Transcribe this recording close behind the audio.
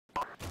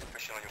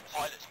Focusing on your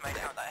pilots made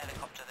out that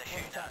helicopter they're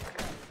shooting at.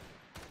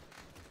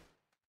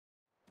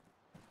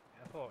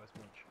 Yeah, I thought as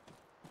much.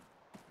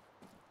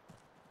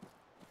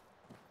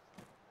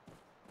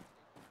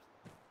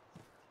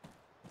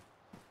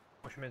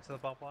 Push him into the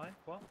barbed wire?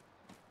 What?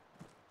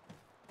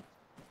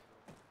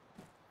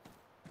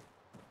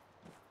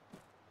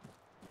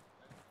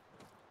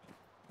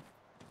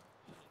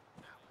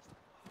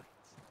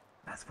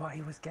 That's what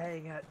he was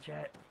getting at,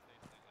 Jet.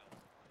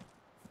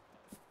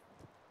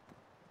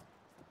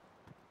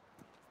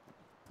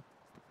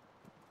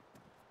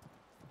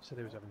 Said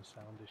he was having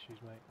sound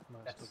issues, mate.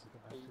 Might still be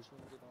connected.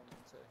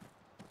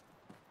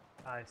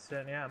 I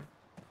certainly am.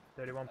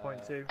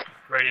 31.2.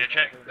 Radio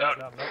check.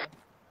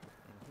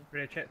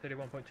 Radio check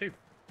 31.2.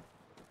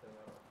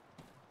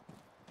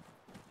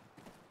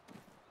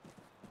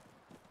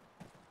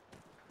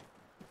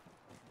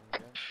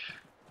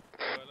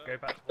 Go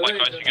back. Right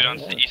guys, you go down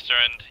to the easter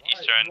end.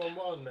 Easter end.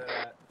 1-1,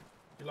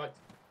 you like to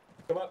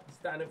come up,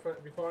 stand in front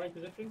of your firing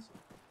positions?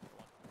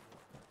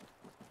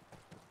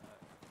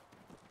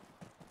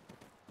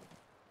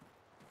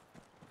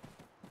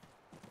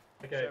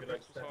 Okay, good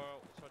luck.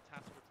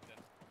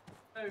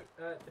 So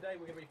today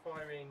we're going to be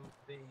firing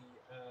the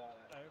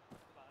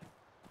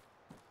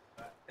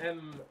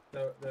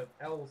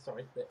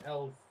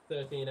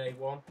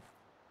L13A1,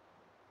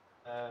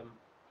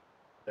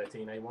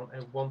 13A1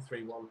 and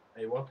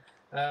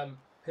 131A1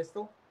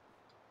 pistol.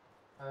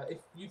 If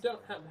you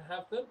don't happen to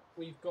have them,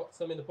 we've got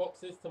some in the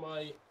boxes to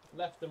my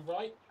left and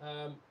right.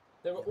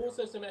 There are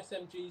also some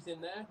SMGs in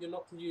there. You're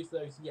not to use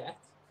those yet,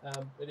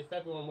 but if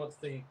everyone wants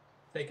to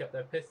take up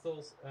their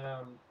pistols,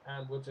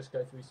 and we'll just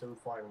go through some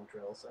firing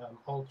drills.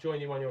 I'll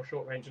join you on your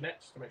short range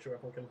net just to make sure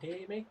everyone can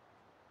hear me.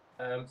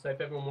 So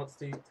if everyone wants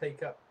to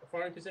take up a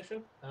firing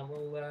position,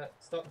 we'll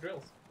start the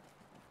drills.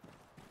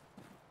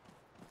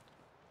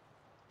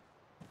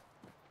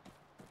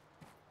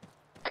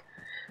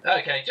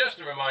 Okay, just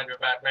a reminder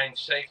about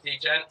range safety,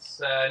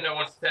 gents. No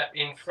one step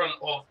in front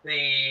of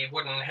the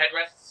wooden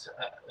headrests,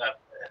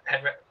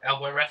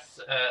 elbow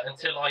rests,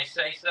 until I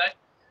say so.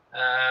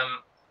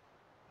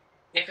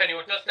 If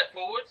anyone does step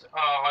forward,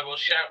 I will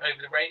shout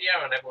over the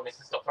radio and everyone needs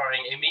to stop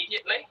firing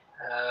immediately.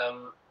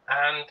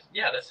 And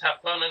yeah, let's have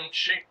fun and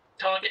shoot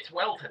targets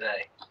well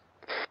today.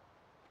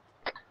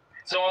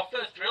 So our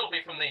first drill will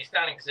be from the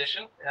standing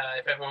position.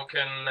 If everyone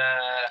can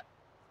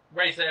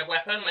raise their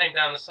weapon, aim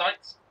down the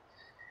sights.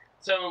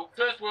 So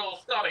first we'll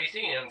start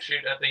easy and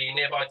shoot at the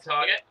nearby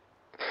target.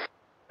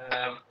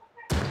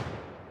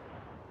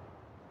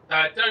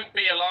 Don't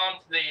be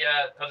alarmed, the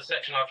other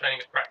section of our training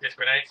is practice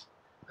grenades.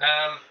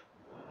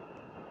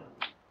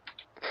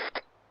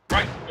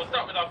 Right, we'll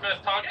start with our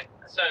first target.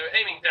 So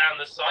aiming down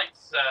the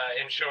sights,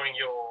 ensuring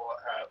your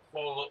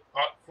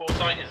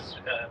foresight is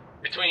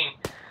between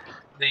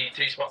the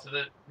two spots of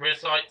the rear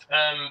sight.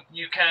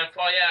 You can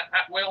fire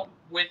at will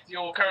with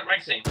your current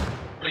magazine.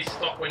 Please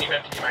stop when you've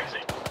emptied your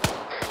magazine.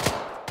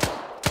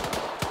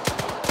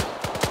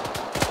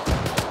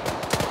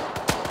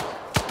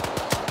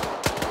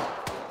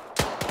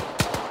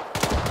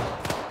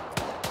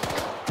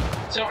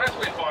 So as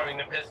we're firing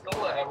the pistol,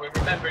 we're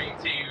remembering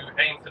to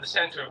aim for the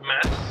centre of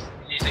mass,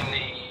 using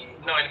the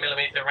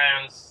 9mm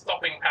rounds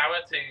stopping power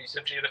to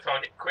subdue the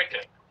target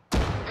quickly.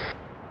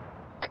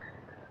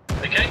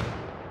 Okay,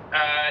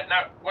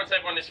 now once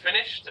everyone is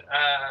finished,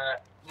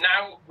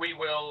 now we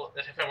will,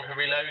 if everyone can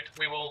reload,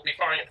 we will be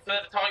firing at the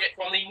further target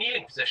from the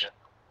kneeling position.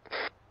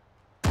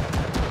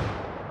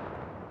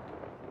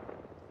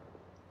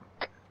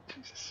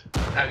 Jesus.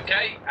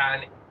 Okay,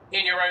 and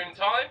in your own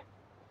time,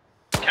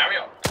 carry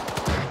on.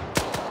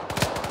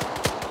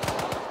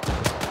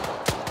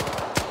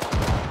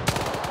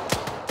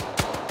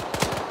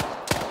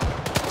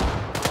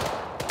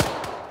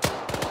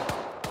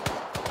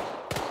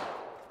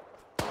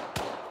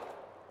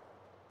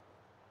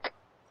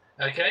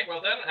 Okay, well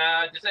done.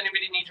 Does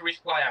anybody need to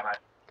resupply ammo?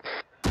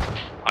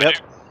 I do.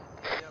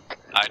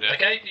 I do.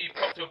 Okay, so you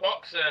pop to a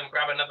box and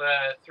grab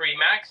another 3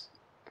 mags.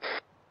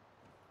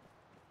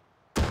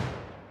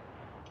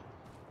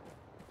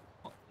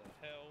 What the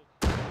hell?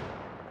 I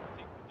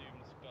think the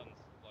Doom's guns,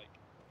 like,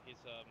 his,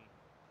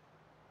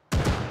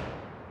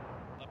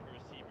 upper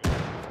receiver is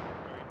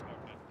very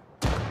broken.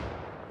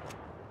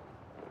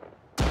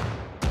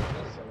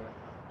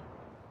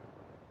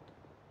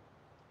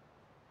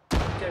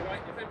 Okay,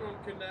 right, if everyone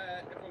can,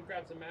 everyone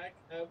grabs a mag,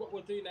 what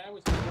we'll do now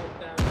is we'll walk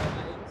down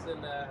our lanes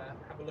and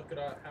have a look at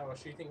how our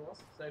shooting was.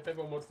 So if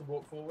everyone wants to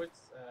walk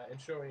forwards,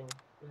 ensuring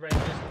the range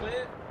is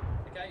clear.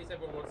 Okay, so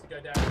everyone wants to go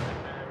down and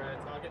check their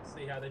target to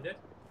see how they did.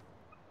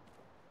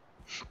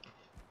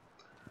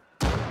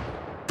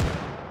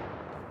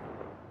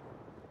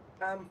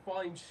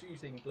 Fine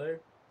shooting, Blue.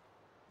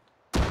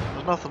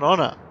 There's nothing on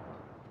it.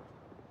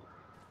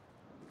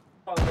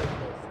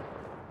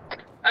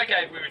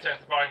 Okay, if we return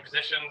to firing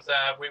positions,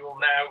 we will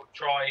now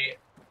try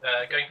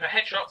going for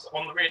headshots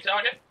on the rear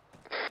target.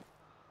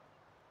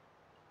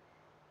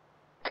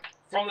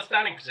 From the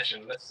standing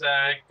position, let's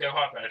go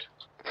hard mode.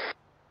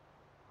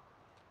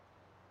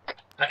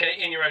 Okay,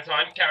 in your own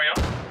time, carry on.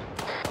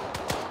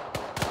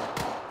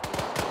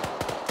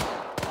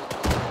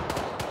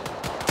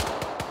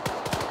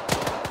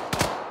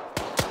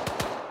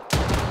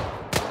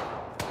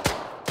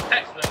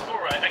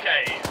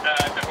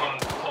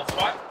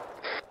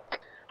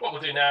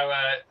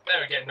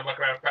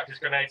 practice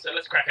grenades, so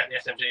let's crack out the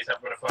SMGs, have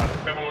a bit of fun.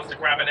 If everyone wants to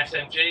grab an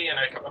SMG and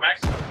a couple of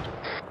mags.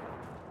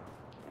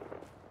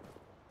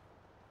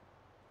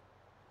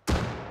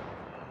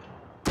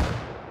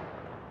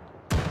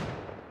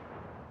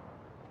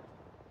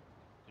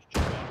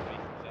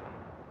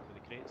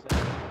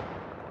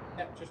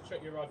 Yep, just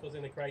chuck your rifles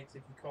in the crates.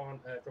 If you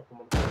can't, drop them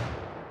on the floor.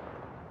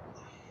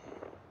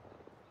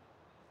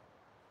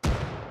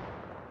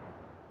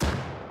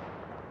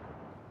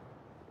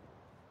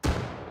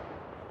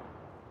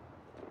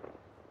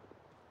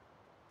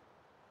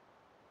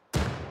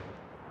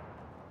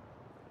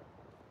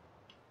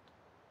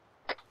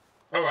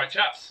 Alright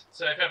chaps,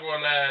 so if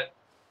everyone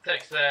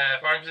takes their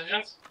firing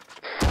positions,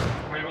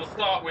 we will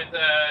start with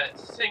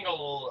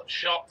single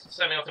shot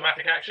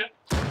semi-automatic action.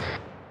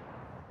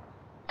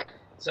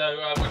 So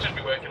we'll just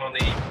be working on the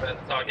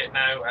target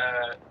now,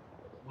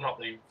 not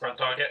the front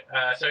target.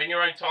 So in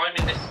your own time,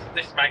 in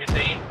this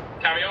magazine,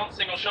 carry on,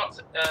 single shots,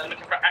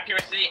 looking for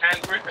accuracy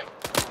and grouping.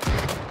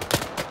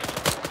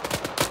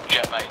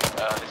 Yeah, mate,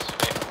 this is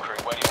vehicle crew.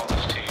 Where do you want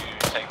us to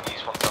take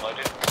these ones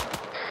unloaded?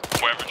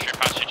 Wherever troop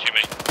passes you,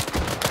 mate.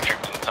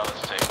 Troop didn't tell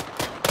us to.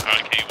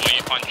 Okay, will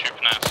you find troop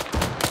and ask?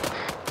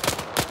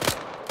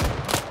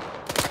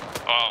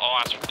 I'll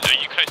ask.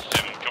 You close to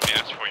him, do you want me to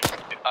ask for you?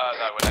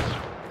 No, we're next.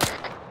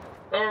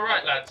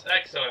 Alright lads,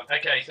 excellent.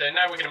 Okay, so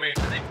now we're going to move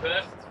to the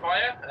burst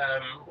fire.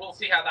 We'll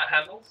see how that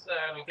handles,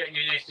 get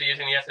you used to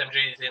using the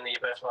SMGs in the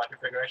burst fire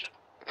configuration.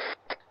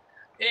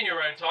 In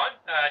your own time,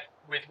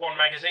 with one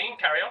magazine,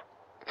 carry on.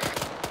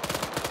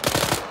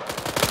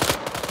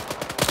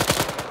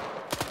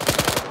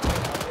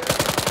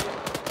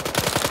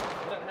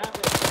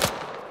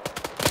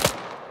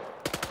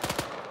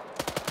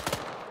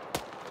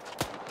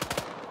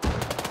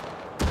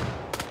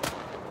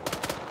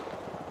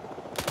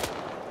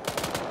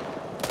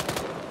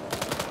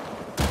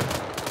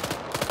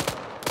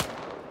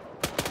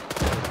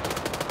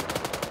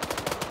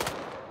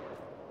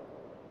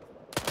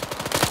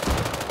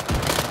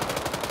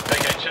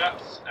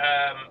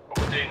 What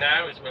we'll do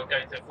now is we'll go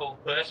to full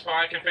burst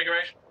fire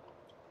configuration.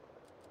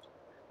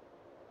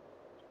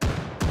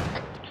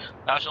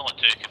 That's only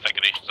two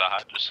configurations I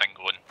had, just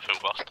single and full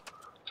burst.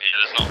 Yeah,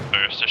 there's not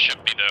burst, there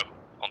should be though.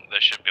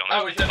 There should be on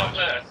the is there not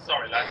burst?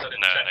 Sorry lads, I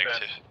didn't check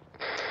negative.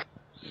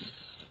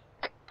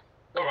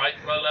 Alright,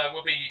 well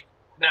we'll be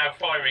now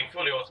firing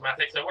fully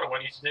automatic, so what I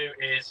want you to do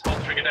is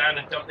hold trigger down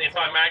and dump the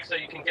entire mag so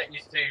you can get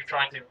used to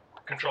trying to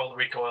control the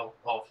recoil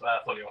of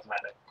fully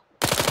automatic.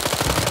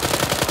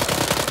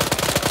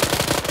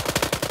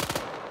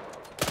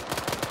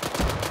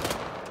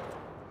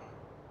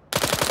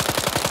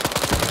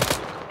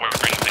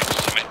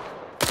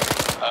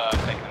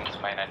 Take them to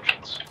main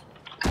entrance.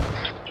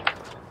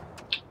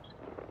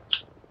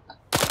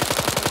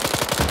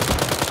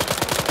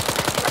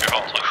 You're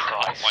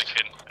hot like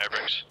in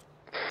airbricks.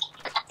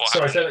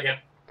 Sorry, say that again.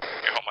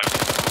 You're hot like.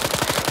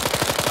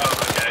 Oh,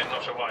 okay,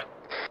 not sure why.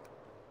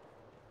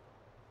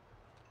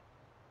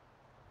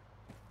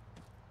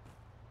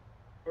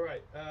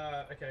 Alright,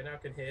 okay, now I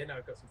can hear, now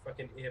I've got some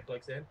fucking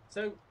earplugs in.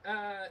 So,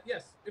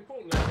 yes,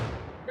 importantly,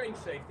 range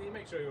safety,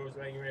 make sure you're always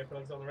wearing your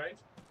earplugs on the range.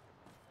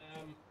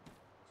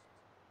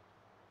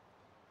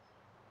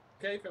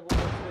 Okay, if everyone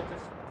wants to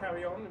just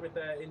carry on with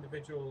their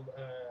individual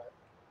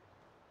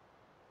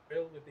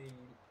drill with the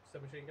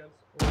submachine guns.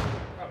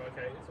 Oh,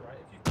 okay, it's alright.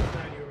 If you put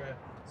down your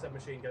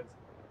submachine guns,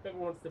 if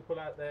everyone wants to pull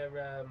out their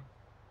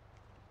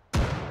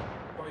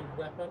find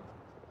weapon.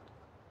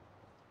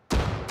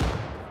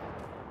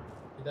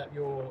 Is that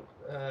your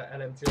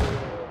LMG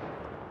or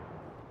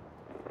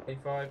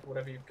A5,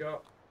 whatever you've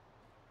got?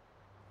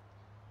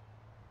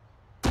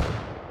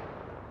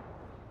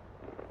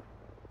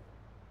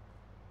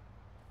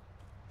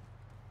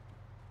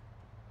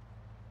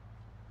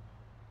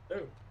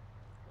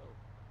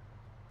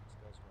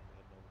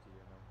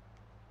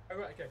 Oh,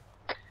 right, okay.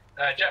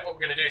 Jack, what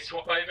we're going to do is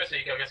swap over so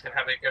you guys can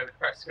have a go with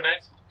practice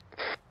grenades.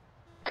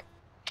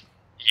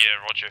 Yeah,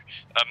 roger.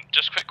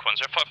 Just quick ones.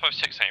 Is there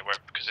 556 anywhere?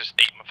 Because there's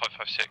 8 and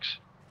 556.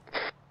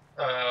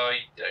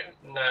 I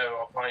don't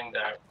know. I'll find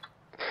out.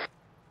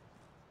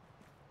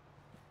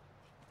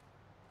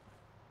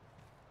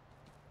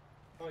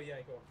 Oh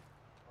yeah, go on.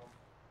 I'll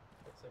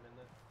put some in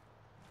there.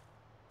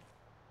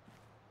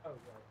 Oh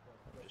right.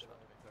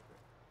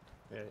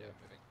 Yeah.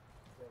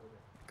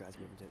 Guys,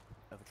 moving to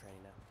other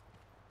training now.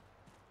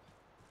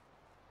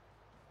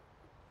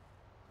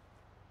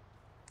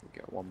 We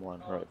got one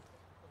right.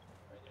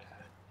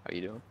 How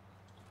you doing?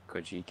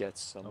 Could you get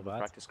some of the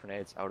practice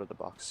grenades out of the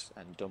box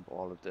and dump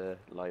all of the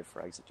live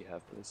frags that you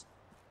have, please?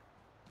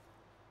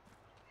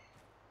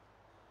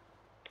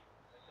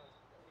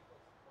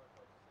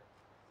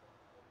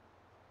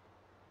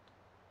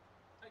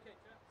 Okay,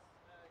 chaps,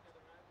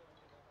 gather round and I'm going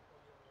to hop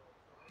on your side.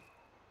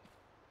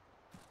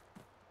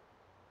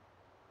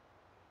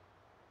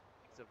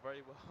 It's a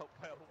very well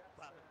balanced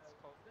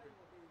concrete.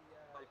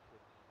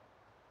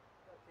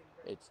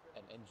 It's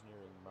an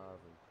engineering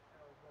marvel.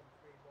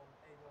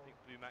 I think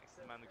Blue Max is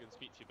the man we're going to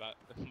speak to you about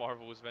the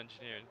marvels of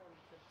engineering.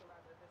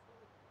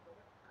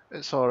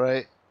 It's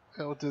alright.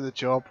 It'll do the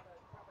job.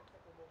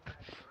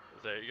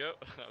 There you go.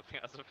 I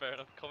think that's a fair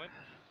enough comment.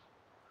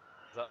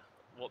 Is that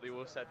what they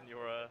all said in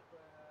your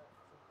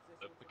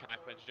the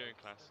mechanical engineering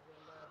class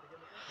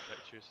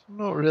lectures?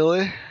 Not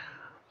really.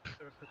 Is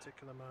there a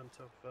particular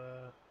amount of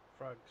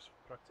frags,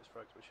 practice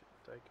frags we should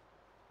take?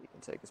 You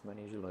can take as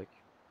many as you like.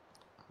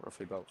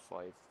 Roughly about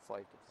 5 to 10.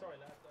 Sorry,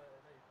 lads. I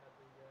know you've had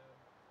the.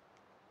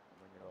 And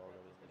when you're all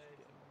ready, you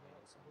should get in the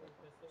mails and We've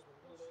got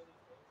to learn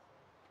these things. So.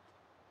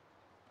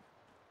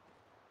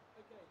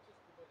 Okay,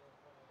 just a bit of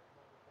minor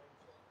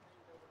brainstorm. Who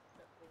would want to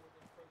step forward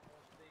in front of the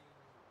concrete?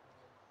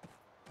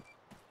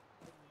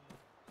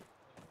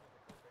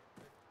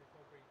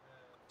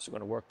 So we're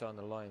going to work down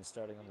the line,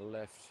 starting on the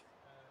left.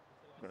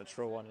 We're going to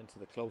throw one into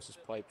the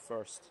closest pipe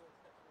first.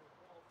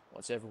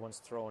 Once everyone's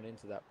thrown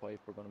into that pipe,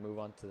 we're going to move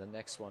on to the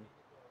next one,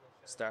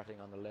 starting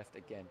on the left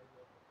again.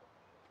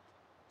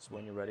 So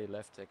when you're ready,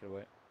 left, take it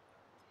away.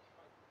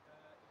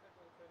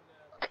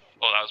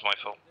 Oh, that was my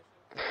fault.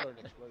 Throwing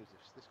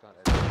explosives. This can't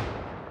end.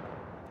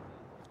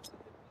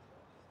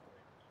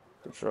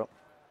 Good throw.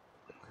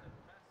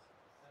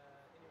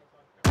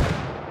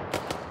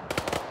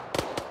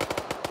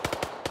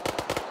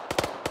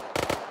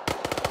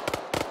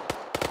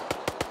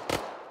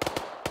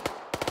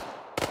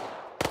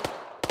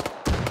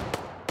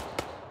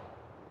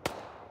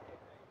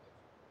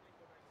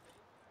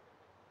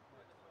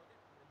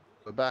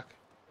 We're back. Go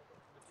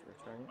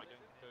and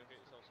get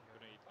yourself some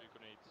grenades, blue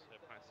grenades,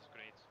 practice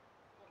grenades.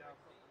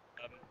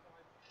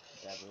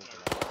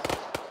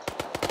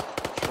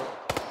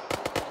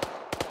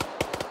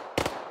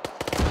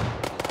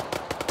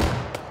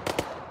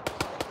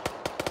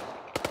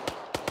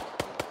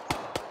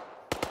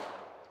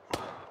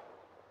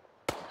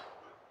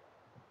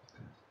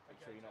 Make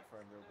sure you're not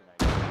throwing real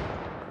grenades.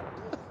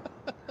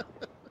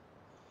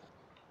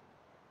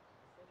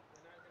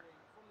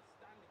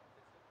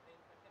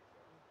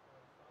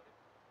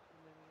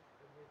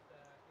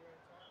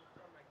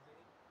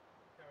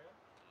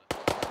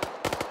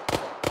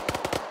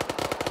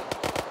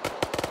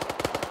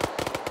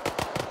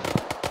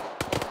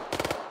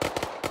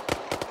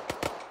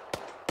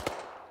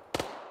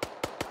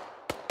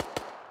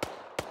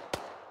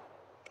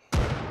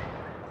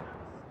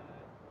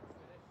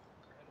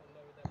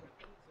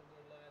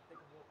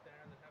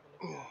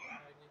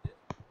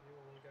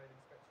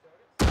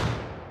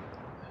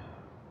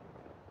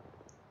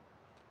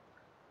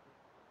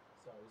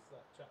 So is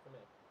that chat for me?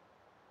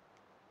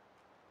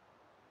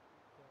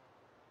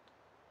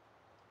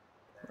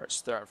 Alright,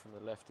 start from the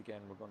left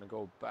again. We're going to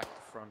go back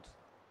to front.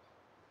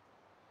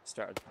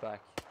 Start at the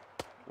back.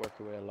 Work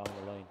your way along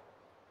the line.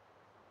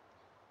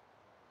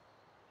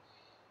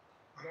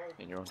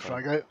 In your own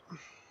time. Frag out.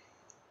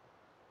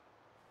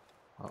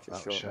 Oh, Just that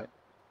was short, shit. mate.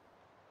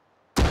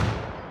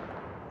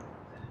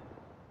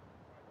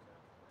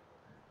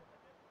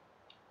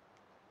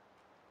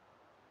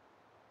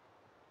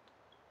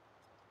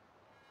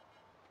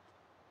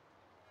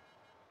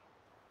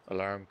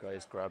 Alarm,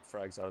 guys, grab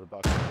frags out of the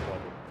box and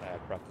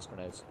practice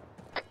grenades.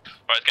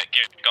 Right, get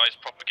gear, guys,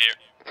 proper gear.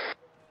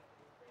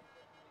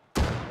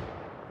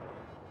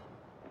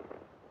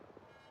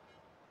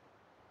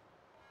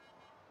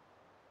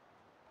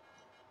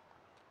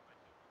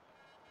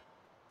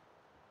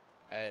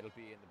 It'll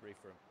be in the brief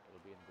room.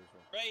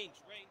 Range,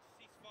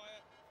 ceasefire,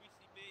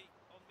 3CB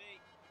on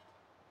me.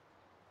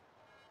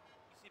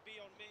 3CB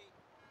on me.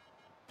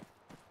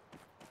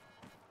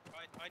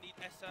 Right, I need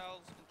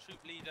SLs and troop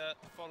leader,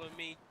 follow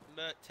me,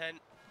 Mert 10.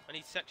 I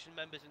need section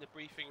members in the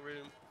briefing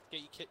room.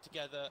 Get your kit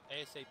together,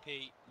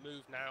 ASAP,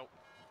 move now.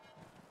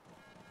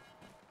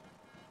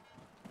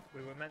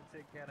 We were meant to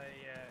get a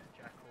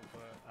jackal,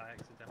 but I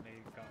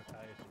accidentally got a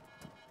coyote.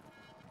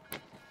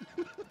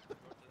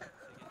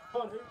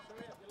 Come on, Hoops,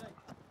 hurry up, you're late.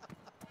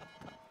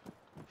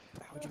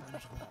 How would you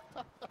manage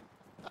that?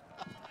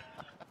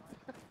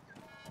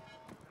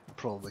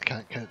 Probably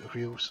can't count the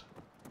wheels.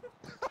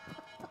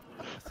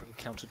 I think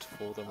counted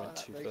 4, then went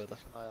 2 further.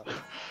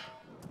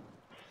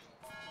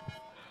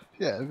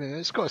 Yeah, I mean,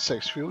 it's got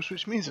 6 wheels,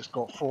 which means it's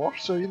got 4,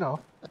 so you know.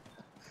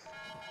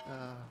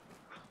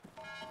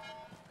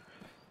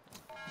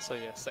 So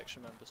yeah,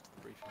 section members to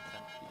the briefing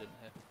tent, if you didn't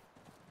hear.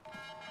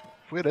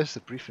 Where is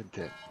the briefing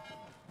tent?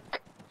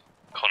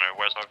 Connor,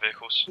 where's our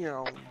vehicles?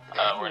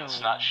 We're in the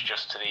snatch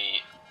just to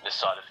this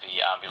side of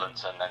the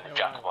ambulance, and then the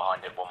jackal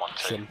behind it,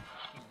 112.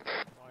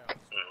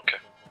 Okay.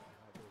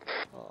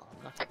 Oh,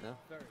 I'm at it now.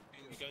 We're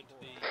going to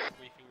the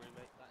briefing room,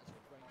 mate.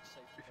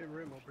 Briefing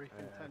room or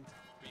briefing tent?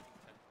 Briefing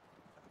tent.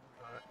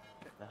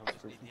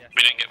 We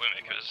didn't get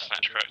Wimmick, it was a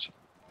snatch, correct?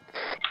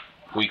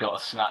 We got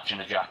a snatch and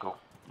a jackal,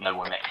 no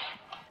Wimmick.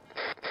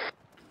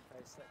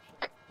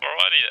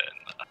 Alrighty then.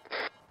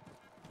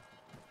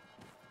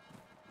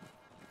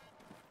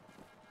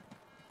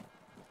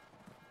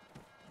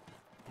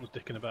 I was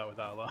dicking about with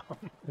that alarm.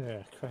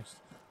 Yeah, Christ.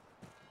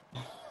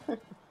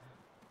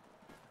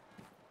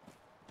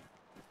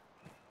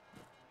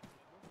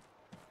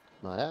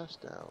 My ass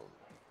down.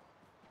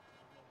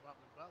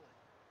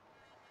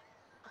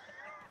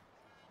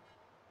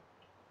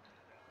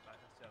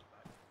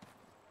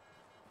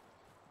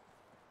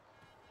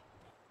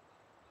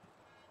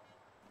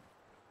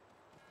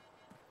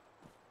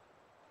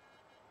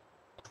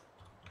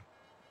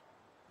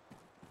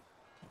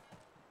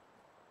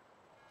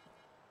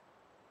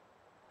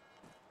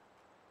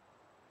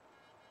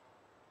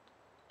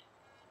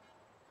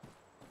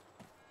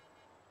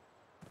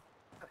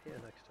 here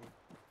next to me.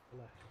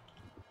 Left.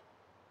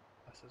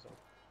 Glasses on.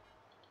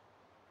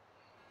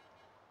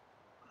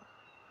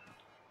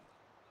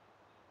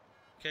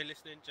 Okay,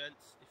 listening,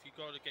 gents. If you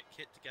got to get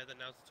kit together,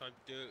 now's the time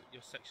to do it.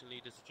 Your section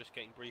leaders are just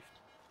getting briefed,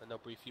 and they'll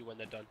brief you when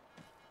they're done.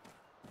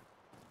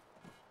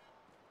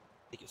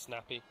 Make it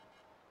snappy.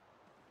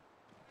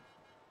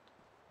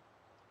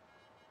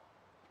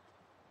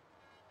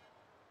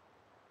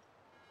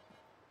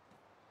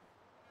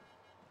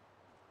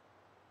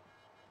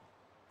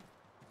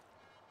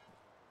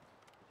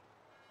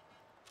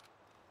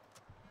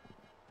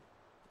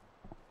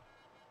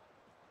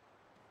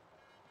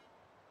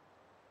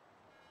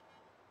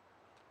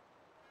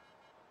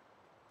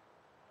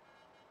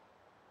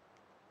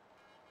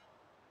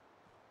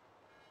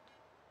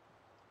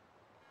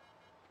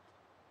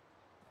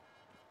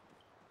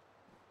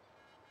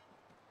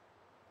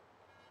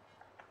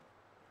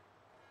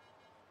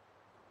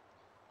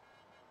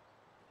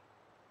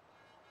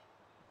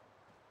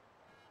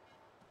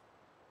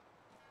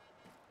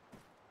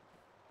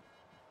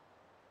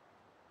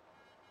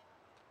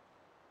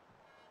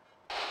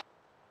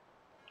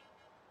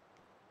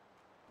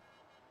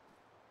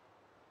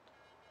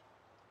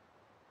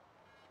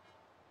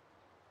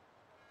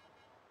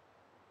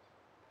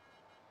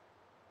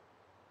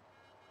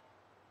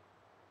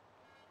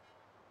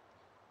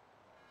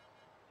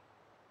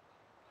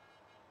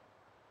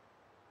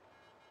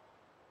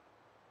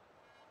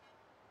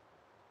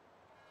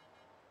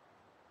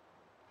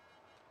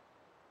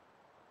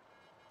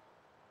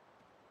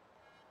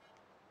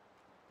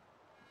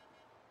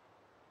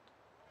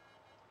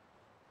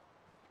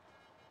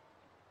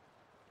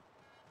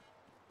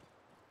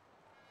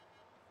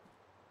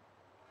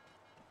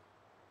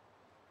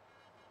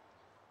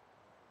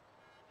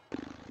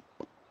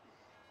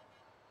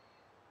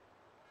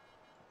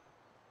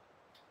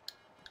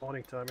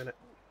 Morning time, innit?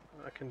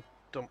 I can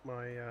dump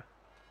my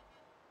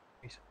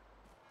piece.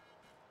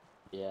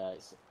 Yeah,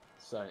 it's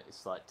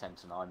like 10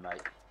 to 9,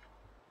 mate.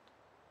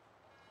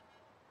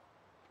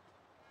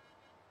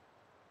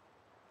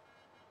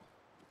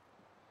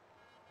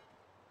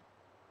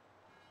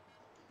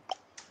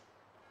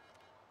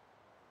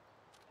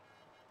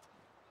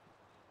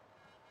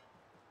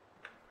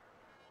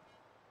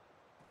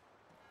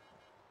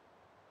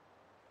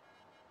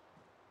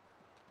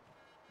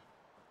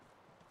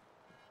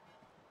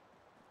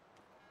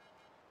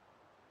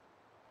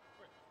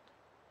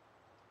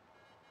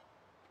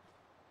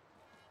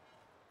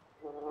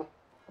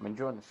 I'm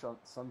enjoying the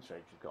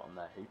sunshade you've got on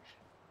there, Hooch.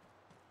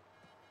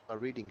 My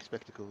reading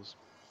spectacles.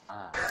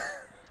 Ah.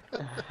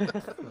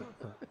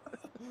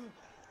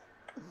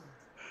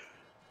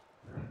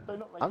 They're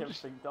not making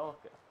everything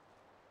darker.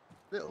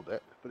 A little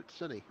bit, but it's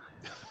sunny.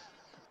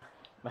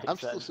 Makes I'm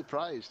sense. still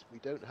surprised we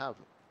don't have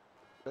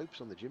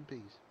ropes on the gym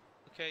piece.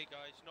 Okay,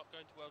 guys, you're not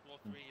going to World War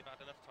III. You've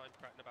had enough time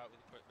cracking about with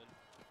equipment.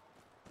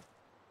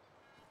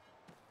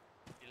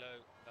 Hello,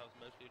 that was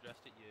mostly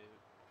addressed at you.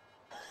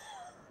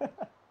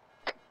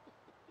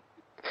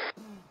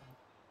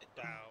 Sit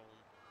down.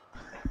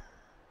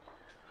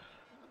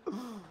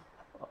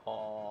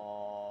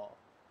 Oh.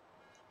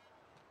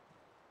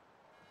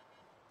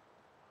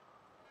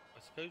 I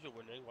suppose you're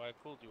wondering why I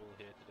called you all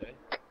here today.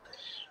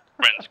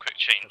 Brent, quick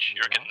change.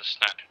 You're getting the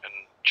snack and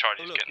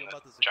Charlie's look, getting your the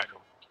mothers are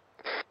jackal.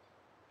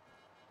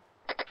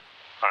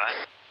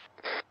 Alright.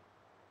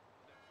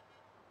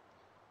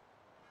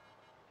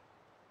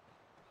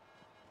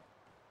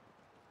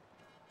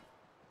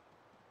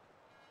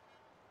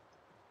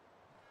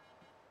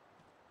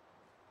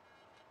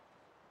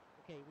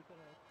 Okay, we got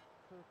a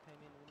call came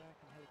in, an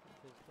American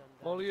helicopter's gone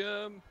down.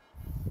 Volume!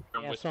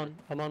 Yeah, it's on.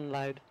 I'm on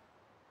loud.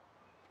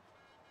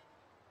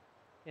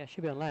 Yeah,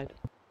 should be on loud.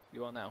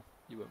 You are now.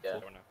 You were Yeah.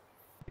 before now.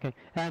 Okay,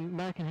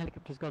 American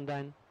helicopter's gone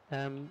down.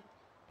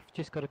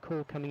 Just got a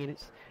call coming in.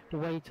 It's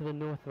way to the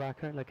north of our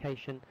current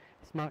location.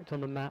 It's marked on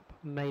the map,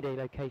 Mayday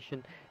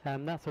location.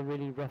 That's a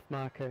really rough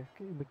marker.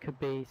 It could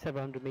be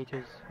several hundred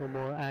meters or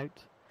more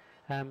out.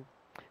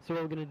 So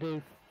what we're going to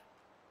do,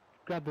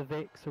 grab the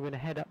Vic, so we're going to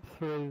head up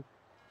through,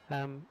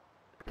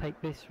 take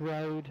this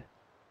road,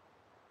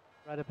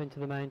 right up into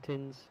the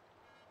mountains.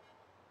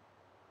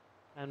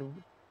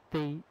 And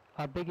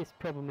our biggest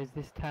problem is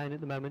this town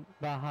at the moment,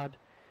 Bahad.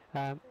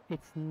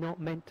 It's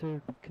not meant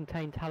to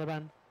contain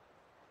Taliban.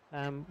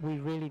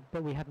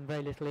 But we have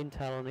very little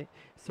intel on it,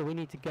 so we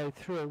need to go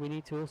through it. We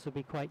need to also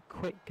be quite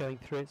quick going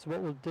through it. So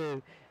what we'll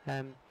do,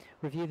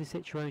 review the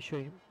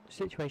situation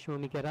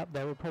when we get up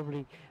there. We'll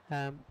probably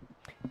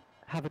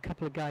have a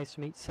couple of guys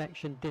from each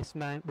section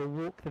dismount. We'll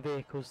walk the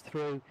vehicles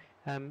through,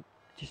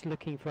 just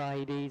looking for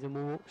IEDs, and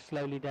we'll walk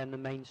slowly down the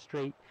main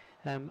street,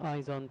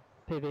 eyes on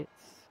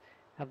pivots,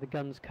 have the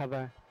guns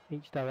cover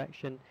each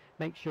direction.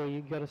 Make sure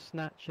you've got a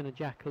snatch and a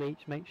jackal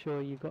each. Make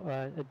sure you've got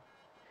a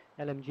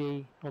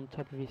LMG on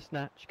top of your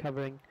snatch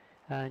covering,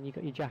 and you've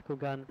got your jackal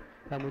gun,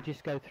 and we'll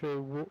just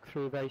walk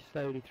through very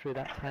slowly through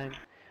that town.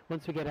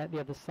 Once we get out the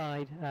other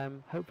side,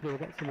 hopefully we'll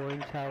get some more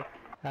intel,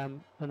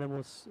 and then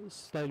we'll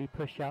slowly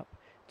push up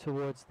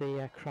towards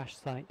the crash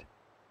site.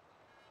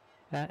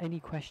 Any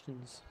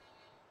questions?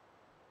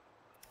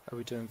 Are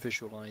we doing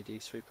visual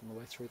IED sweeping the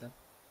way through then?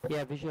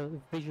 Yeah,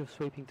 visual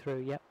sweeping through.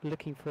 Yep,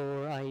 looking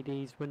for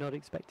IEDs. We're not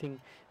expecting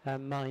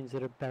mines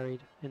that are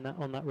buried in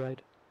on that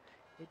road.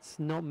 It's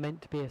not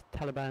meant to be a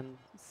Taliban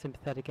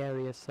sympathetic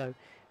area, so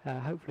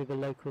hopefully the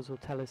locals will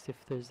tell us if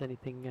there's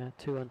anything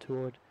too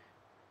untoward.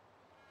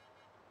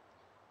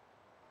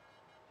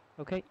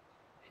 Okay.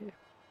 Yeah.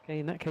 Okay,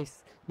 in that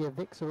case, yeah,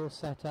 Vics are all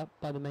set up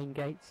by the main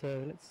gate,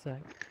 so let's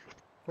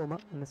form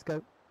up and let's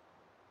go.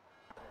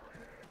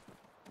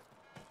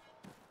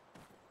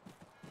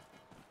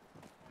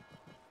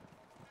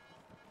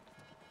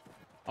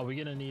 Are we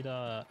gonna need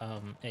a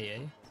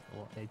AA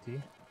or AT?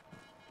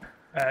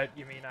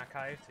 You mean our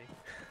coyote?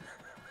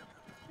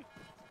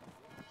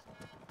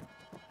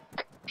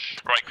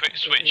 Right, quick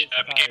switch.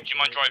 Gabe, do you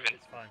mind driving?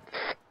 It's fine.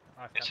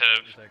 Instead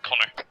of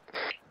Connor.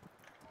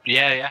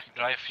 Yeah,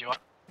 drive if you want.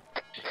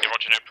 Yeah,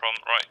 Roger, no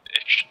problem. Right,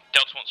 if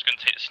Delta wants to go and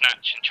take the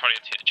snatch and Charlie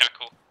will take the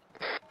jackal.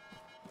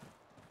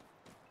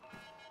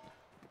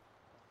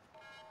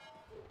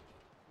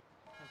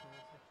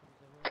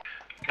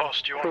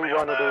 Boss, do you want me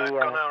on the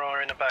gunner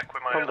or in the back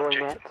with my own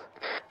objective?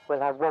 We'll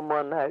have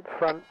 1-1 out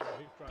front.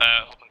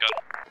 Hop and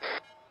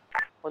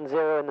gun.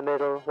 1-0 in the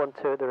middle,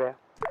 1-2 at the rear.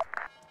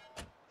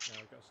 Yeah,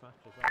 I've got a snatch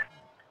as well.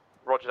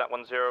 Roger that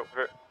 1-0.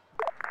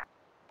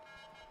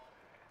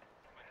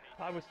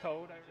 I was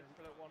told I was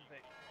still at 1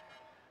 Vic.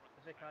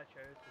 The Vic I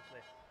chose was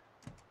this.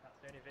 That's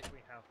the only Vic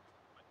we have.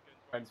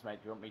 Friends, mate,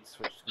 do you want me to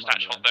switch to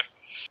Snatch hold there.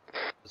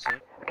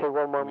 Okay,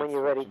 1-1, when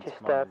you're ready, just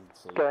go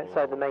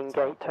outside the main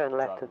gate, turn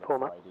left and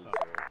form up.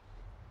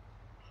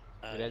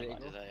 I can do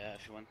that, yeah,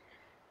 if you want.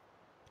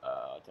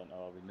 I don't know,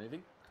 are we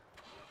moving?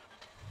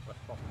 I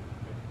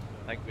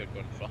think we're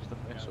going fast, I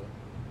think so.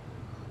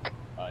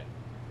 Alright.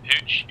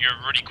 Hooch, you're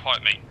really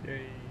quiet, mate. Do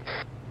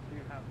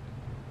you have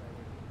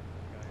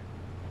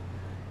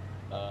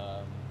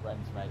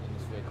Ren's, mate, in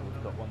this vehicle,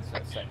 we've got one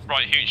set of sections.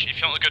 Right, Hooch, if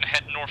you want to go and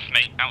head north,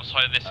 mate,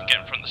 outside of this and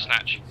get in front of the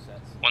snatch.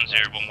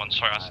 1011,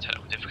 sorry, that's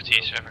technical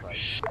difficulties, over.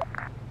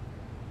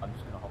 I'm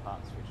just going to hop out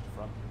and switch to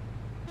front.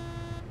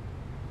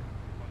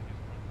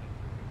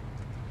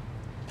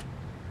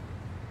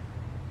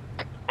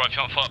 Right, if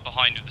you want to follow up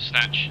behind with the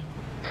snatch,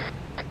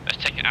 let's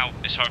take it out.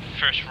 It's our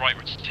first right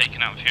we're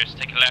taking out of here, so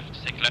take a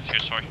left here,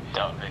 sorry.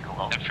 Down vehicle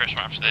home. Then first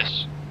right after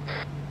this.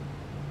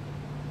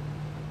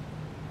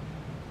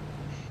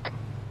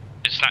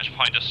 It's snatch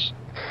behind us.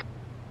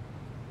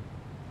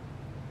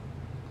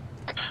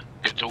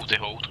 Good all they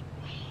hold.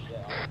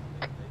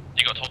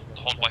 You got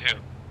hold by who?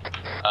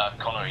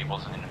 Connor, he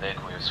wasn't in the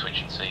vehicle, he was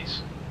switching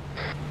seats.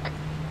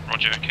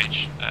 Roger,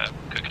 Cage,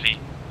 quickly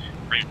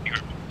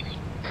regroup.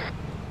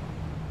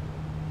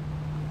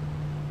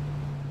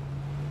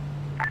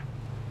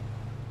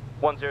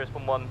 One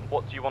 1,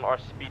 what do you want our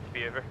speed to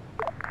be over?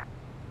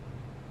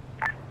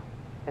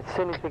 As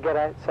soon as we get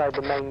outside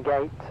the main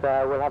gate,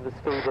 we'll have a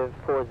speed of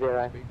 40.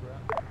 Right,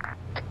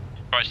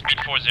 speed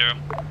 40.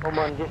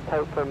 1-1, just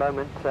hold for a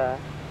moment,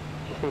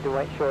 just need to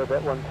make sure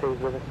that 1-2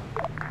 is with us.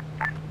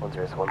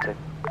 1-0 is 1-2.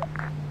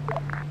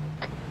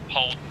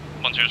 Hold,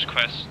 10's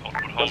request,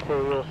 hold. 1-2,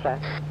 you're all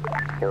set.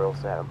 You're all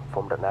set, I'm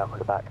formed up now, at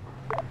the back.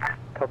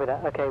 Copy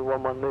that, okay,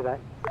 1-1, move out.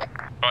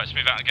 Right, let's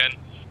move out again.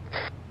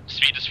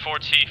 Speed is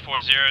 40,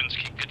 and just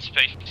keep good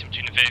space in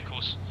between the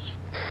vehicles.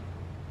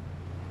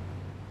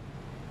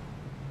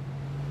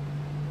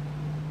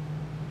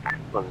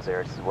 This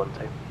is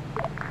 1-2.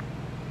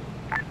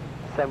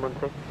 Same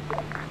 1-2.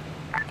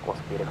 What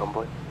speed of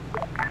convoy?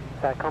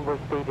 Convoy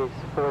speed is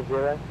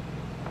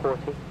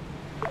 40.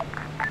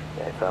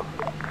 Yeah, firm.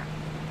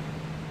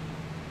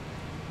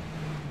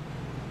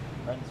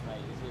 Friends,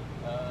 mate, is it,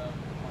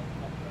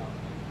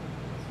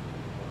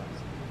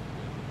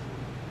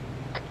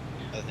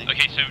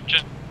 Okay, so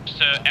just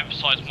to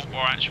emphasise what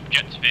our actual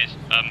objective is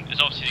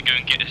obviously to go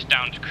and get us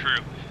down to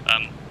crew.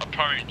 Our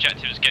primary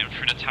objective is getting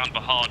through the town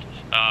of Bahad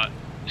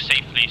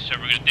safely, so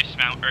we're going to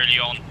dismount early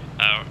on,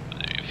 a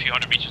few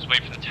hundred metres away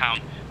from the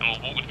town, and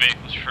we'll walk with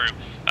vehicles through.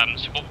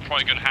 So what we're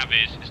probably going to have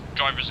is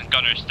drivers and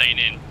gunners staying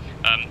in.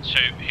 So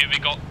who we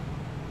got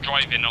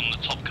driving on the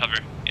top cover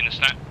in the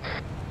snap?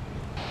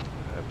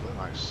 Blue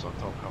Knights on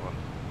top cover.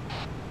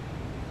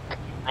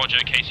 Roger,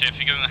 okay, so if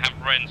you're going to have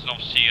Ren's and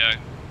obviously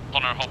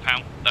Connor hop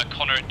out.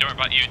 Connor, don't worry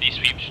about UAD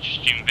sweeps,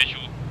 just doing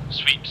visual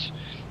sweeps,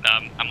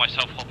 and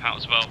myself hop out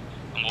as well,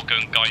 and we'll go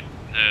and guide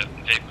the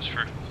vehicles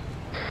through.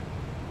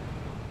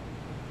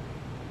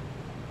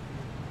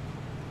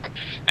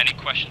 Any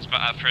questions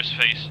about our first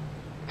phase?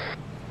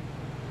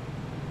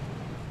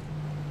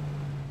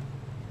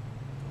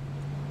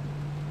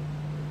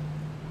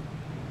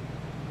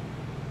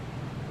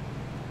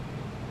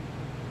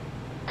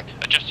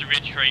 Just to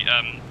reiterate,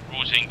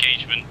 rules of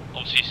engagement,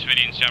 obviously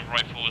civilians have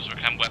rifles or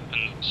can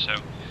weapons, so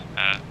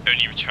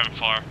only return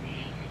fire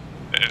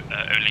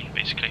only,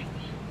 basically.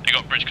 They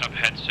got bridge club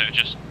ahead, so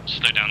just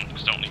slow down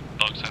because don't need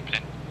bugs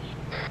happening.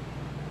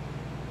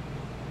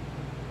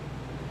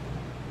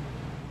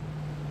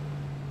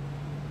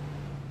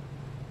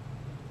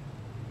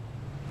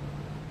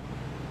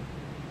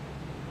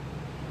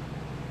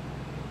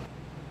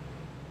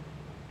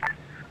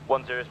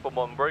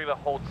 1011, we're going to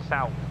hold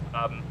south,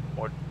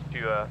 or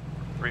to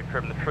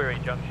refirm the freeway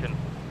junction.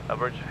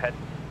 We're just head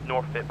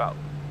north of it about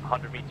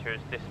 100 meters,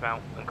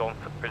 dismount, and go on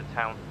foot through the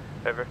town.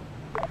 Over.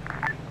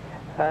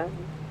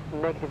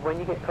 Negative, when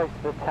you get close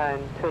to the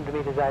town, 200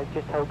 meters out,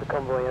 just hold the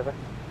convoy, over.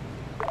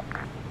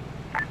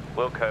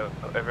 Wilco,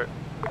 over.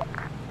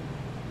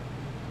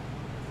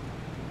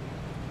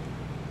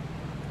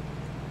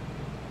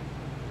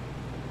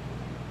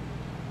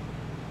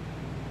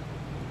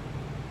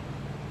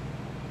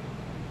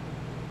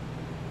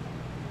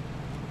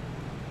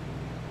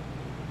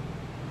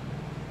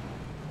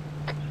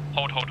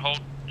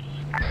 Hold.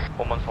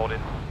 1-1's holding.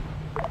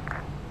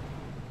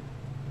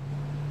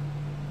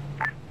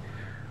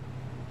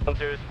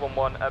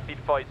 1011, be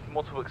advised,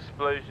 multiple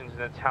explosions in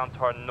the town to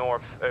our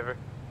north, over.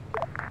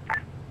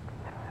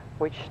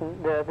 Which,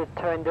 the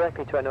terrain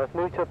directly to our north.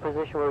 Move to a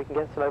position where we can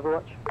get some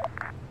overwatch.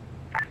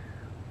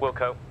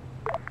 Wilco.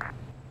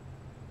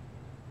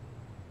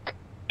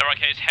 Alright,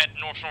 okay, it's head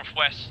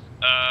north-northwest.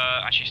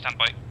 Actually, stand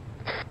by.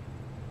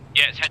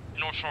 Yeah, it's head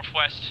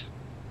north-northwest.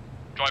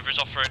 Driver's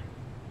off road.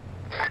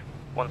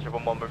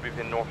 1011, we're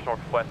moving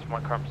north-northwest from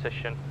our current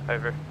position,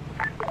 over.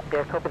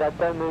 Yeah, copy that.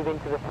 Don't move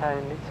into the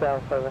town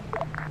itself, over.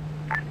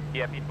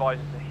 Yeah, be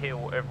advised there's a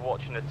hill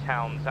overwatching the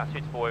town. Is that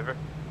suitable, over?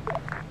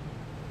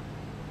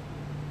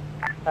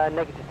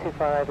 Negative, too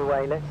far out of the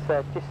way. Let's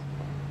just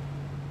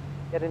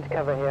get into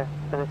cover here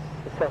and let's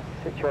assess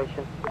the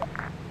situation.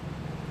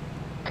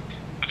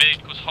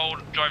 Vehicles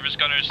hold, drivers,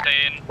 gunners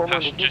stay in,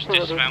 passengers did you see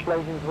dismount. what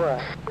the explosions were?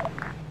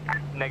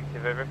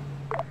 Negative, over.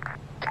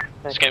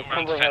 Okay,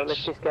 convoy out,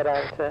 let's just get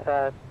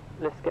out,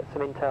 let's get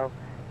some intel.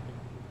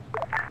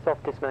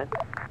 Soft dismount.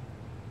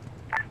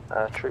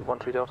 Troop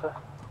 1-2 Delta.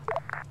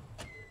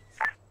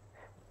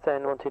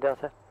 10-1-2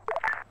 Delta.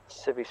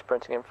 Civvy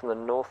sprinting in from the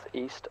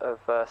northeast of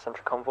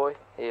central convoy.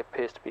 He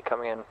appears to be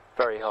coming in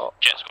very hot.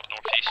 Jet's got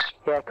northeast.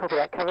 Yeah, copy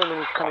that. Cover him when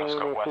he's coming in.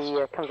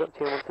 If he comes up to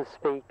you and wants to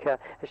speak,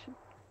 see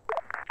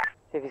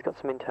if he's got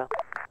some intel.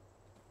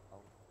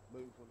 I'll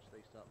move once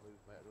they start moving,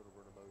 mate. I don't want to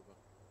run them over.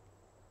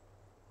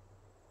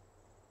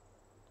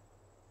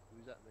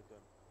 Who's that in the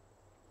gun?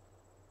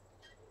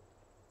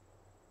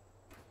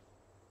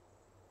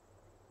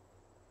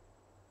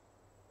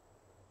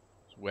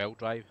 It's well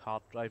drive,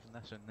 hard driving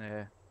this in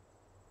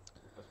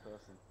First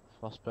person.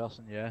 first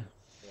person, yeah.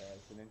 Yeah,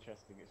 it's an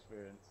interesting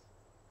experience.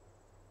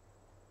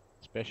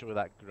 Especially with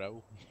that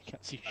grill, you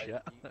can't see shit. You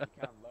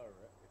can lower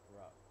it if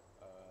we're up.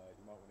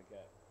 You might want to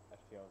get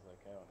FTLs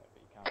okay on it,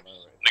 but you can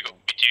lower it. Nico,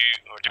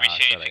 do we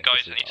see anything,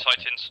 guys? Any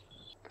sightings?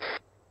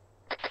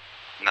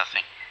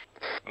 Nothing.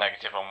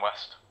 Negative on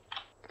west.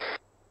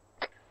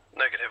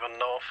 Negative on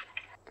north.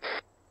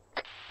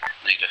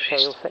 Negative Okay,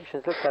 east. all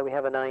sections. Looks like we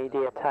have an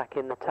IED attack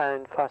in the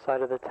town, far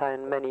side of the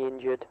town, many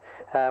injured.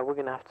 We're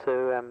going to have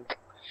to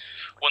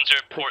 10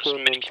 reports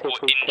many people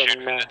injured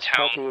in the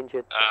town. The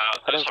injured.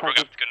 I don't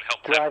fancy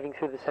driving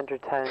through the centre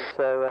of town,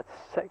 so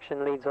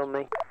section leads on me.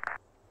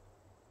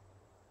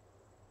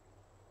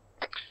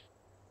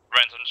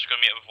 Rand, I'm just going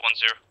to meet up with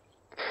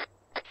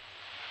 10.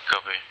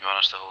 Copy. You want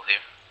us to hold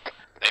here?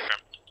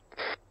 Affirm.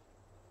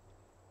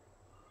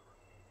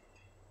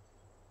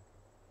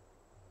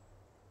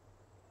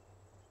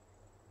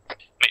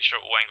 Make sure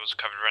all angles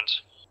are covered, Rand.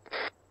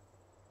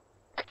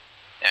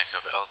 Yeah,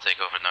 copy. I'll take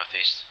over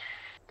northeast.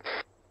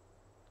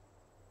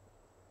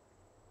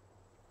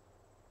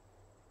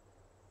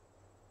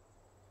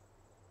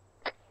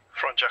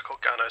 Front Jackal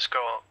Gunners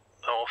go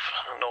north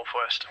and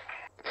northwest.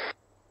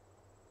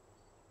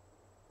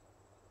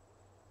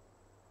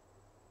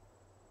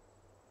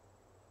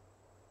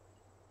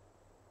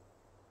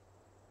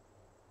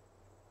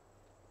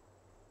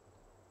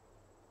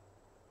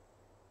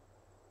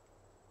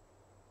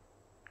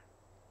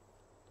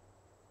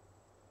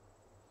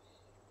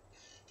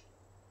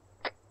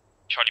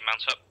 Charlie,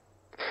 mount up.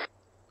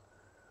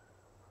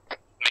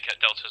 Make it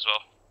Delta as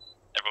well.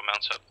 Everyone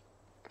mount up.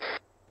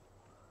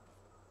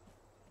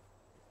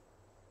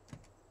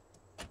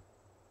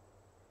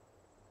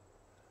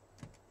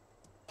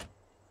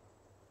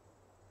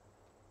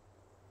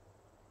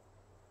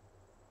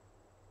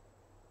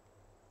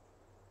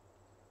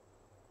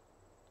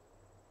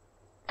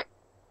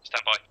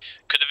 Stand by.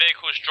 Could the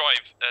vehicles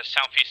drive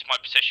southeast of my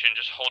position,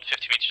 just hold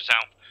 50 meters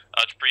out?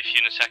 I'll just brief you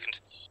in a second.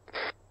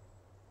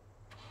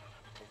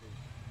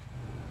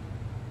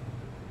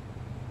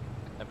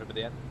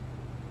 Everybody in?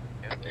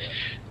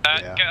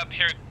 Get up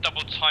here,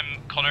 double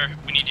time, Connor.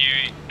 We need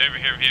you over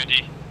here,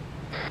 VOD.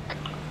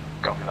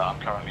 Copy that. I'm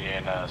currently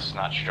in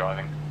snatch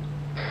driving.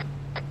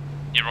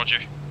 Yeah, Roger.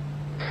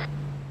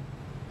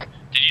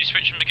 Did you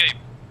switch from the game?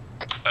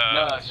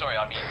 No, sorry,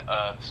 I mean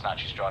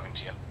snatch is driving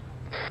to you.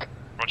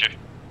 Roger.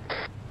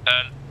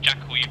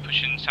 Jackal, you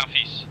pushing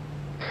southeast?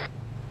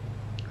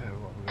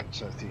 What, we're going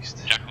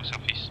southeast. Jackal,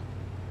 southeast.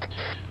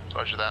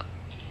 Roger that.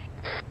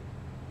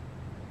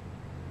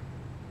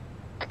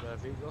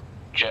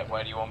 Jet,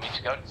 where do you want me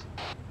to go?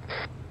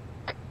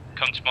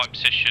 Come to my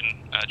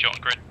position, John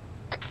Grid.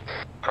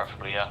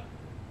 Preferably, yeah.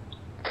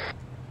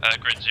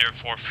 Grid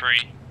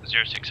 043,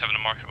 067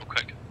 and mark it real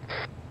quick.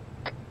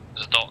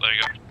 There's a dot, there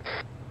you go.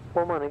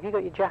 1-1, have you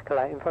got your jackal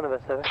out in front of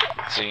us, over?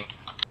 See.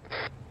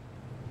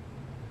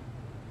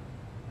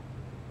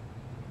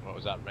 What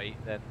was that rate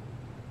then?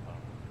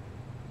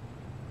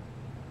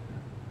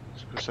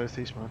 Let's go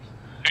southeast, man.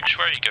 Which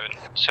way are you going?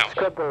 South?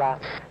 Scrub the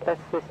last.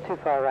 This too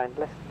far around.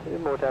 Let's do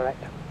it more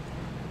direct.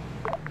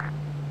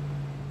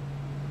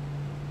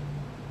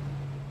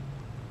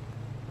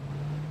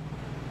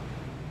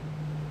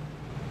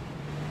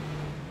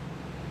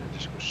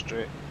 Just go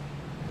straight.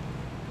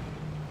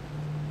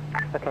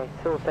 Okay,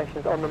 so all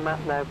sections on the map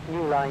now,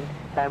 new line.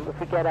 If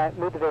we get out,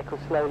 move the vehicles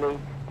slowly.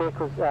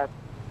 Vehicles,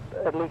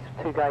 at least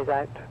 2 guys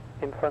out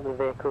in front of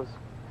the vehicles,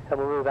 and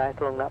we'll move out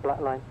along that black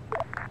line.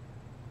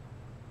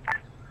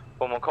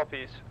 1-1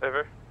 copies,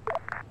 over.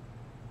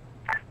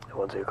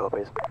 1-2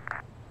 copies.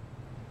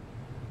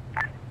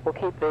 We'll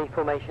keep the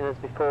formation as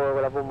before,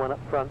 we'll have 1-1 up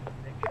front.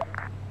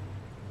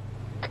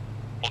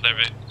 Hold over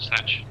it,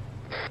 snatch.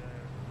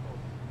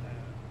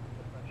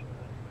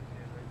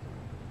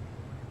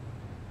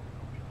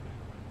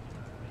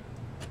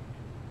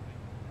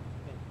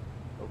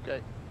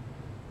 Okay.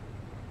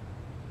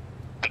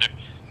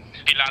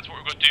 Hey lads, what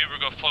we're going to do, we're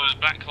going to follow the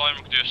black line,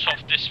 we're going to do a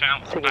soft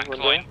dismount to the black line,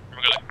 and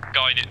we're going to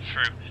guide it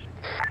through.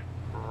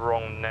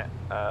 Wrong net,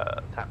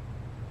 tap.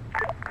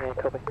 Yeah,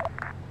 copy.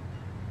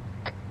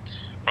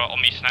 Right,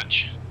 on me,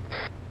 snatch.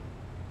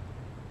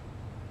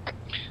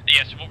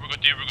 Yeah, so what we're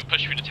going to do, we're going to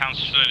push through the town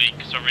slowly,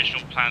 because our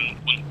original plan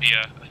wouldn't be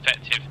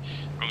effective.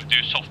 We're going to do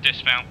a soft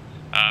dismount,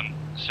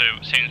 so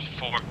same as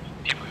before,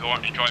 people who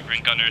aren't the driver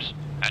and gunners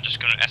are just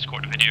going to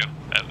escort the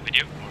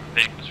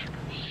vehicles through.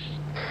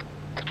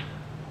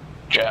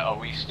 Jet, are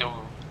we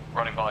still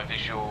running by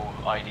visual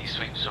ID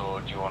sweeps,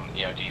 or do you want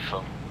EOD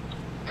film?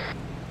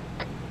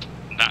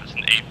 That's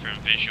an A for a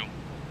visual.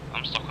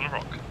 I'm stuck on a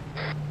rock.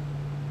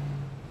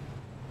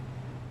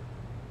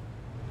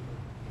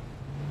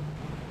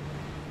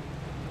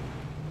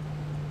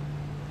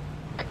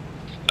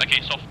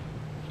 Okay, soft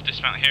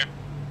dismount here.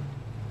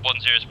 10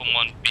 is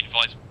 1-1, be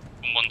advised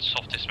 1-1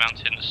 soft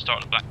dismount in the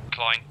start of the black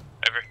line.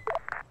 Over.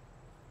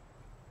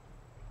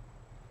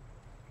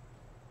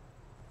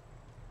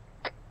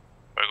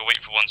 We're going to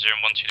wait for 10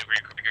 and 12 to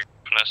regroup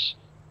on us.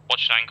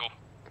 Watch an angle.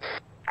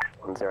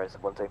 10 is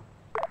 1-2.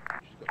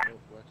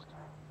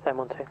 Same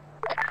 1-2.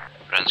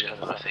 Brent's got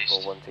northeast.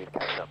 1-2 to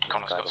catch up.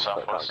 Connor's got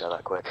southwest. Can't go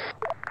that quick.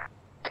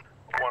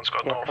 1's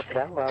got Yeah, north. copy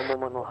that. Well,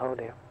 1-1 will hold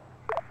you.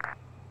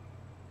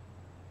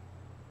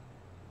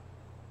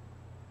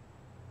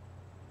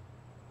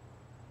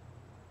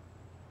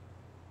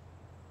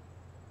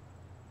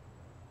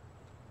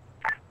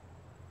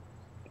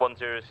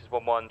 This is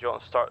 1-1. Do you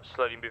want to start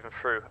slowly moving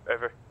through?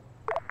 Over.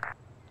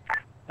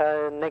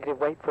 Negative,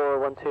 wait for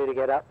 1-2 to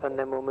get up, and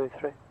then we'll move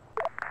through.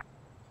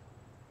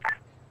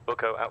 We'll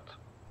go out.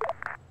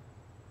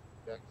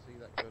 Yeah, I can see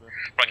that going.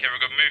 Right, okay, we're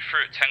going to move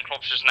through at 10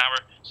 kilometers an hour,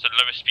 so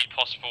the lowest speed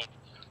possible.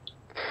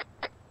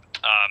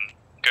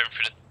 Going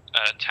through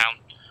the town.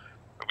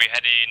 We'll be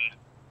heading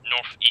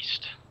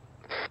northeast.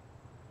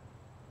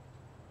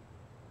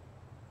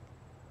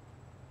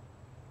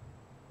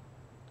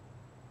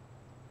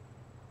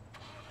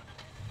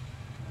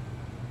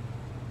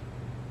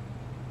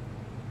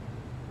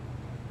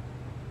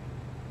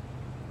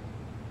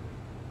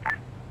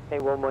 Okay,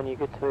 1-1, you're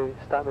good to move.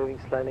 Start moving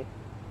slowly.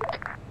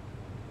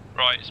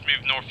 Right, let's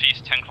move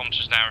northeast 10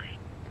 kilometers an hour.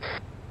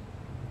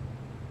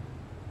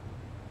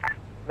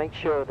 Make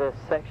sure the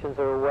sections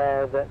are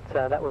aware that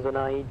that was an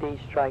IED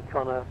strike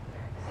on a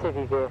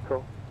civvy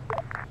vehicle.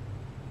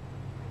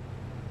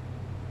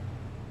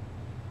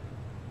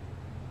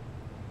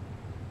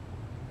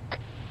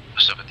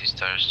 What's up with these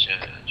tires,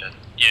 Jet?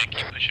 Yeah,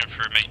 keep pushing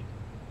through, mate.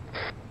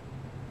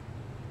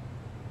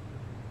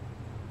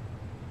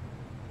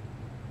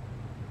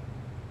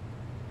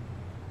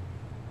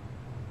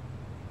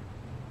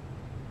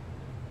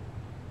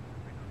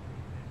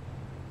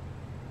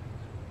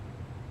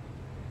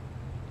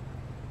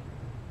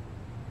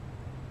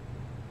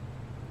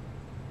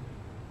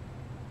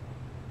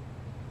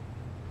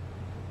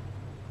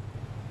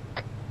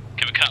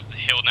 Okay, we cut up the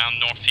hill now,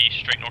 northeast,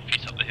 straight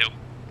northeast up the hill.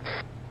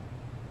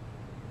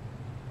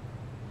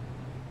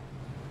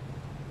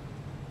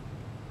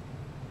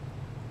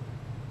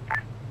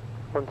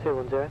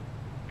 1-2, 10.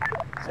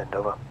 Send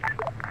over.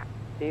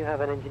 Do you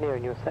have an engineer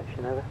in your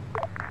section, over?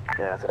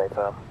 Yeah, today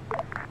firm.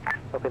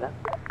 Copy that.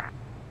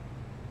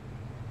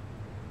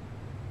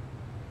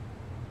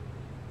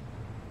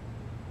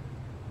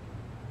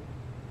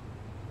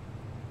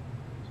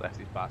 Left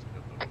these bastards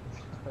up.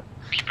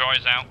 Keep your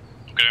eyes out.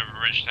 I'm going over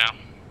the ridge now.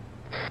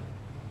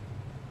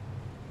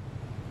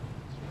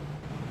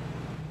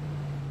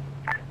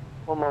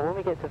 One more, when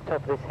we get to the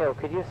top of this hill,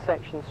 could your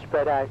section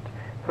spread out,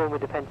 form a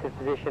defensive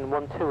position?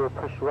 1-2 will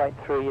push right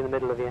through in the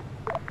middle of you.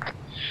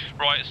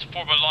 Right, let's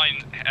form a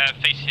line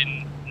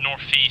facing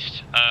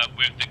northeast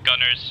with the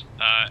gunners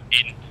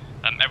in.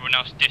 Everyone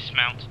else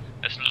dismount.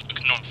 Let's look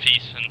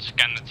northeast and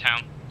scan the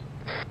town.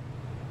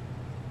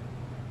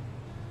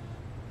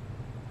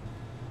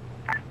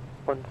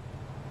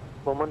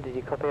 1-1, did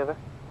you copy over?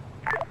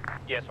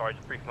 Yeah, sorry,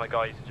 just briefing my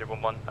guys,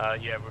 011.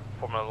 Yeah, we're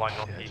forming a line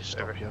northeast,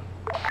 over.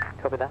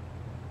 Copy that.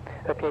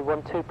 Okay,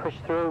 1-2, push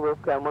through, we'll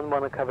go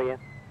 1-1 will cover you.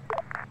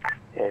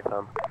 Yeah,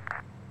 firm.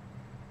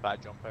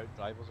 Bad jump out,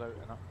 drivers out,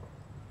 innit?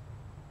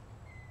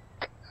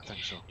 I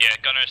think so. Yeah,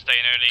 gunner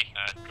staying early,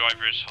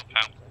 drivers hop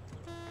out.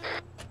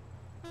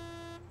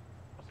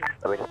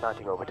 Are we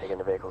dispatching overtaking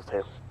the vehicles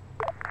too?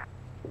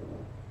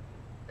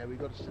 Yeah, we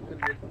got a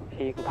civilian.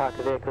 You can park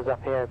the vehicles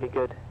up here, it'd be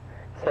good.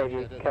 Save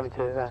you coming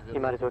to, you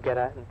might as well get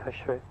out and push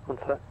through on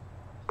foot.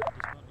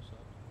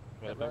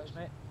 Whereabouts,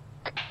 mate?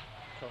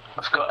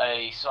 I've got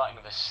a sighting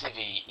of a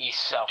civvy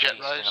east-southeast in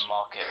the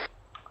market.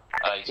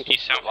 He's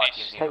East-southeast. like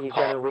he's Take either your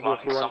parked gunner with you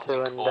if you planning want to,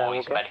 something and or we'll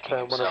he's get medicing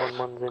one of himself. them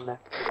ones in there.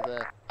 Over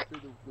there.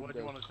 Through the What do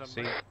you window. want to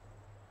See?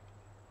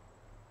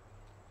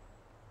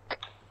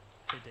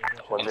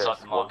 Inside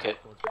the market.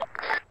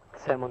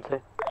 Same one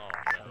too.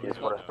 You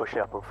just want to push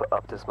up and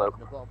up to smoke.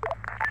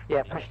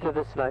 Yeah, push to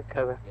the smoke,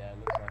 over. Yeah, it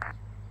looks like it's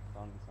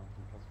found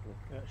something possibly.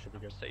 Yeah, it should be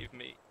good. Save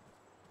me.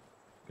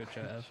 Good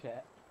chat, Ev.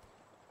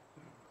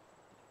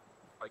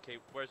 Okay,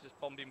 where's this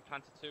bomb being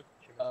planted to?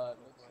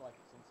 Looks like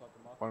it's inside the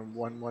market.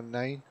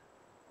 1119.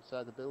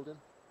 Inside the building.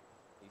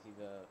 He's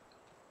either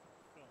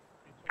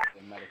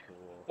in medical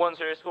or...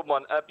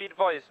 1011, be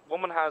advised,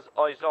 woman has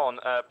eyes on,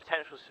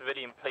 potential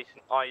civilian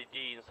placing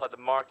IED inside the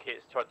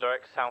markets to our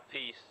direct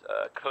southeast,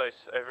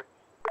 close, over.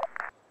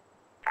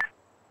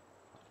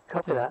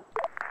 Copy that.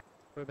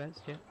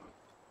 Whereabouts, yeah?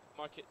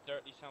 Market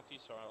directly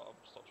southeast, sorry, I'll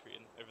stop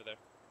treating over there.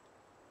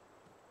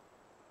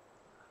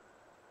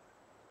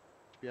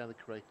 Behind the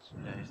crates.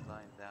 Yeah, he's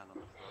lying down on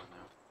the floor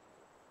now.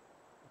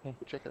 Okay.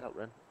 Check it out,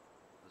 Ren.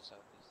 The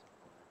southeast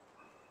corner.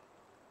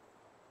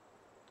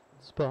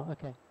 Spot,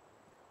 okay.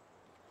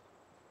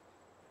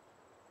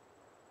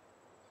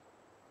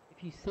 If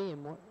you see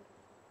him,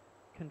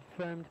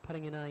 confirmed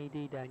putting an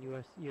IED down,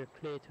 you're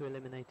clear to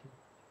eliminate him.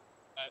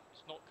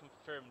 It's not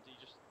confirmed, he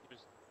was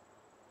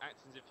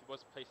acting as if he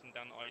was placing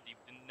down the ID,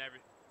 we never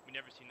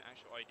seen the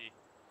actual ID.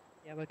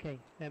 Yeah, okay.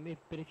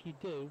 But if you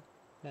do,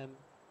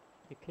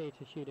 you're clear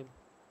to shoot him.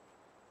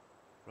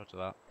 Roger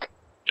that.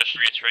 Just to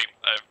reiterate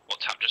what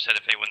Tap just said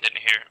if anyone didn't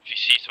hear, if you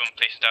see someone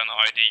placing down the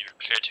ID, you're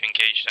clear to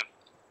engage them.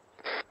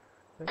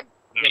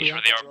 Make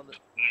sure they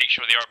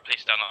are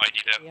placed down the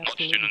ID there, not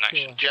just doing an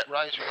action. Jet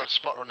rise, we've got a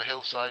spotter on the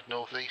hillside,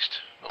 northeast.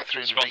 About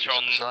 300 meters Spotter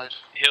on the side.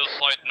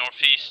 hillside,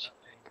 northeast.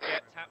 Yeah,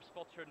 tap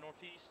spotter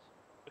northeast.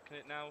 Looking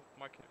at it now,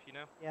 marking it for you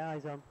now. Yeah,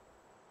 eyes on.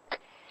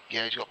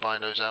 Yeah, he's got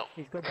binos out.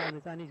 He's got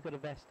binders and he's got a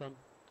vest on.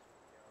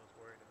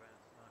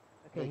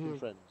 Okay, Making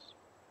friends.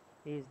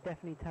 He is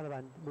definitely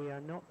Taliban. We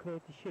are not clear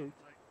to shoot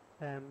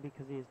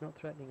because he is not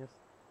threatening us.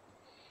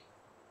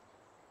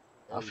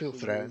 I feel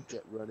threatened.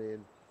 Get run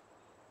in.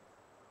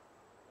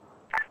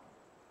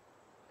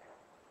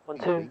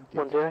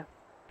 1-2-1-0.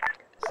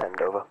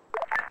 Send over.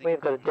 We've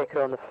got a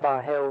dicker on the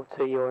far hill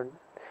to your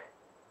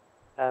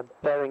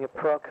bearing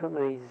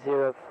approximately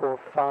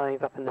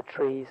 045 up in the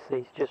trees.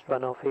 He's just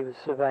run off. He was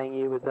surveying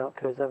you with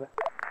binoculars, over.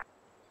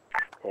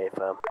 Yeah,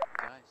 firm. The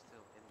guy's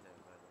still in there,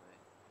 by the way.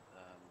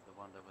 The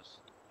one that was...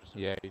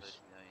 Yeah, he's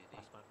placing the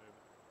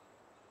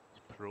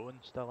IED. prone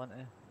still, isn't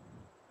he?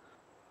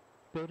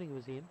 Building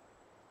was he in?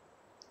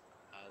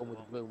 One with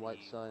the blue and white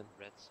sign.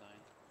 Red sign.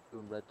 Blue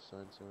and red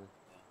sign, sorry.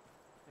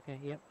 Okay,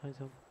 yep, eyes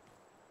on.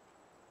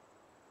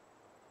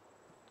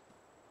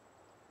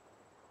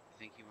 I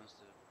think he wants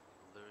to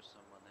lure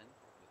someone in,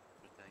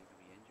 pretending to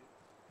be injured.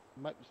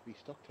 Might just be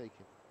stock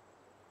taking.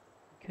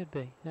 Could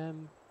be.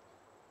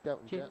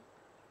 Jet.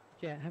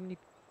 Jet, how many...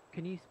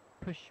 Can you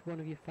push one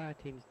of your fire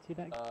teams? See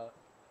that?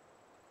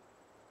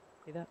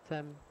 See that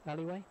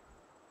alleyway?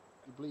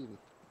 You believe me?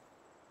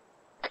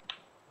 I'm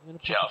going to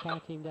push a fire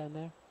team down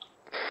there.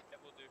 Yeah,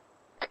 we'll do.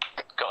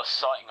 Got a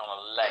sighting on a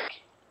leg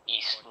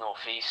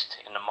east-northeast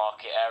in the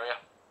market area.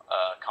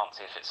 Can't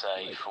see if it's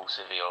a full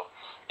civvy or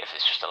if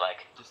it's just a leg.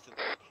 Just a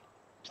leg.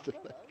 Just a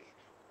leg.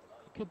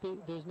 It could be...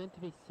 There's meant to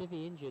be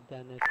civvy injured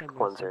down there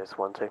somewhere.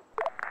 1-0-1-2.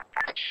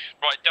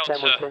 Right, Delta,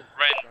 Ren, go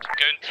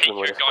and take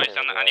your guys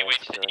down the alleyway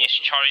to the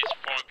east. Charlie's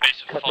former base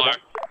of fire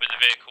with the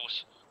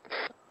vehicles.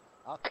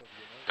 Copy.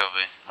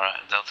 Alright,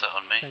 Delta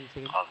on me.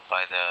 I'll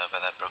by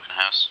that broken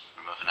house.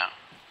 We're moving out.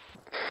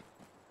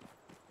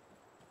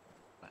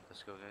 Right,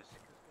 let's go, guys.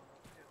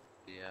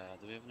 Do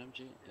we have an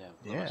MG? Yeah.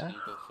 Yeah. Can you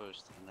go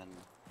first and then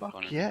Fuck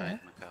Connor's yeah. behind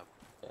in the cab.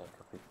 Yeah,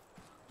 copy.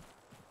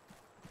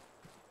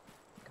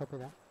 Copy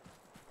that.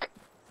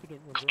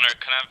 Connor,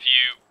 can I have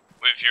you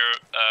with your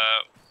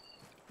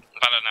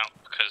banner now?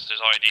 Because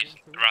there's IDs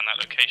around that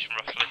location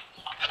roughly.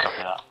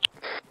 Copy that.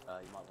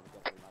 You might want to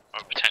get through my...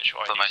 Or potential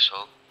IDs. Nice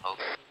hold. Hold.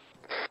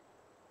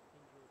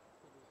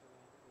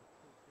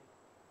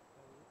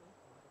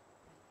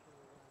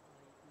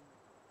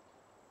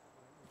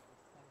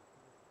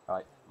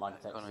 Alright, mine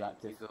detector is Connor,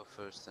 active. you go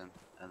first then,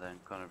 and then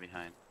Connor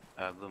behind.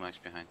 Blue Max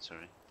behind,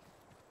 sorry.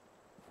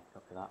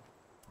 Copy that.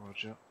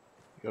 Roger.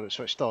 You got it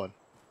switched on?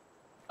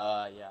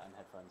 Yeah, and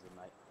headphones in,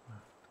 mate.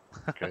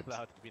 Good. That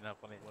would have been a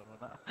funny one,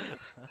 wouldn't it?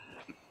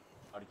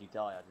 How did you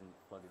die? I didn't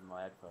plug in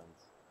my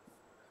headphones.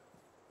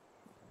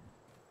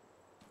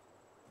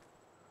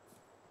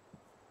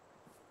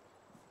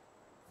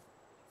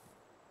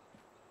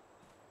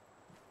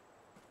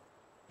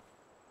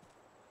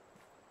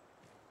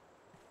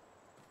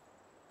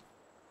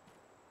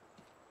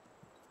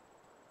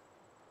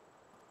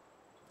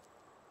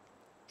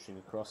 Pushing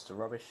across to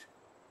rubbish.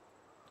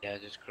 Yeah,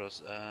 just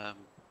cross.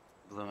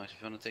 Bloom, if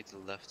you want to take the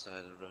left side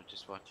of the road,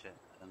 just watch it,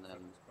 and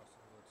then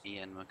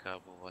Ian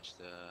Macabre will watch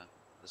the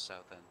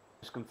south end.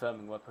 Just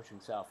confirming we're pushing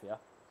south, yeah?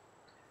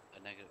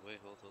 A negative.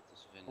 Wait, hold. The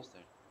civilian's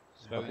there.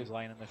 Civilians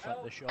lying in the front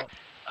of the shop.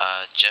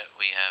 Jet,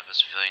 we have a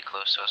civilian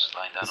close to us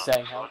lying down He's on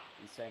saying the floor. help.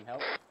 He's saying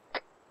help.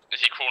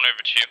 Is he crawling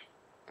over to you?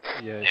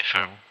 Yeah. Hey,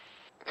 firm.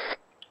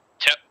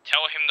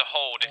 Tell him to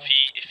hold. If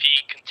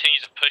he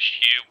continues to push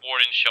you,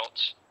 ward in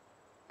shots.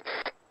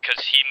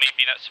 Because he may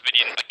be that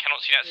civilian. I cannot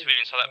see that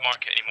civilian inside that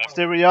market anymore.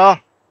 There we are.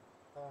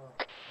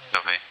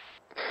 Copy.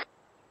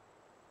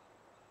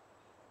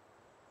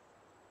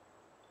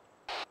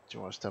 Do you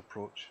want us to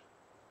approach?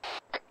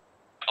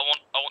 I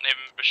want him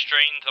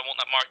restrained. I want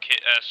that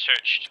market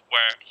searched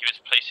where he was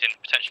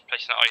potentially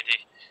placing that ID.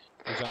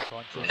 He's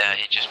unconscious. Yeah,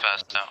 he just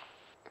passed out.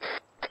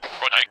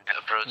 Roger.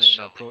 Approach.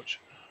 No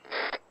approach.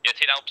 Yeah,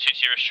 take the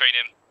opportunity to restrain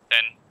him.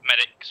 Then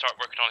medic start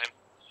working on him.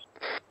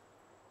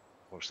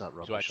 What's that So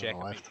I rubbish check on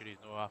and the make left? sure he's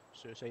no a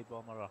suicide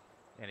bomber or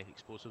any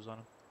explosives on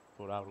him.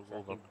 Before I roll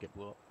over and get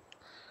blown up.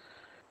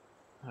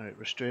 Alright,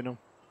 restrain him.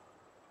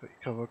 Got you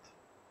covered.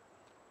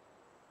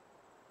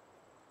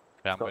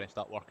 Okay, I'm going to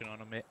start working on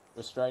him, mate.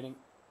 Restraining.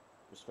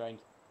 Restrained.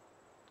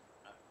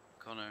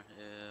 Connor,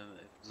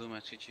 Bloom,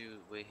 I should you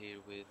wait here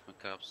with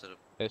Macabre set up.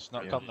 It's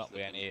not Yeah, coming just up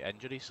with any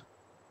injuries.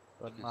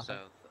 looking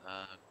south.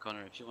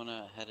 Connor, if you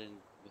wanna head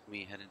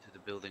into the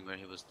building where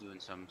he was doing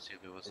some, see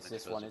if it was It's an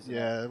this one, explosive. isn't it?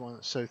 Yeah, the one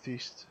that's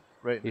southeast.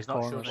 Right in He's the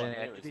not corner. showing any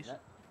Here, injuries. isn't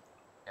it?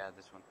 Yeah,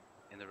 this one.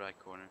 In the right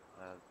corner.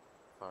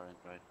 Far end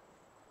right.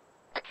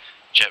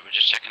 Jet, we're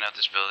just checking out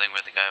this building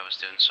where the guy was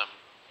doing some.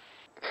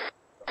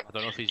 I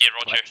don't know if he's Yeah,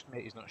 Roger. glitched,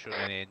 mate. He's not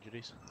showing any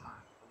injuries.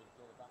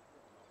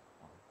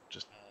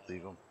 Just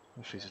leave him.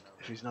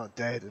 If he's not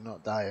dead and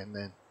not dying,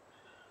 then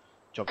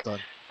job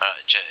done.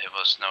 Jet, it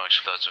was no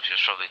explosive. He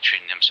was probably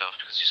treating himself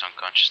because he's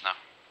unconscious now.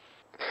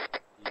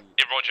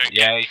 Yeah, Roger.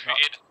 Yeah, Get him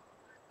treated.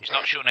 he's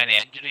not showing any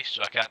injuries,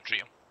 so I can't treat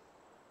him.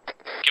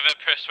 Give him a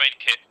persuade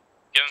kit.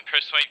 Give him a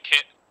persuade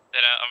kit.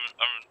 Then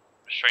I'm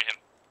restrain him.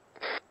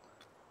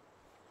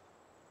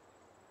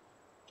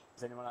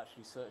 Has anyone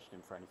actually searched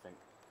him for anything?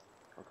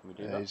 Or can we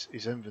do Yeah, that?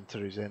 his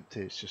inventory's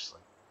empty. It's just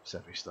like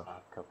savvy stuff.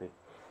 Copy.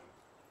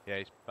 Yeah,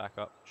 he's back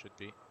up. Should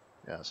be.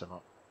 Yeah, that's him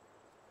up.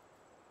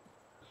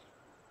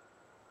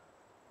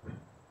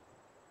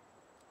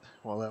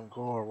 Want to let him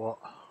go or what?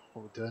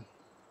 What we doing?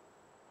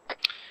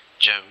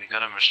 Jet, we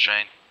got him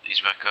restrained. He's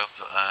back up.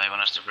 I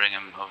want us to bring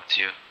him over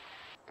to you.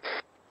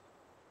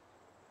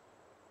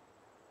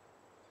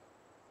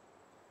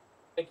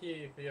 Thank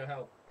you for your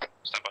help.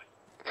 Stand by.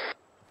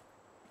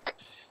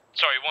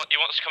 Sorry, you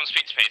want us to come and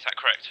speak to me? Is that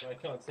correct? I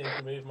can't seem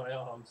to move my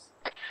arms.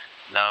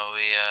 No,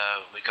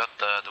 we got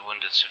the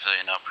wounded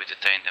civilian up. We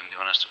detained him. They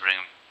want us to bring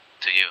him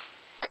to you.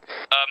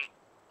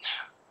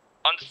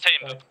 Understand,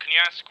 but can you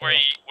ask where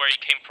he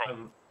came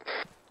from?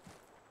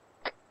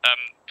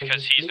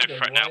 Because he's no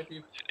threat now.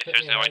 If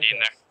there's no ID in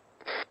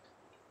there.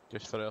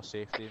 Just for our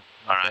safety,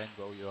 my Alright. friend,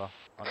 while you are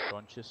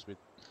unconscious, we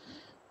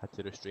had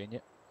to restrain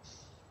you.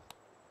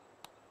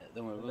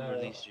 Don't worry, we'll No.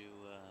 release you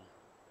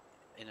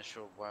in a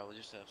short while. We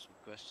just have some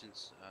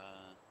questions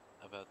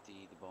about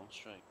the bomb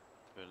strike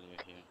earlier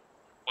here.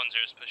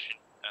 1-0 is pushing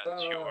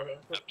to your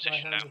my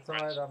position now. hands are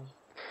tied. I'm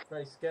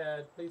very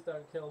scared. Please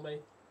don't kill me.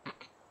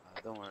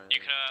 Don't worry. You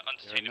can You're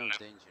undertake in no him now.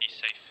 danger. He's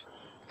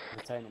safe.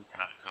 Retain him.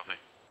 Alright, copy.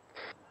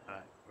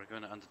 Alright, we're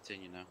going to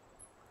undertain you now.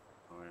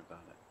 Don't worry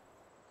about it.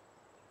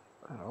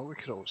 I don't know, we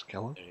could always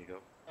kill him. There you go.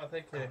 Oh,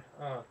 thank you.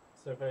 Oh,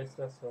 so very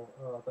stressful.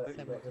 Oh, that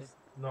was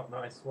not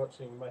nice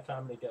watching my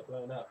family get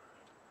blown up.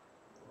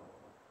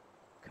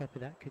 Copy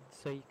that.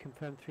 So you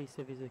confirm 3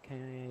 civvies of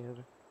KIA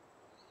over.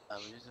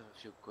 We just have a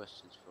few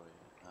questions for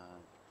you.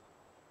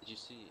 Did you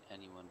see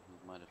anyone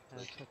who might have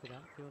placed... Copy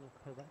that. Do you want to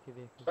pull back your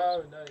vehicle?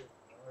 Oh no,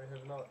 I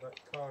have not. That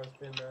car has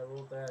been there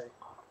all day.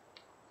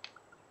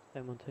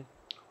 Don't want to.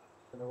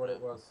 Don't know what it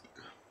was.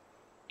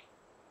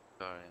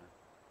 Sorry,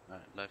 yeah.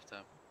 Alright, life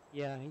tap.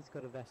 Yeah, he's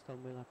got a vest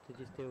on. We'll have to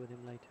just deal with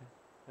him later.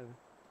 Over.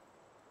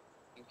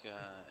 I think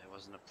it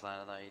wasn't a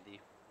planned IED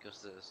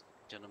because the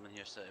gentleman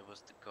here said it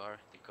was the car.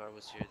 The car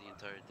was here the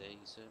entire day,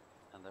 he said,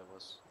 and that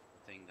was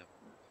the thing that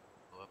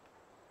blew up.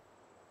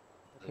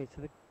 Okay,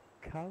 so the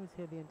car was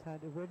here the entire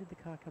day. Where did the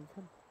car come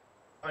from?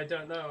 I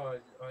don't know.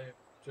 I've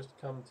just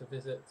come to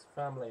visit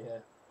family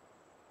here.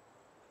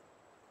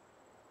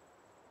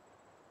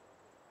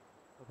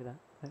 Copy that.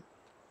 Right.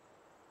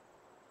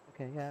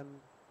 Okay,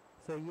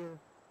 so you're...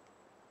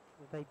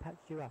 They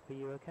patched you up, are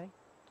you okay?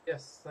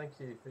 Yes, thank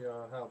you for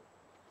your help.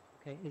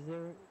 Okay, do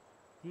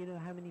you know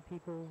how many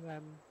people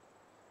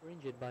were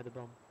injured by the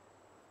bomb?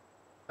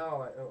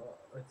 No,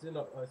 I do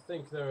not. I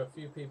think there were a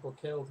few people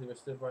killed who were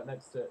stood right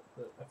next to it,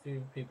 but a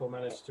few people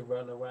managed to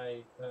run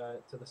away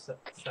to the south.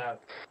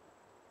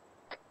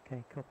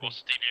 Okay, copy.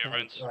 What's the DBO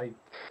rounds? I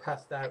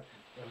passed out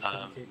and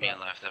couldn't keep Me up.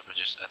 and life tap were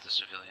just at the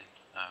civilian.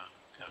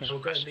 We'll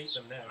go and meet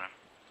them now.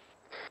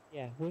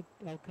 Yeah,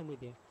 I'll come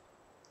with you.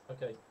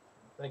 Okay,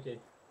 thank you.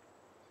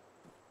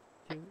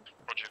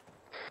 Roger.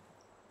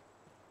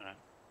 Alright.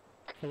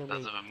 follow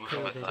Does me. it move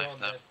Call with it. life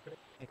now?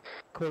 Yeah,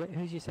 call it.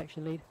 Who's your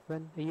section lead?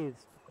 Ren? Are you?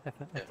 Yeah,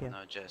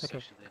 no, just Okay.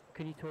 section lead.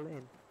 Can you call it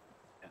in?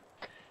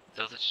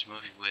 Delta's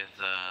moving with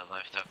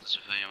life after the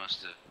civilian wants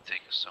to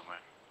take us somewhere.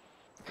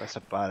 That's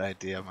a bad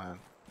idea, man.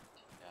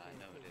 Yeah, I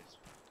know it is.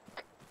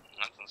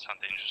 That doesn't sound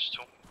dangerous at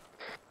all.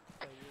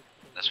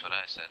 That's what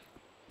I said.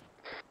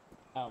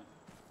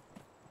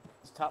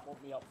 Does Tap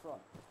want me up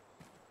front?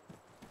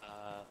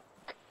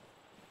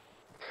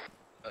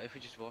 If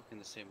we just walk in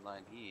the same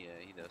line he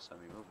does, I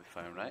mean, we'll be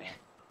fine, right?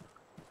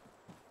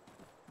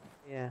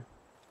 Yeah.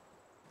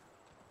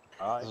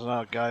 There's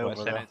another guy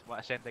over there.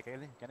 Want to send the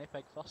guinea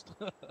pig first?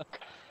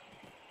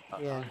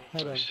 Yeah,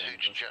 hold on.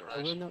 Huge jet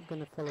Oh, we're not going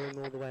to follow him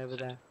all the way over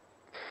there.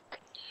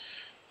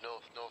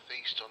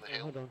 Northeast on the Oh,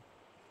 hill, hold on.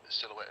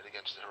 silhouetted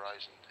against the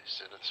horizon,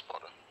 is another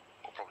spotter,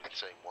 or probably the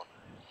same one.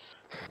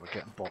 We're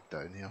getting bogged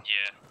down here.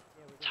 Yeah,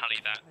 tally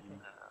that.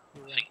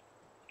 I think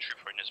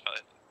Trooper knows about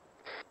it.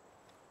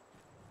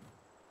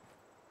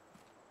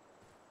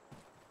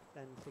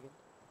 Then second.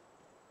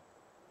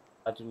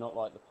 I do not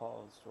like the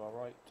paths to our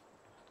right.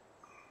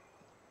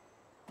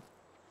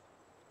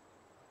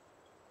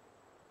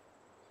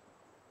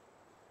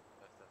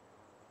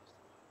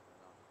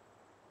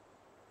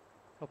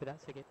 Copy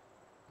that, Sigit.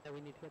 Now we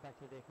need to get back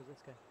to the vehicles,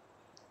 let's go.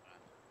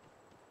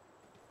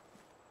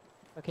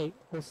 Okay,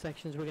 all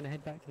sections, we're going to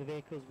head back to the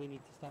vehicles. We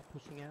need to start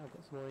pushing out. I've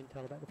got some more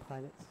intel about the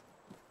pilots.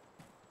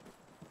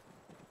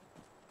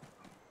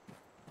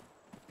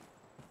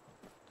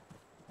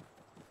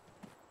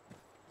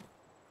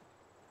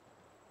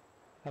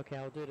 Okay,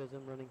 I'll do it as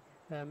I'm running.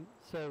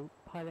 So,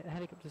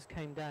 helicopters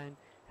came down.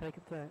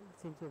 Helicopter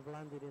seems to have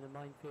landed in a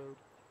minefield.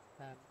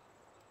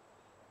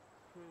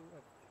 Crew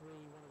of 3,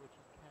 one of which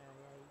is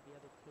KIA, the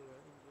other 2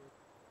 are injured,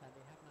 and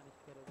they have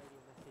managed to get a radio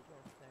message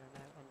off. They are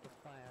now under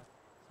fire,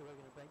 so we're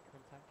going to break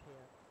contact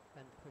here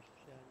and push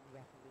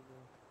rapidly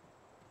north.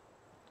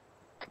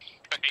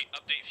 Okay,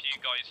 update for you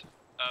guys.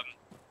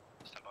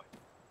 Stand by.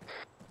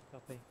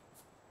 Copy.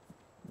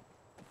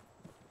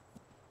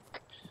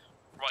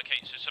 Right,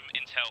 okay, so some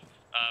intel.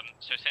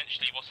 So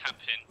essentially what's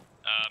happening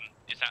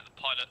is that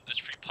there's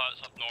 3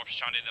 pilots up north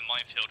stranded in a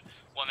minefield.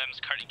 One of them is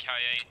currently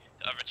KIA,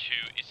 the other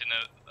 2 is in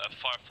a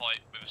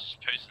firefight with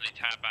supposedly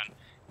Taliban.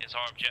 It's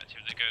our objective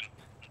to go and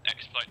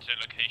exploit their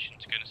location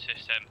to go and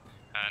assist them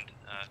and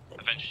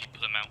eventually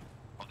pull them out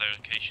of their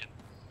location.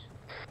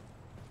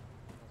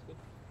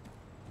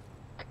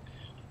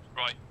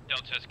 Right,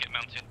 Deltas, get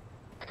mounted.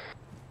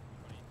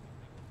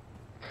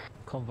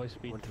 Convoy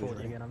speed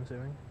 40 again, I'm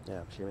assuming.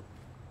 Yeah, I'm assuming.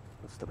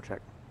 Let's double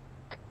check.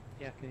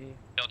 Yeah, I can hear you.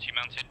 Delta, you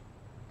mounted?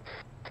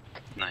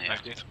 No, you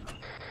have to.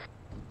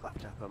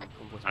 Left up,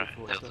 convoy speed Alright,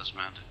 40. Delta's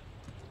mounted.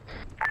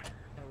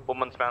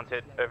 1-1's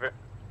mounted, over.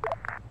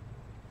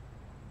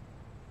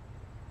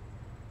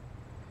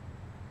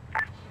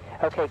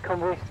 Okay,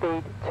 convoy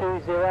speed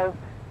 20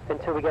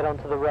 until we get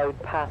onto the road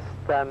past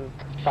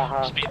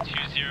Baha. Speed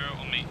 20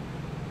 on me.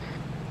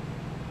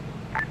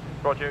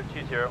 Roger,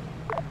 20.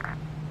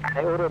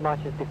 Okay, order of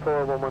marches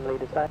before 1-1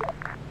 leader side.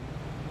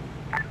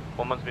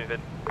 1-1's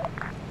moving.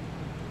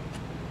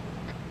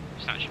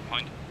 Stanchion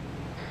point.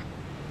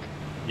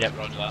 Yep,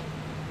 roger that.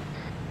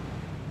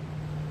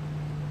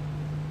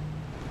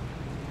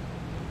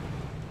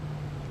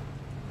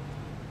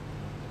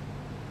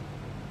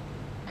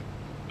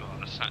 Oh,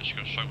 the Satch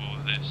gonna struggle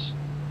with this.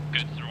 Go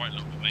to the right a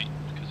little bit, mate,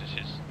 because this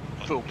is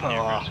like, Full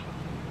power.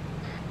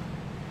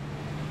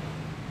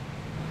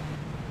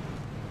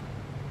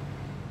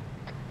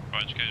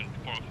 Right, just go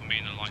and pour up on me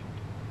in the line.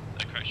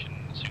 Correction,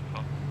 super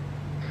far.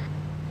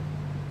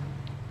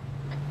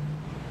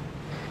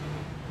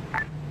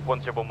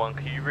 1011,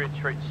 can you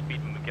reiterate the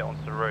speed when we get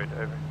onto the road,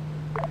 over?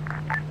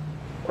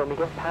 When we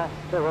get past,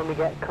 when we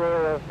get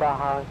clear of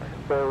Baha,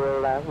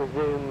 we'll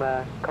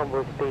resume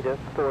convoy speed at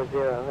 40,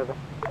 over.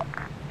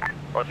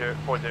 Roger,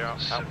 40,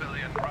 out.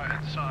 Civilian right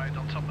hand side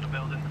on top of the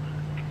building.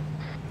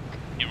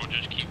 Yeah, Roger,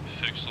 just keep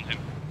focused on him.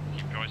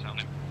 Keep your eyes on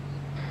him.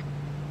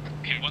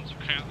 Okay, once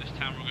we clear out this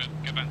town, we'll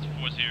go back to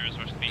 40 as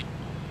our speed.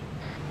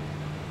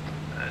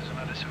 There's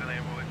another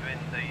civilian within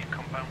the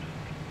compound.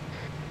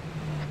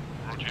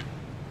 Roger.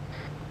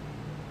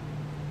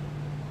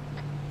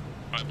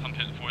 Right, pump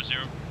it at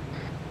 40.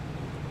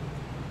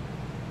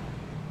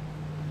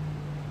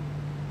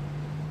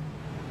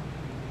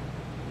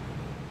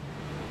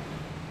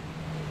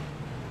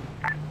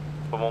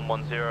 For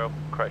 110,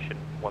 correction,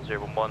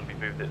 1011, we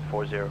moved it to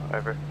 40,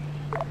 over.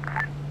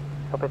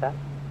 Copy that.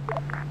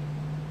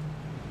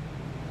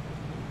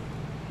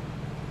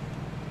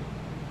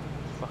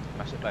 Fucking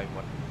mess it down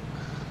one.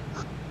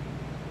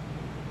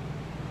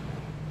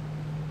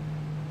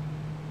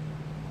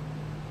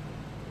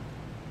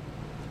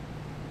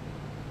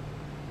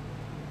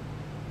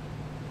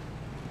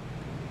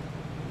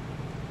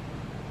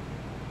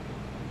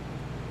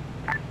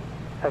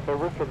 Okay,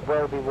 we could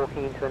well be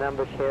walking into an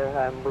ambush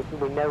here.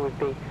 We know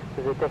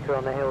there's a dicker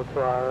on the hill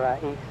to our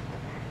east,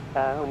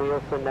 and we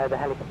also know the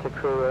helicopter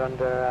crew are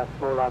under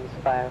small arms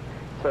fire.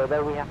 So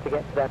although we have to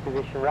get to their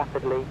position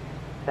rapidly,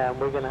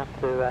 We're going to have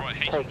to Right,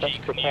 take HMG,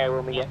 extra can care you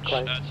when we get watch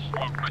close. to the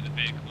right of the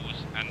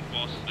vehicles, and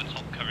whilst at the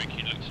top cover, can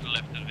you look to the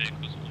left of the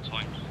vehicles at all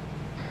times?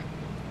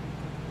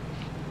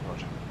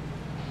 Roger.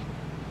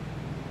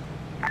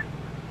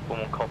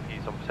 1-1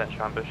 copies on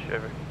potential ambush,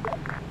 over.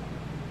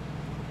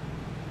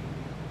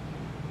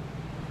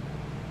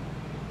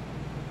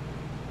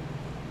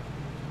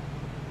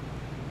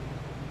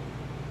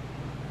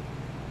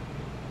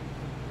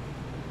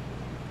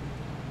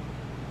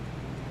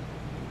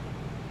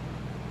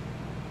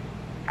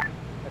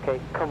 Okay,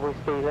 convoy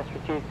speed, let's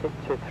reduce it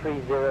to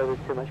 30, there's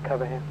too much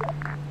cover here.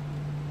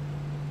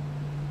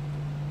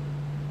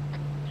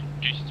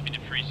 Reduce it to speed to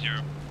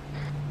 30.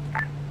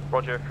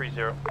 Roger,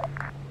 30.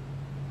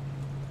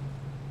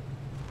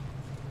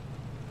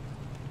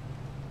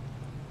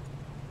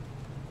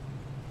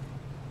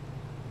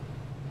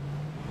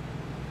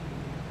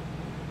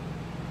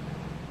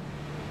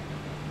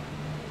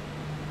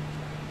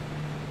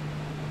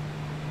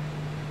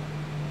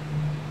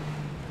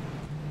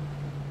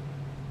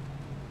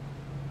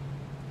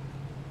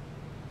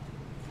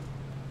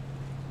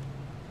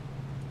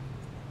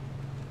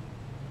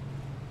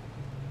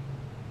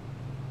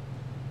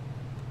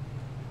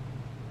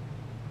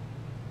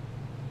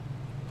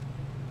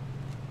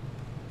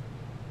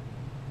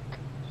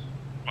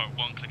 Right,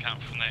 1 click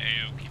out from there,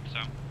 AO, keep us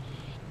out.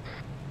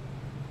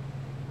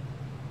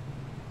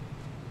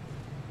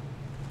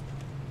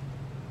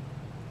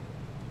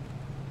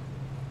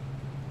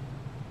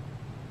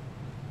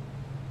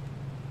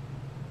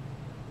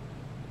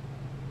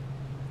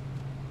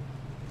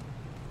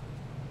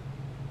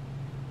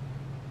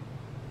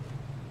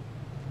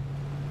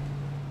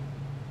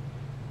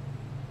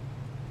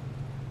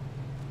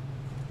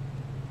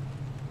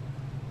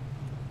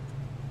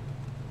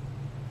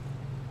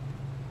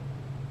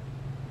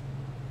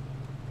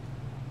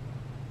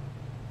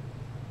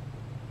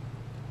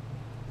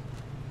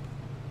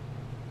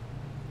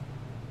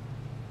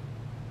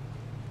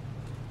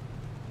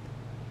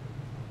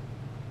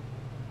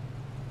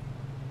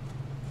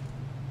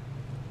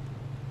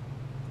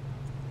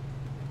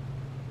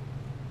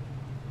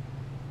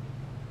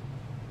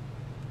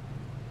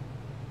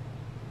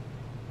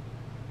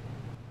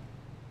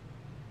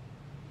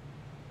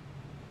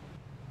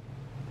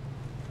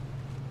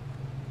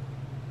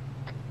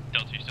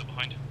 Delta, you still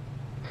behind?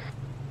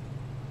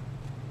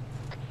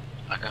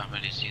 I can't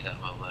really see that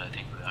well, but I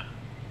think we are.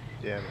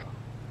 Yeah, we are.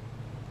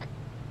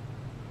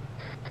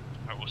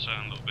 Alright, we'll slow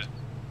down a little bit.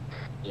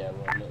 Yeah,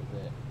 we're a little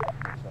bit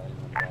trailing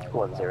on the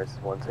right. 10, this is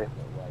 12.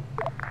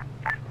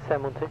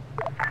 712.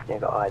 Yeah,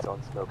 got eyes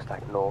on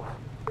smokestack north.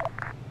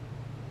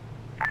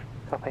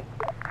 Copy.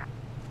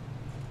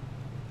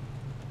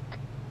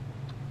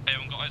 Hey,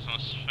 I've got eyes on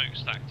a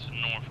smokestack to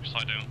north because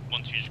I don't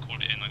want to just call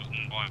it in, I got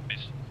no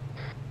eyes.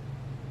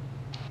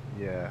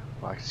 Yeah,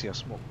 well, I can see a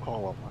smoke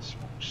column, a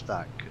smoke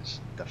stack is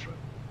different.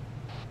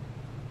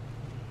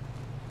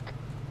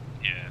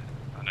 Yeah,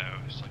 I know,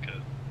 it's like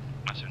a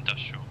massive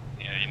industrial.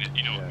 Yeah,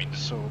 you know what I mean.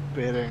 So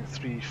bearing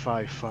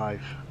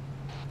 355.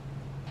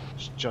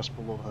 It's just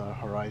below the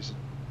horizon.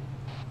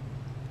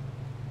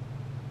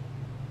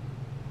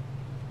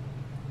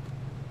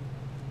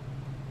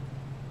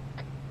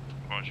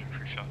 Roger,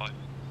 355.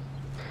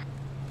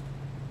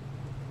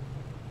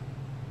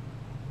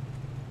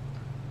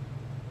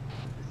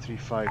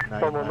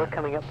 Someone, we're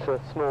coming up to a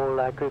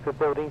small group of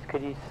buildings.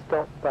 Could you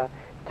stop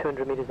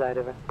 200 metres out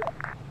over?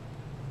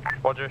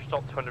 Roger,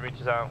 stop 200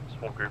 metres out,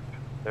 small group,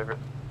 over.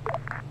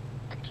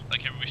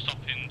 Okay, we stop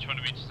in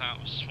 200 metres out,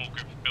 a small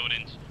group of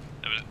buildings.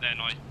 Then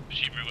I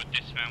presume we will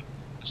dismount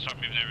and start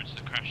moving over to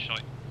the crash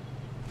site.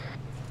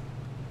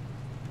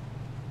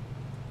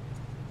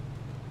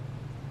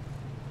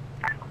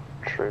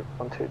 True,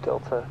 1-2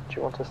 Delta. Do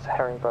you want us to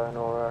herringbone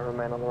or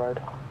remain on the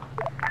road?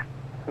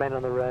 Remain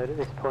on the road at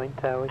this point.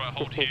 We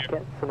just need to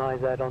get some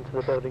eyes out onto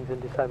the buildings and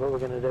decide what we're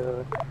going to do.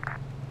 Over.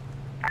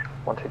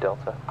 1-2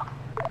 Delta.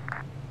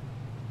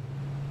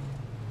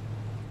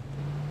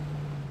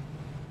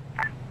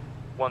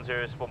 One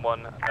zero is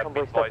 1-1. Be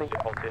advised you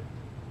halted.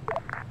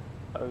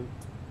 Oh.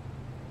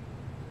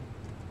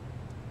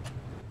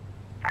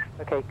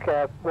 Okay,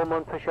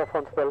 1-1 push off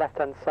onto the left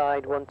hand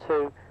side.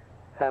 1-2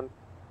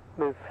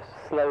 move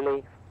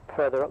slowly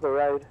further up the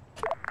road.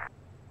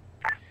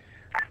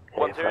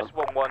 1-0 is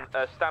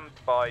 1-1. Stand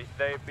by.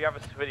 We have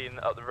a civilian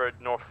up the road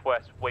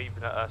northwest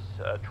waving at us,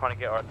 trying to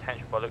get our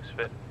attention by the looks of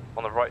it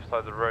on the right side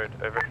of the road.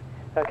 Over.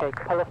 Okay,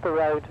 pull off the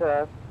road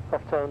off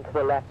onto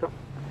the left.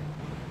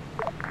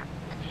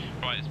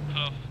 Right, let's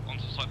pull off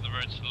onto the side of the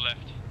road to the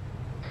left.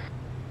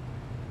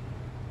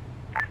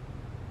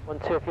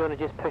 1-2, if you want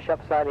to just push up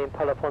slightly and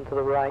pull up onto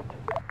the right.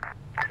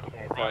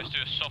 Right, let's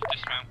do a soft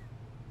dismount.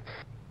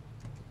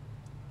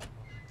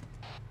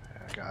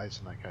 Guys,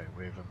 and I can't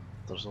wave them.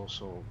 There's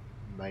also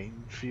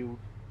minefield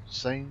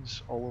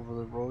signs all over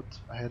the road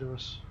ahead of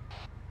us.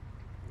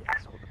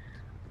 Yes,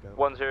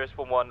 1-0 is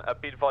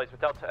 1-1. Be advised,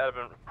 with Delta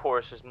Element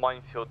reports as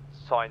minefield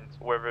signs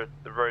wherever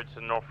the road to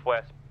the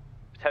northwest.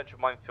 Potential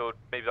minefield,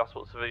 maybe that's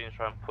what civilians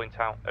try and point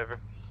out. Over.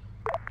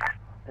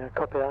 Yeah,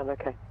 copy that,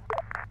 okay.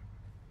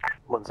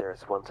 1-0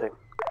 is 1-2.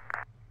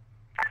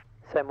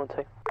 Same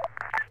 1-2.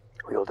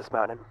 We all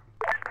dismounting?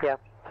 Yeah.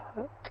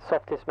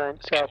 Soft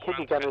dismount. Keep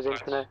your gunners in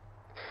for now.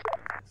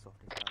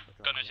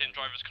 Gunners in,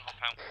 drivers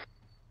compound.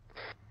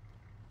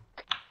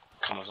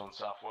 Gunners on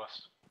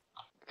southwest.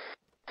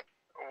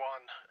 1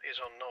 is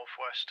on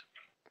northwest.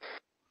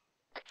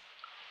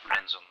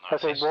 Ren's on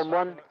Okay, northeast.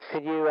 1-1,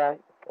 could you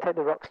take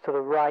the rocks to the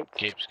right?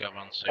 Keeps going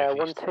on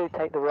southeast. 1-2,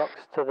 take the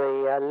rocks to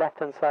the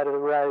left-hand side of the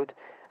road,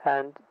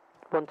 and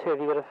 1-2, if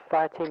you've got a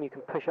fire team, you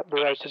can push up the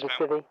road to the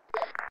civvy.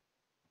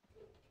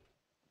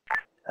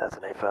 That's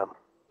an A-firm.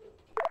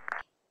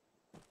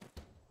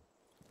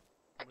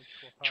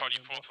 Charlie,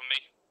 pull up on me.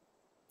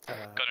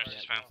 Gunners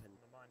dismount.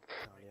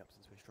 Charlie up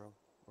since we're strong.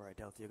 Right,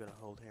 Delta, you're going to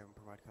hold here and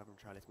provide cover, and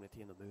Charlie's going to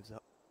team that moves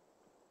up.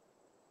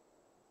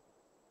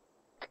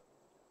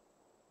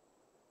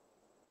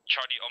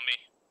 Charlie on me.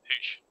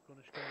 Hooch.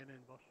 Gonna stay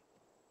in, boss.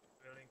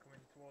 Civilian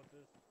coming towards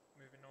us,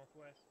 moving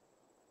northwest.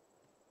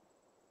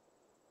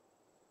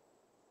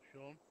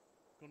 Sean,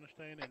 gonna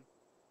stay in.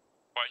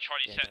 Right,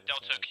 Charlie set.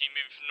 Delta, can you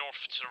move north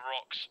to the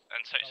rocks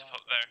and set yourself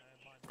up there?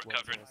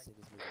 Recovering.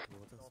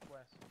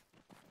 Northwest.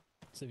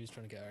 Civi's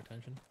trying to get our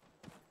attention.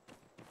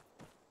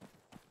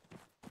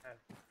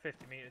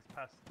 50 metres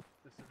past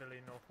the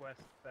civilian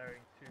northwest,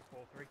 bearing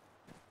 243.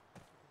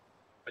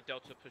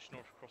 Delta, push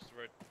north across the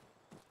road.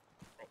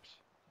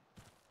 Rocks.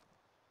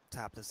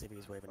 Tap, the civvy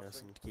is waving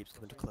us and keeps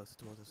coming closer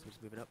towards us, so he's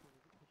moving up.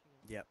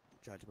 Yep,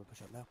 Charlie will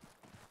push up now.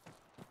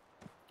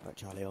 Right,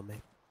 Charlie on me.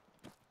 In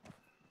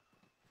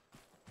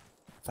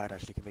fact,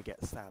 actually, can we get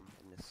Sam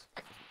in this?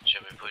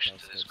 Shall we push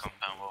into this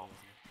compound wall?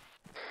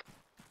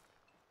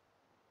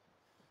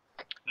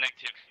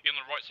 Negative. You're on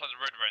the right side of the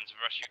road, Renz, and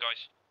the rest of you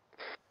guys.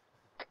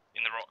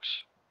 In the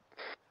rocks.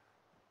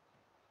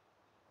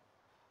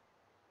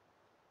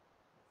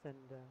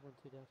 Send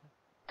 1-2 Delta.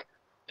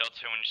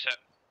 Delta, when you set.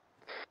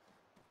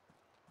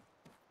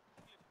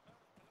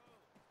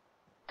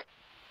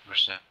 We're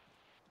set.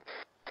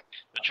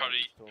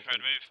 Charlie, prepare to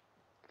move.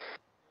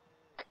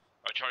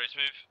 Right, Charlie's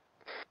move.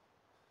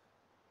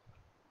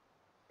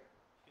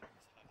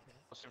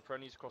 Crossing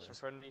friendlies, crossing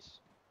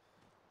friendlies.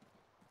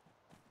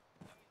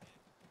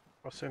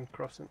 Crossing,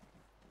 crossing.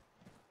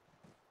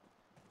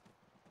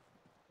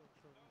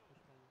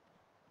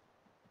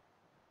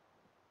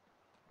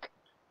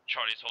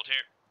 Charlie's hold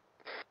here.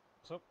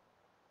 What's up?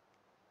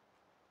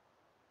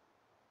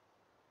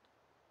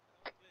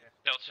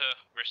 Delta,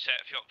 we're set.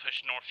 If you want to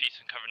push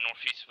northeast and cover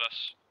northeast of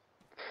us.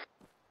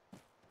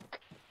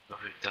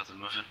 Okay, Delta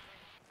moving.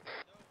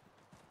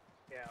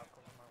 Yeah, I'll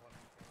cover my one.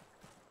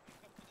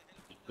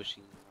 Keep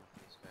pushing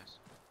northeast,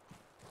 guys.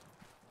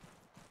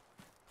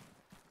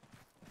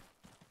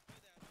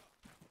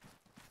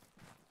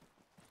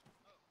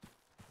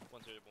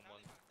 One 0 1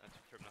 1. And to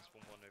confirm that's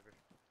 1 1 over.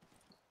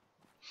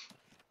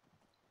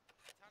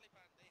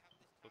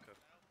 Okay.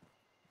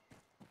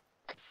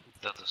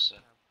 Delta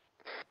set.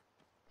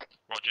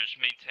 Rogers,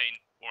 maintain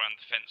around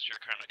the fence your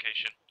current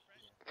location.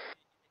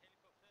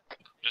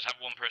 Just have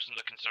one person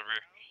looking to the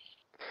rear.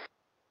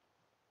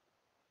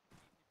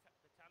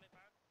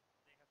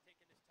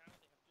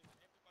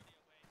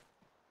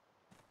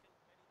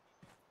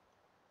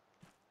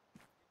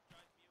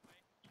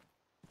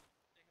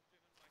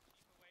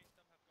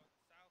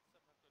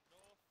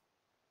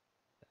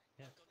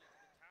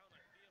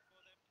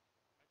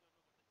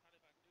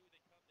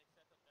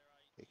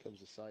 Here comes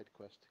a side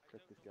quest to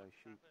cut this guy's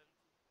sheep.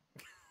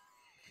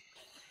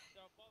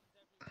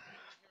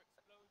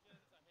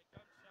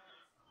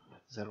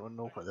 Does everyone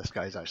know what this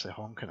guy's actually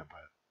honking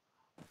about?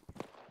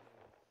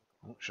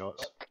 Oh,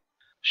 shots.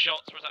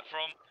 Shots, where's that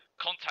from?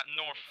 Contact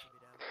north.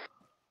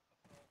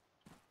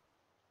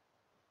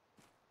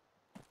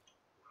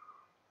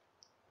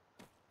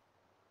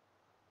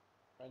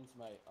 Friends,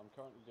 mate, I'm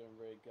currently doing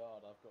rear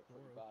guard. I've got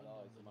pretty bad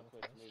eyes and my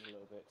clear to move a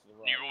little bit to the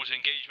right. New rules of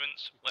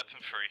engagements,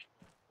 weapon free.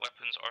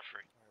 Weapons are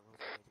free.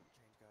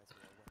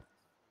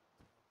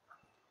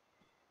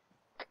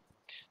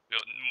 We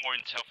got more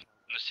intel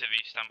from the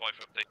civvy, stand by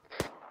for update.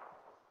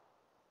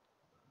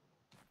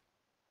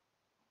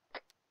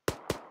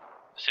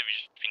 The civvy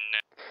just been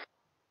net.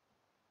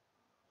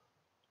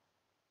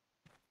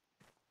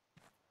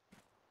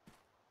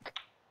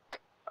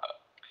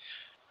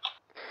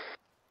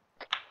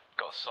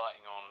 Got a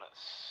sighting on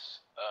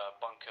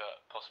bunker,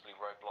 possibly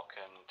roadblock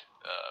and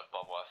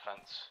barbed wire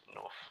fence,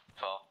 north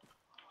far.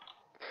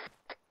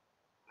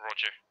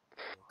 Roger.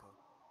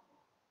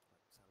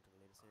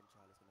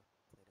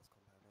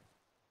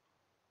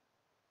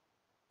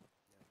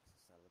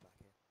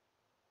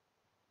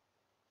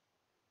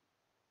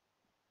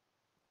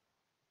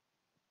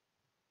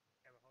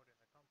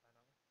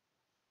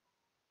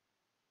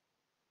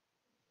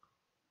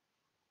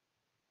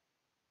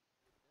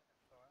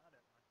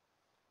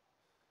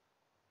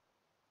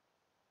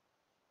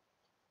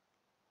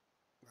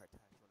 Right,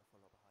 Tag, do you want to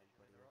follow behind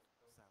buddy Sam?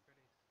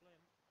 Pretty slim.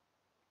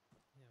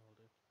 Yeah, we'll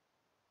do.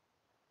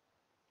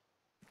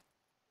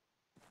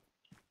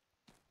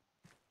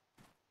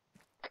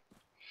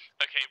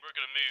 Okay, we're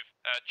gonna move.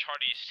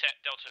 Charlie,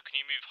 set. Delta, can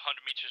you move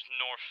 100 meters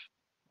north?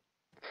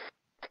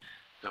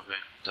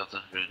 Okay, Delta,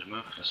 ready to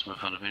move. Let's move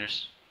 100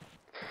 meters.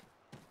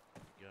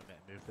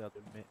 if they're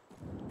doing mate.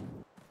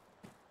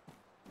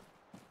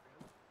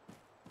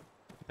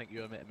 I think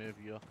you were meant to move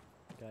your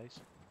guys.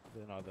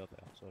 No, they're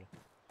there, sorry.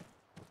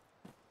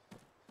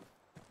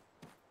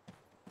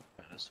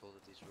 Right, let's hold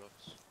at these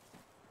rocks.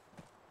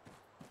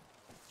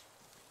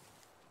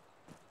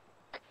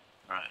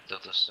 Alright,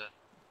 Delta set.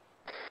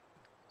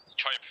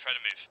 Charlie, prefer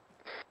to move.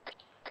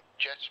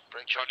 Jets,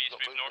 break. Charlie's got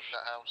moved movement north. in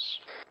that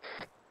house.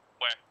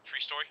 Where?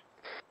 3-story?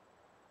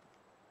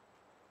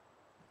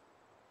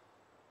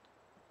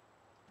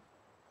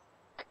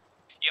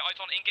 Yeah,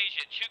 eyes on, engage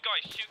it. Two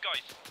guys.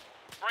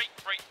 Break.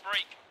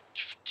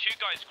 Two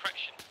guys,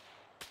 correction.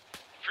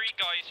 3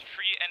 guys,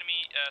 3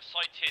 enemy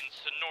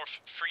sight-ins to north,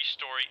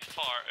 3-story,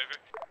 far, over.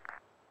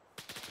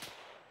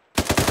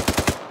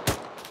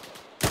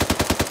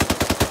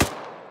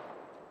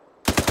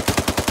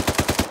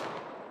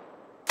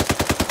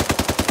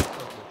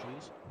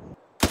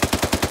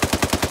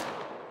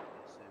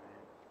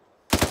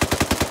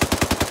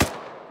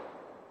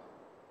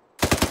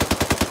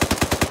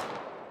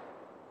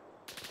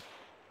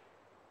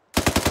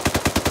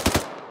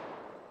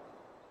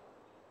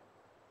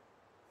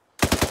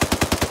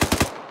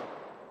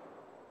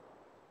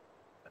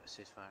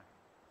 Ceasefire.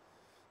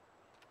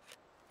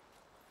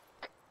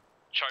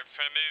 Charlie,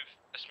 prefer to move.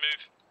 Let's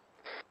move.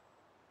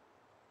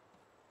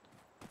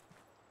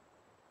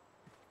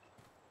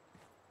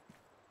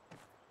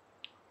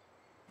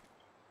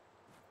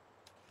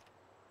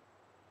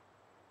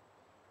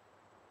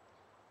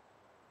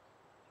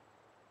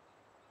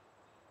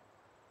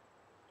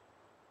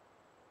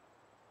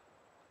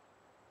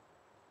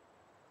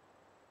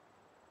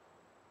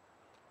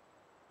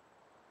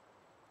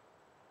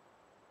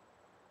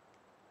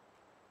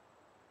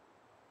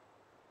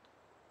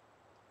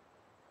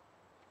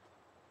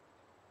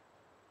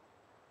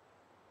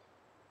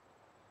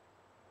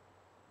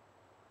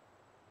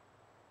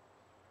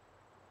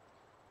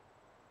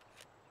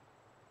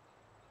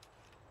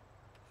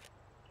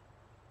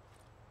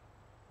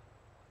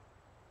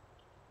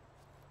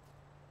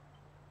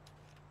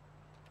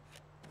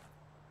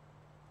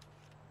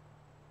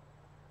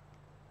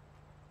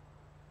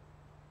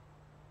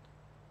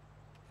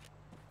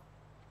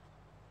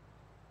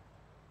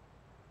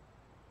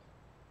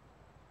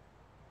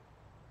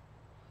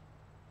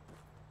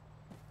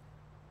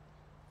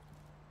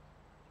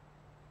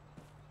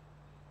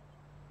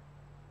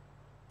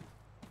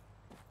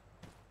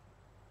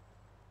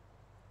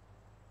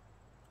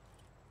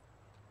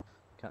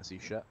 Can't see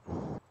shit.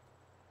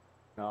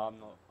 No, I'm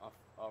not.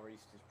 Our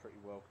east is pretty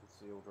well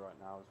concealed right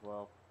now as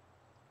well.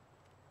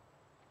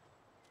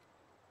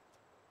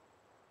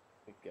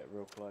 It get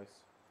real close.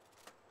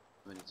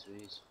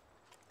 23s.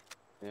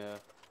 Yeah.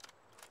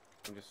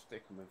 I'm just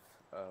sticking with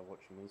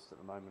watching east at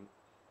the moment.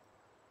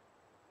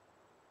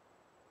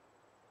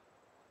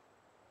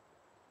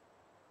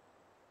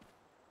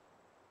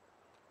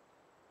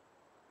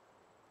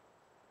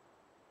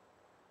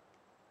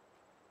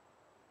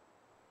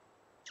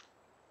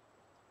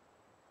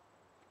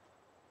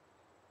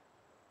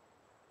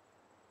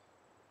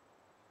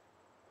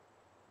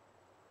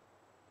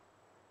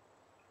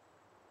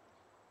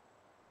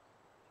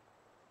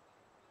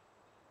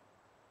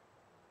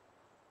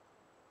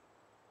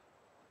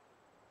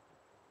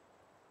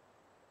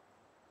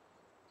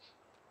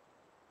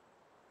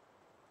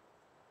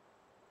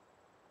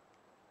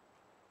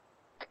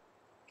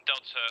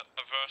 Delta,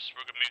 reverse,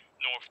 we're going to move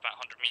north about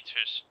 100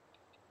 meters.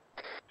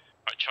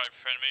 Right, Charlie,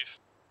 prefer to move.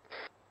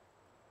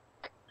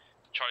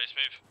 Charlie's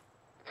move.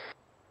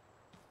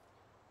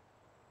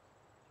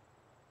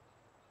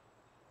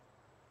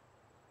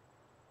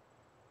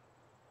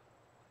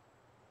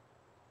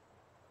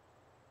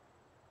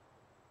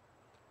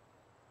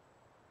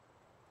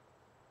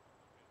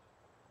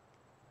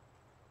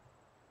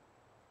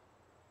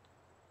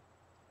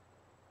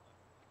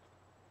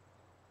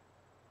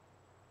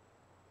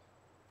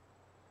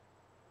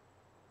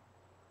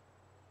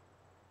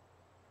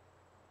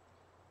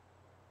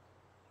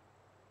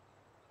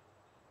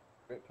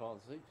 Rip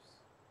Plant Zeus.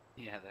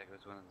 Yeah, there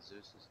goes one of the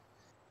Zeuses.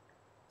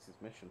 It's his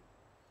mission.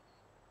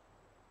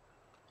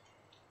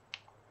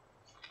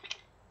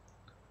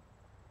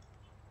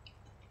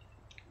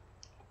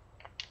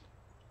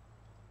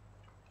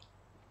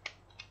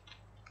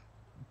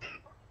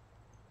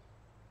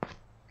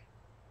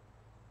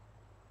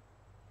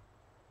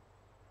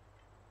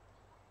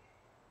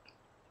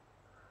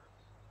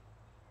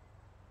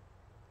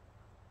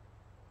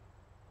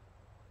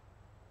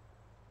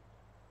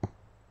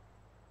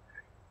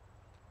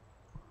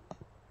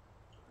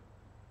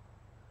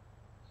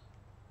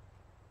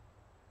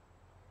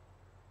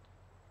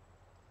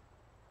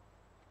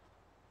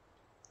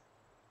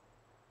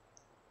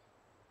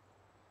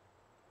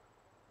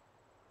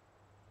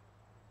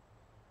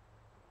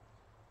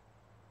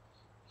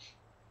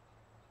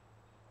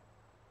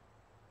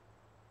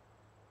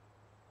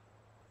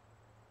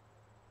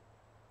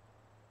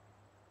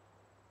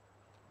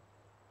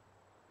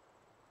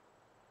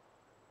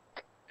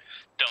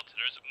 Delta,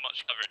 there isn't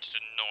much cover to the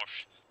north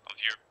of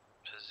your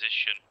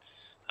position.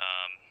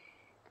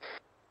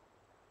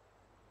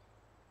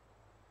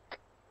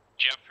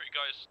 Do you have 3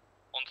 guys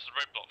onto the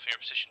roadblock from your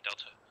position,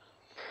 Delta?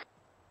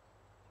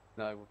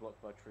 No, we're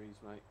blocked by trees,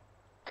 mate.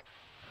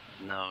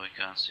 No, we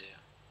can't see you.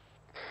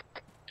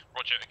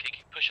 Roger, okay, can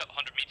you push up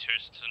 100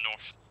 meters to the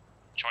north?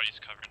 Charlie's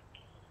covering.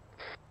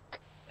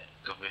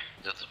 Copy.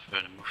 Delta,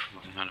 prepare to move,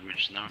 moving 100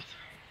 meters north.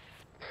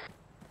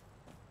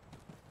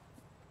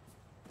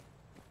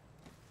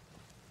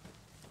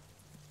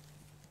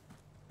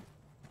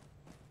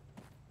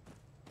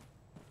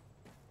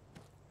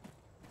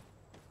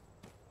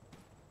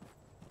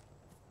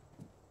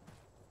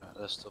 Right,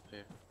 let's stop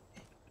here.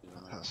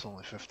 That's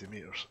only 50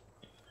 meters.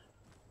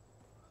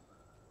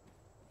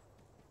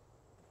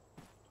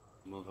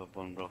 Move up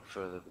one block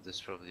further, but this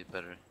is probably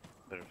better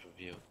for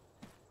view.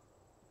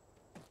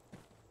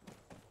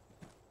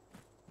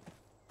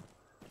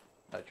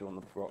 Do you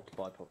want the rock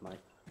bipod, mate?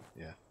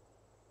 Yeah.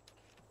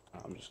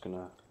 I'm just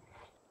gonna...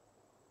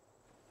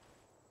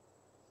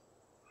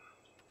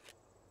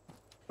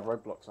 The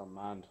roadblock's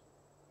unmanned.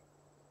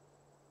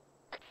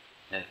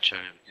 Yeah,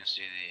 Charlie, we can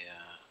see the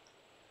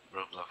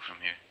roadblock from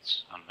here.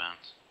 It's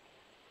unbound.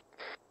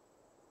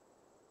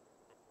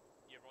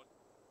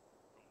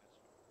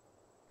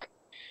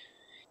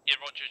 Yeah,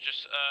 Roger,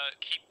 just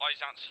keep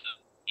eyes out to the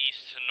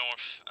east and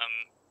north,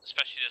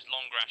 especially there's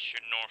long grass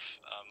here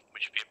north,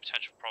 which would be a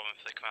potential problem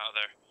if they come out of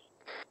there.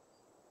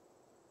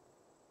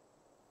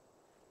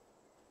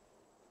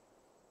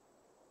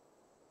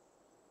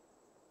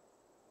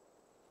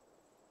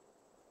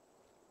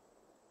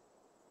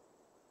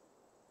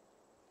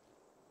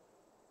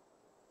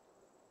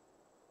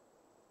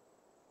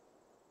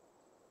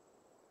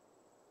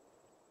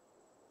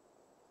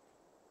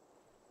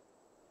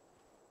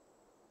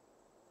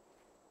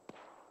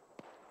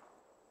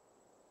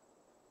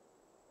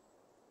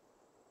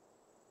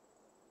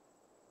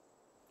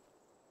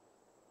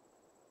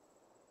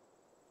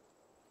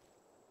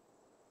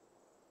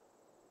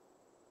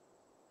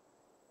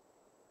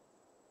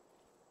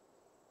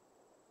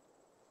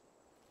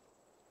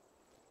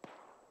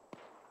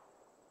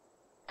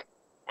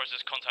 Where's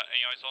this contact?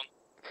 Any eyes on?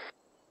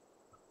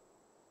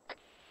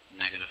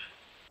 Negative.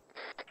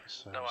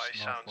 No eyes,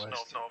 sounds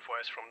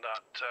northwest from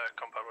that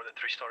compound with a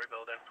 3-story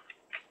building.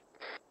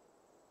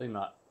 Hey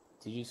Matt,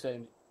 did you say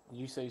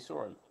you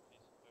saw him?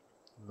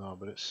 No,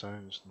 but it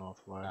sounds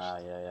northwest. Ah,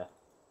 yeah.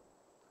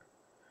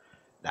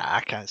 Nah,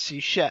 I can't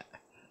see shit.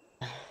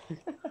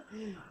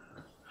 It's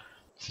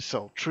just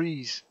all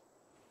trees.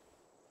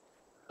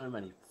 So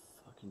many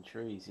fucking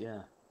trees,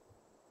 yeah.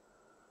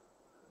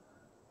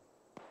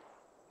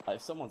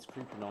 If someone's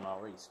creeping on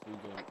our east, we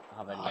don't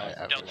have any eyes.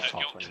 Delta, if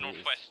you're to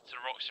northwest to the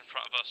rocks in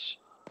front of us.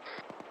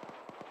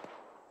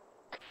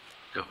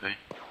 Copy.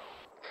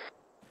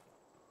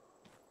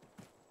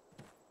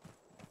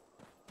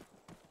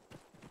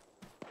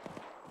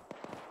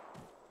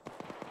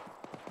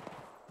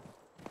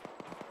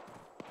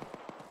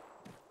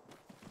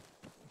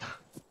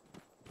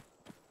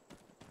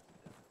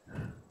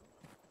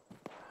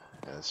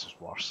 Yeah, this is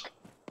worse.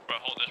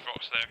 Right, hold those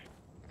rocks there.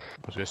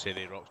 I was going to say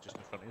the rocks just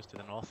in front of us to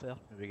the north there.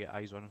 Maybe get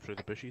eyes on them through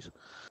the bushes.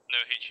 No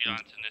HE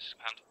lands in this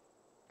hand.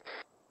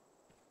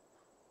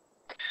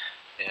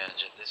 Yeah,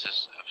 this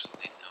is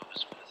absolutely no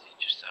visibility,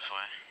 just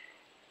FYI.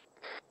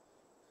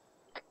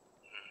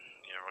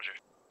 Yeah, Roger.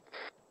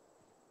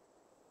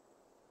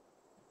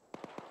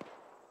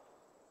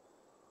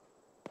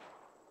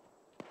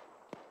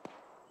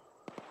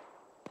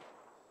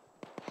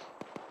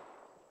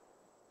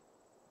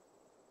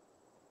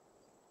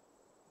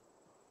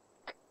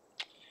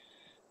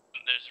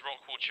 There's a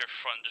rock wall to your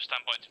front, just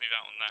stand by to move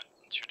out on that,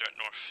 to your direct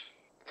north.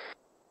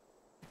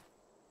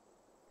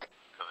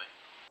 Copy.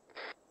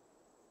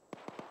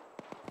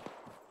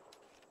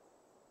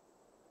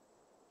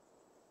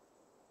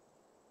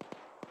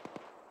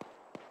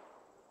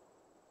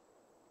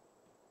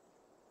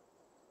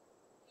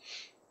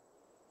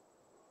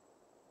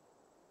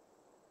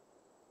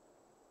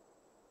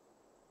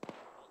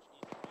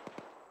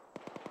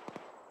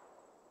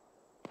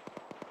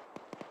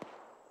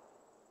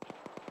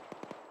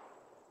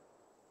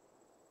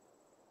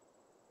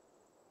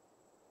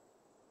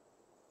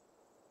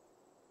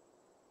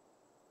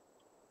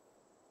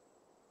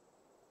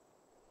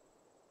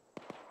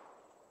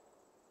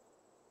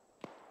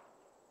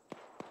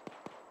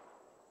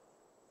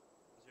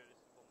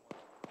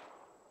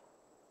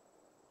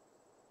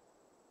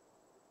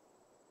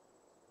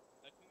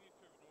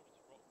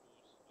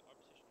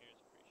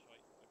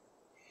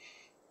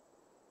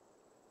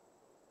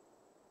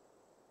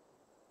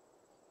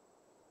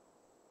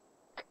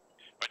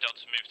 Right,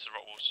 Delta, move to the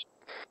rock walls.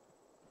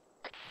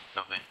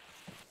 Copy.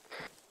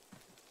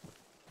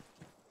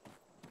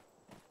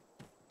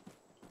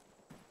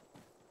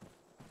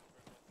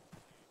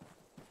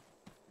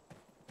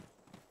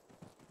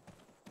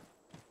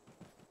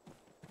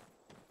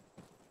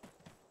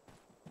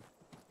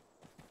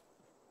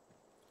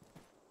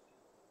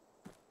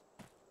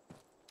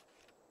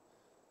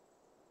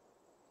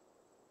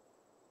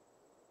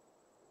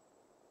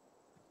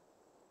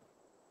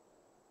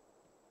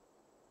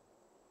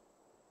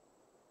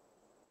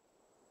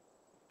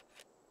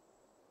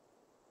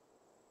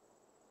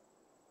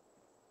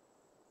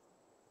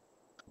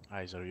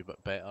 Eyes are a wee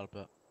bit better,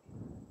 but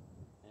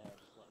Yeah,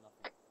 just got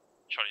nothing.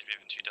 Charlie's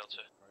moving to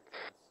Delta.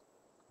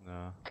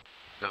 no.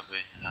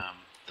 Copy.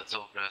 The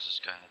tall grass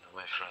is kind of the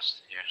way for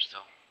us here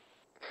still.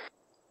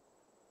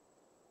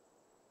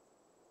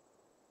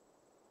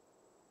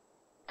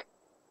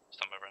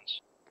 Stand by,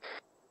 friends.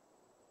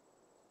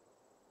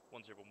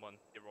 1011,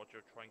 yeah,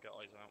 Roger, try and get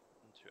eyes out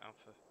into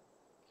Alpha.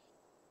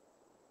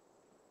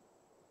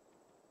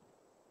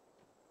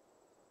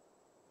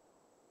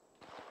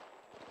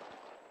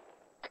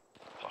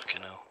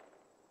 Fucking hell.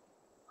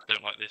 I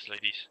don't like this,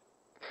 ladies.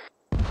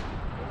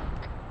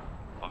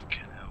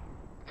 Fucking hell.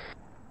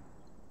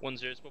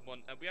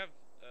 1011, we have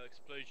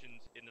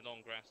explosions in the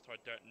long grass to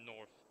our dirt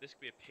north. This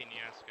could be a pain in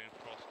the ass going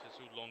across to this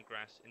all long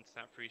grass into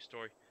that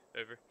 3-story.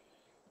 Over.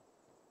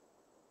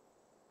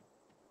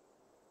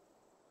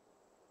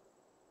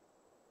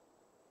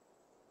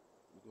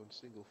 We're going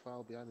single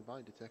file behind the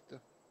mine detector.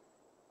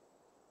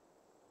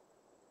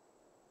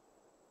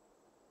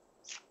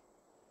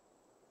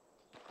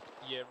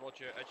 Yeah,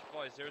 Roger. Edge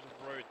advise, there is a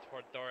road to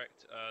our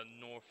direct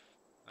north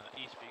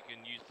east we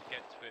can use to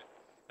get to it.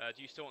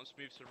 Do you still want us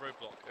to move to the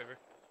roadblock? Over.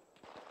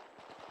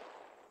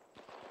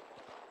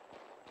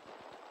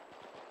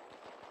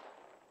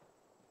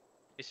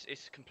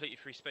 It's completely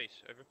free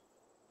space. Over.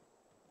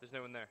 There's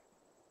no one there.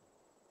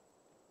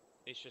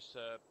 It's just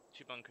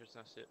 2 bunkers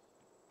and that's it.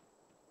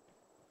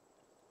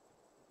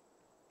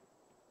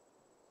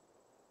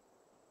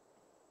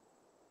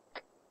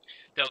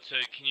 Delta,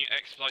 can you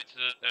expedite to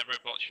the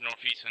roadblock to your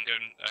northeast and go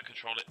and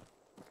control it?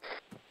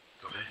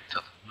 Copy.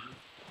 Delta.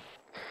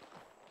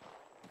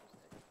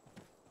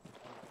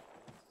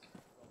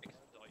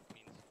 Expedite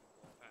means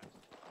fast.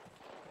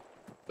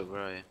 So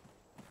where are you?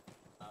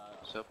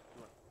 Do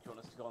you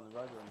want us to go on the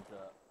road or in the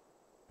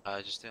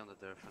dirt? Just stay on the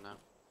dirt for now.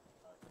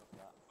 Alright, copy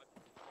that.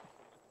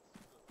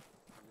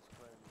 I'm just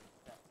clearing the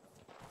detector.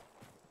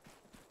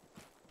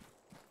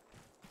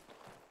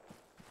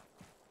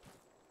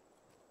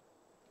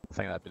 I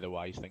think that'd be the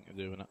wise thing to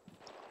do, wouldn't it?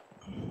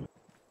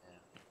 Yeah.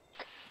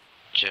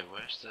 Jay,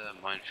 where's the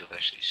minefield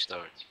actually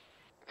start?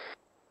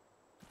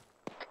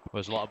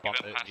 There's a lot of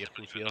burnt out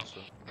vehicles here,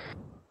 so.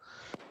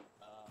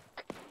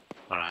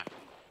 Alright.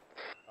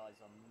 Guys,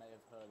 I may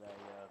have heard a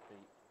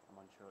beat. I'm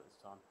unsure at this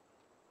time.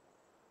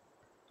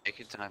 Take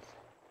your time.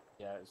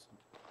 Yeah, it's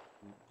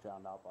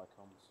drowned out by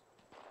comms.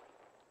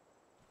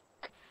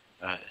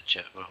 Alright,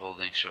 Jet, we're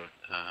holding short.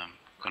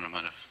 Connor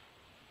might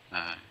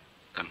have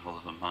gotten hold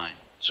of a mine,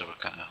 so we're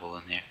kind of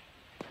holding here.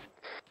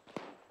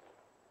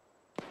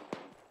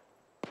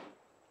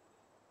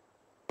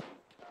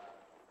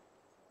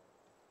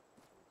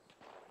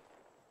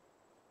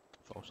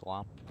 False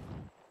alarm.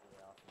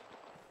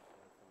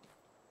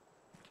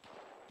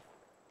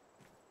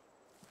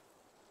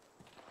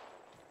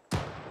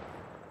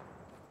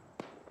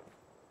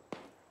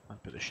 I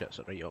put the shits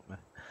right up me.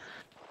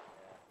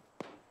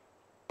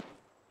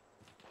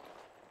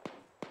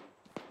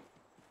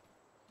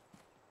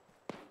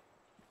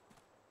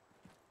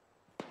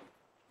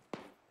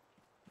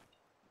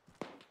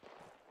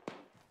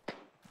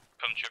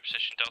 Come to your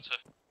position, Delta.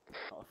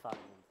 Not a fan of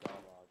the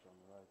garbage on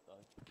the road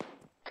though.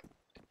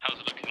 How's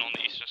it looking on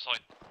the eastern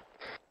side?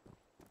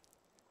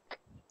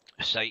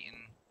 Sighting,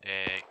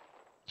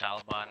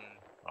 Taliban,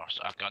 or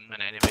a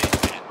gunman anyway,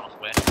 pushing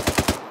northwest.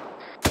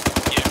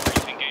 Yeah, free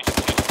to engage the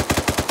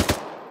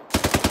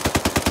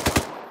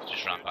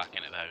Just ran back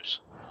into the house.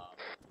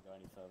 If we go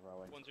any further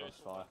away from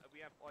crossfire.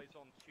 We have eyes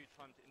on 2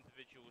 times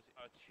individuals,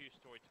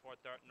 2-story to our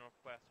direct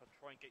northwest. I'll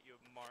try and get you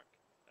a mark.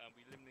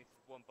 We eliminated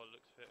 1 by the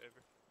looks of it.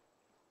 Over.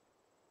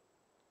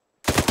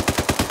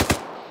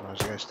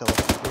 There's a guy still up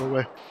in the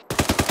doorway.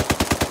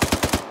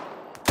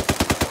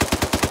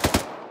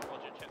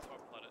 Roger, check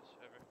fire pilots.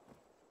 Over.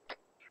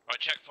 Right,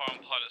 check fire on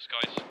pilots,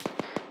 guys.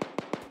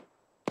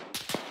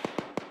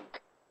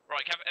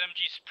 Right, have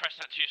LMGs press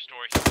that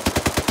 2-story.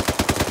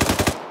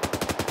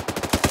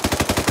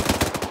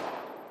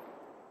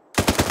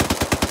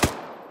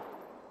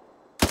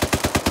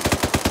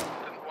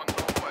 One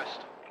northwest.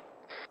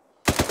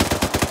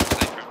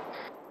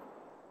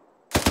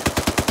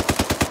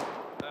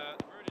 The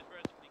road is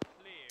relatively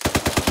clear.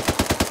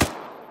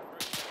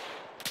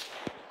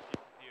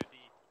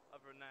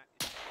 Other than that,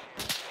 it's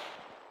clear.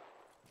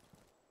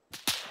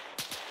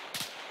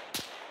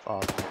 Oh,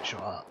 get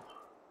shot at.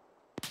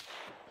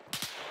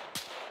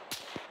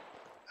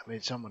 I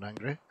made someone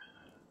angry.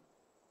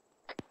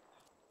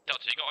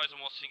 Delta, you got eyes on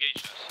what's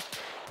engaging us?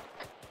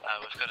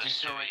 We've got a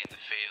story in the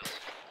field.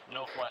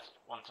 Northwest,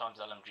 1 times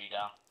LMG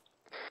down.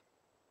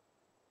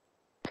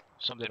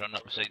 Somebody run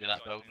up beside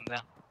that building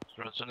there.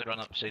 Somebody run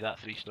up beside that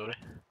 3-story.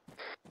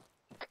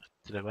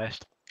 To the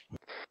west.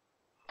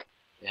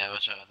 Yeah,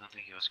 watch out, I don't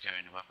think he was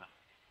carrying a weapon.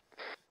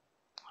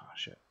 Oh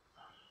shit.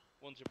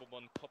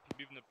 101, copy,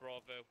 moving the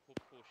Bravo,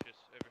 hold cautious,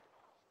 over.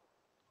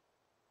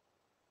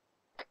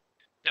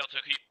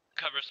 Delta, can you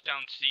cover us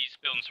down to these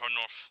buildings to our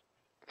north?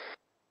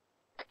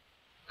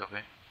 Copy.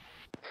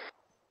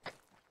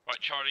 Right,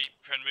 Charlie,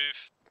 prepare and move.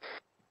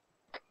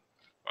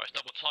 Right, let's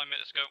double time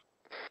it, let's go.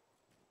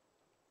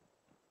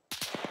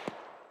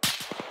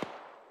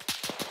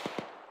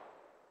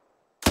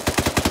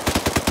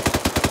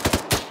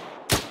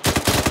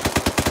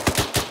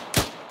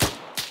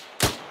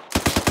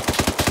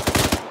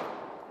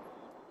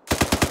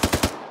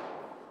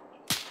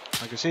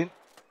 Target seen.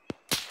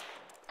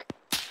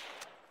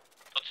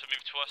 Delta,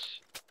 move to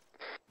us.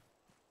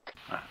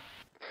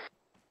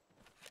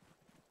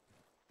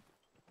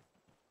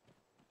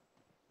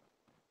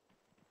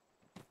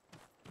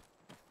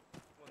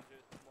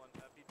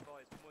 Be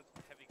advised, someone's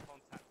heavy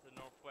contact to the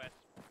northwest.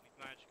 We've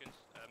managed to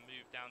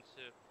move down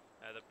to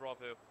the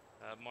Bravo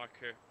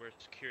marker. We're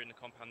securing the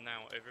compound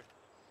now, over.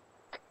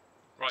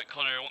 Right,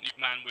 Connor, I want you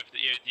man with the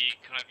EOD.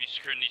 Can I have you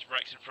securing these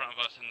wrecks in front of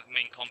us in the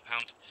main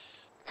compound?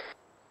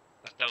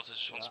 That's Delta's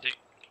response to.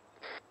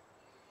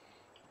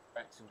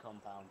 Wrecks and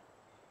compound.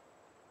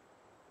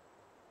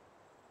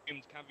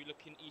 Can have you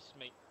looking east,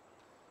 mate?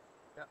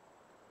 Yep.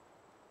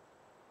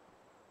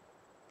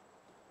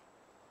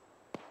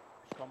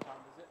 Which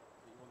compound is it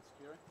that you want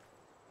securing?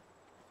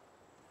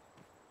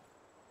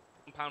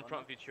 Compound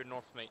front of you to your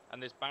north, mate. And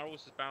there's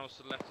barrels to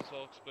the left as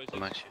well, explosives.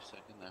 I'm actually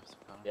second left.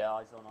 Yeah,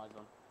 eyes on, eyes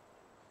on.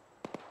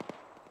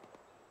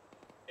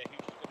 Yeah,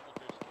 who's just gonna hold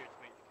your security,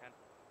 mate, if you can.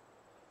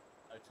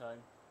 No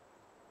tone.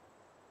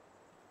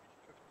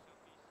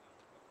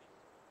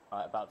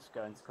 Alright, about to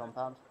go into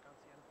compound.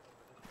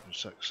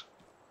 6.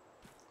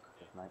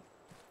 Good, mate.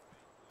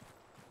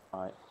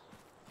 Alright.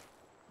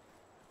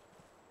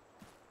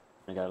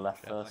 Gonna go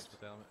left first.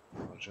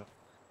 Roger.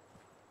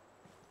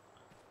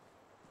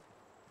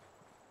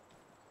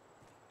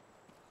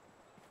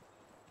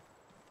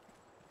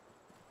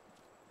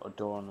 Got a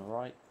door on the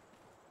right.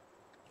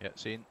 Yeah,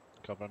 seen.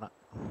 Covering it.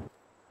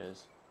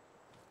 Cheers.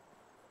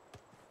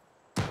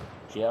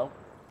 GL.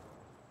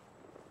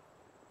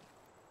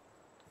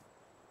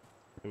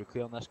 Are we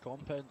clear on this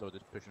compound or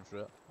just pushing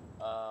through it?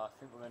 I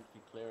think we're meant to be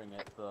clearing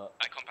it, but...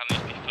 That compound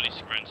needs to be fully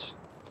secured.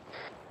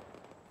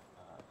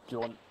 Do you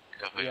want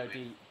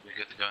EOD? We're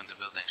good to go in the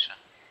building, sure.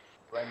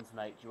 Renz,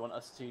 mate, do you want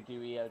us to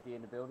do EOD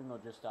in the building or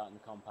just out in the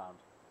compound?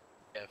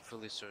 Yeah,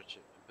 fully search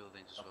it, the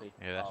buildings as well.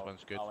 Yeah, this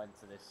one's good. I'll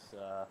enter this,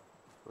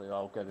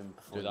 I'll go in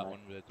before do that mate.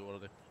 one with the door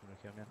there when we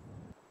come in.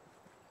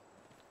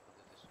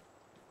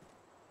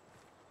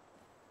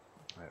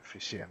 Right, if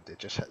you see him, they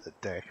just hit the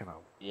deck and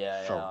I'll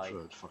Yeah, film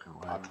through his fucking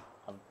leg.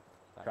 I'm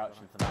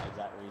crouching for that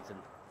exact reason.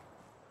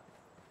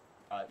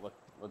 Alright,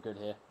 we're good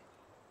here.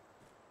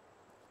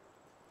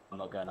 I'm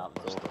not going out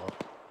the door.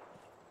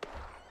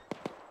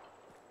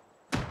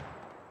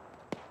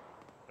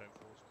 Ground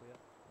floor's clear.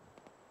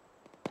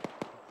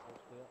 Top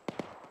floor's clear.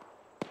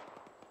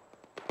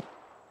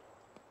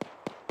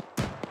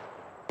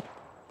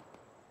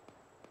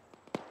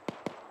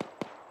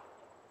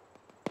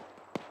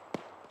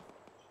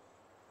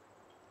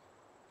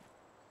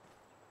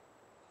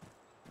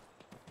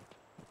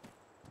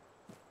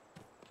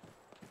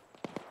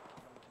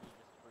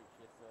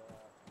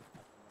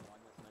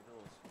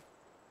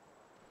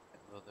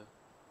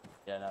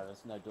 Yeah, no,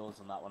 there's no doors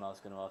on that one. I was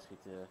going to ask you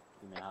to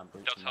give me a hand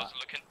breaching that. How's it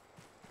looking?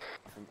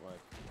 I think we're...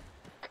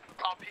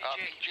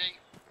 RPG.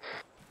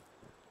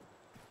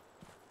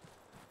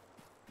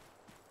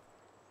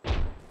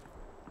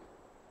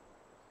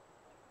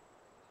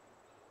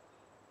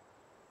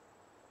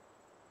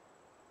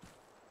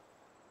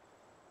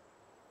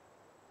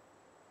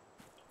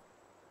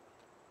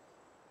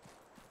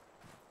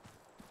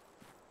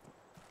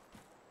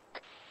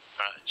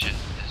 Alright, Jet,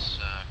 this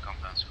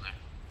compound's clear.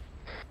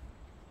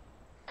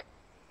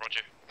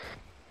 Roger.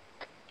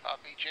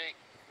 RPG.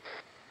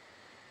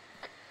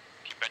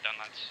 Keep bed down,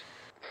 lads.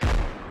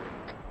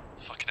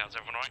 Fucking hell's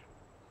everyone alright?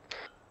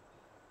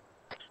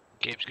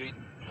 Gabe's green.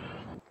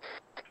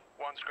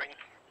 One's green.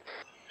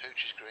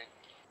 Hooch is green.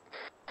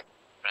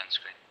 Brent's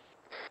green.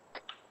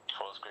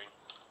 Four's green.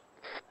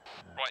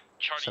 Right,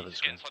 Charlie, Seven's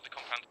just get green. inside the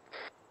compound.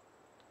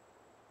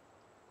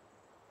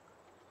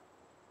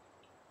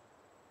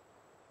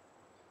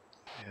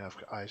 Yeah, I've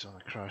got eyes on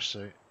the crash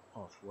site,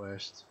 off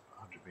west,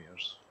 100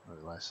 metres,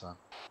 maybe less than.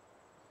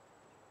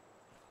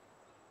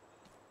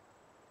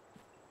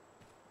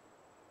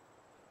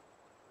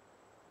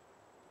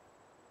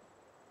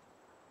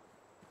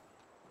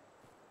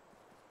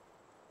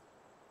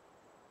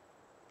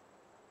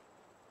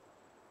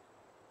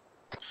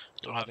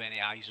 Don't have any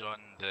eyes on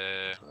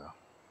the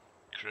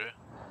crew.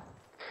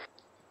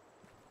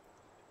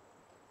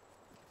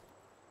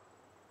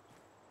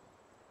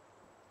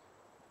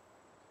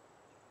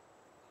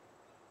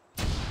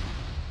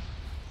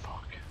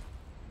 Fuck.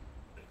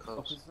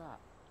 What was that?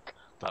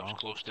 That was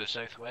close to the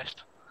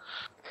southwest.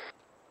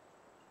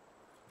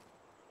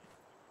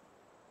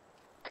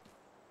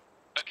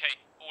 Okay,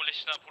 all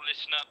listen up, all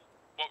listen up.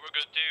 What we're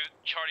going to do,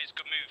 Charlie's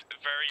going to move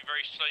very,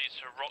 very slowly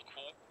to a rock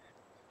wall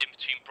in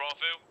between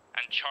Bravo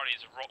and Charlie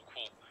is a rock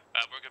wall.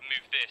 We're going to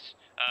move this,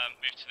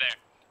 move to there.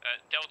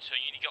 Delta,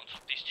 you need to get on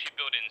top of these two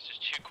buildings.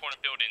 There's two corner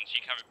buildings.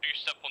 You can have it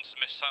boost up onto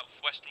the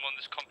southwestern one of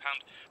this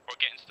compound or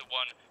get into the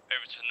one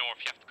over to the north.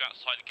 You have to go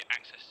outside and get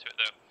access to it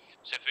though.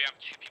 So if we have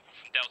two people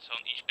from Delta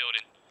on each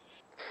building.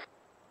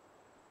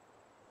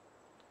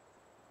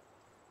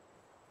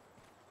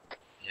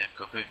 Yeah,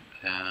 copy.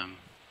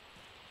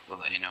 We'll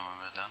let you know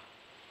when we're done.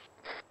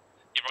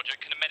 Yeah, Roger.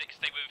 Can the medics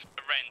stay with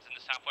Renz in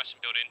the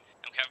southwestern building,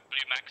 and we can have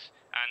Blue Max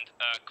and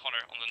Connor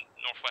on the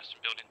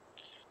northwestern building?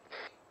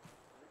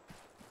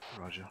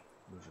 Roger,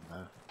 moving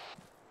now.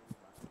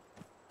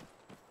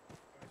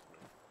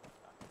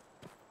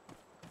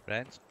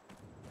 Friends?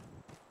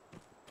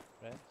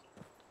 Friends?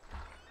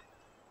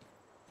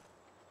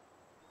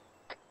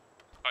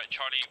 Right,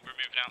 Charlie, we're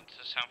moving out to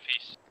the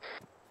southeast.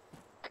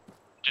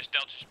 Just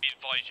Delta should be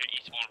advised you're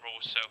eastbound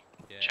rules, so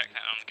check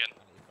that out again.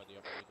 I need to buddy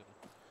up with you.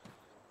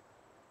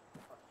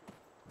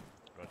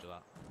 Roger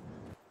that.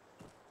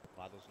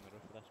 Ladders on the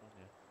roof of this one,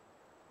 yeah.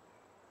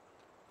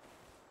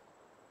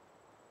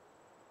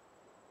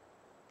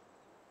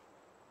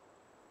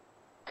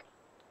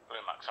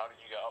 Wait, Max, how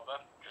did you get up there?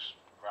 Just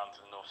round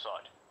to the north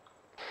side?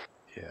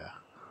 Yeah.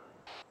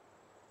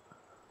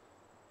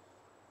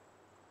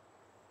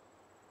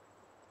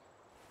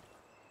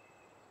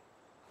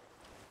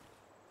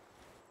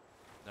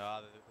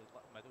 No, the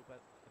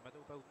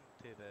middle building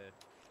to the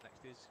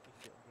next is you can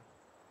get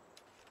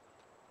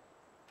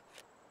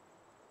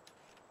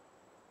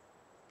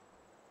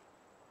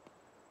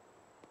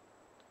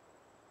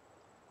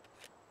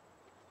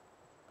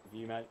under.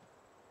 You, mate.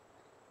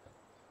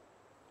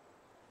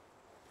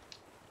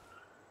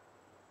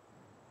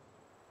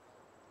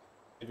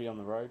 Is he on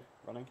the road,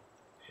 running?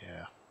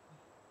 Yeah.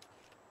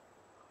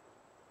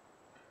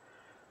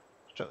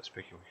 Strictly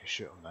speaking, we can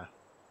shoot him now.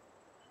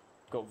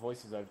 Got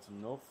voices over to the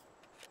north.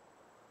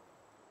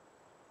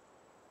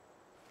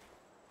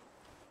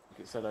 I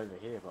think it said over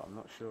here, but I'm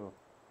not sure.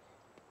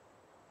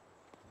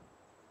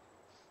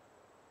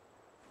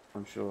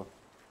 I'm sure.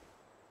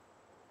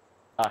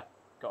 Ah,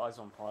 got eyes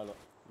on pilot,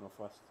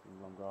 northwest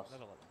in long grass.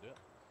 Never let them do it.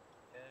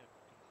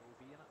 Control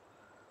B in it.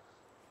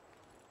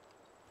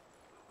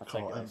 I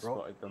take it they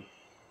spotted them.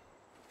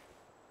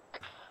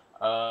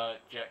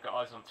 Jet, got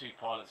eyes on 2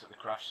 pilots at the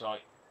crash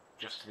site,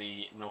 just to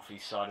the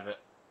northeast side of it.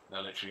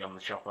 They're literally on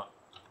the chopper.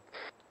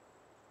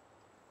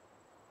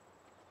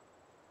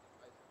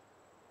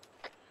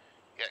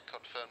 Yeah,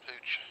 confirm,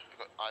 Pooch. We've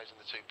got eyes on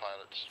the 2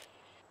 pilots.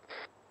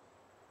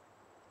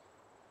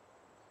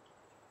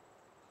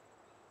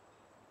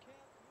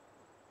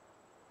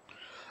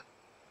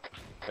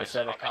 They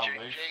say they can't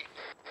move.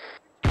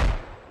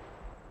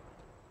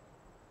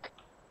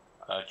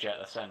 Jet,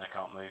 they're saying they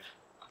can't move.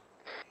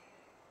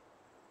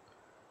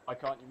 Why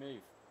can't you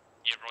move?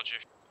 Yeah, roger.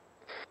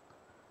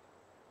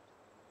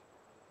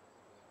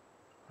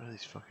 Where are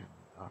these fucking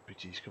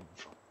RPGs coming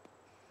from?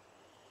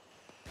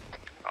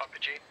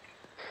 RPG.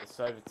 It's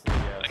over to the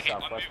Okay,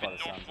 I'm southwest by moving the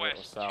sound of it, or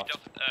northwest. south.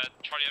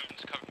 Charlie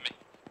Evans, cover me.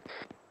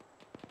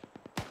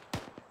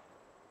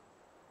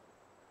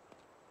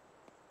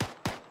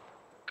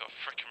 Got a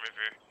frickin'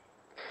 river here.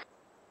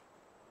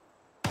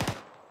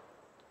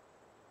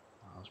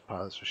 Oh, those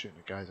pilots are shooting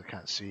at guys I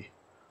can't see.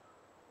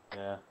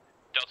 Yeah.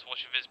 Delta,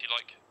 what's your visibility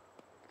like?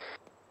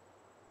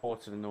 4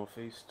 to the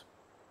northeast.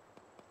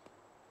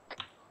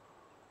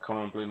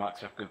 Common and Blue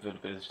Max have good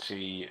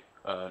visibility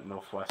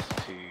northwest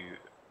to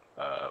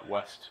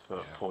west, but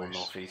Yeah, poor west.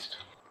 northeast.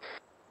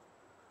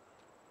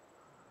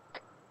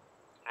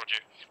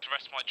 Roger. The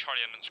rest of my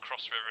Charlie Evans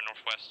cross river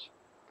northwest.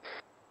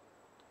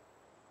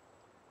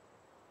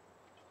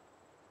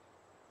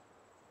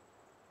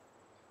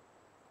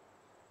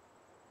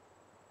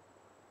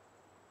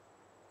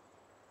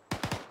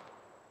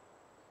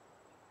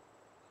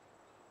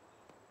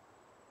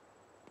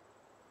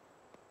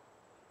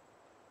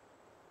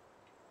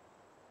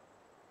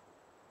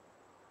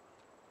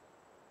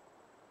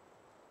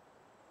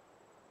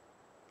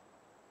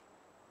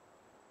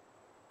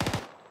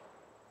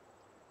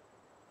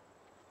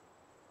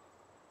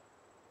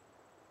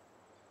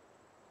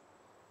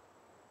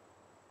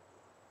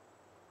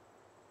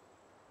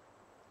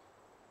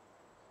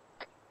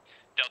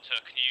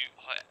 Delta, can you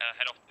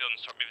head off the building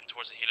and start moving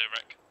towards the helo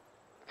wreck?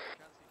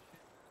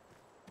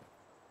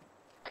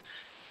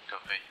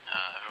 Copy.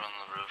 Everyone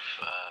on the roof,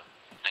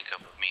 link up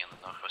with me on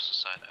the northwest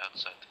side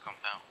outside the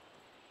compound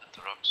at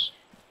the rocks.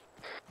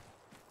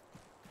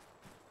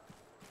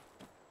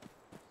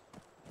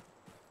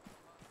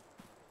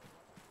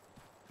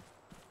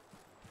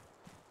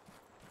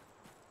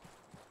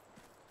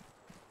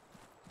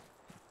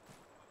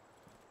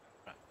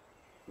 Right.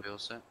 We all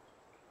set?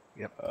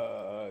 Yep.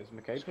 Is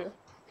McCabe here?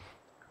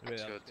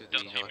 Let's go to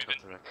the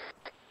helicopter wreck.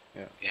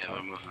 Yeah. Yeah,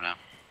 we're moving now.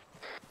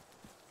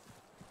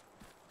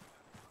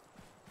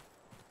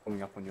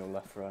 Coming up on your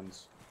left,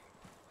 friends.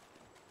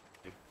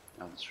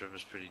 Now this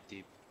river's pretty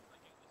deep.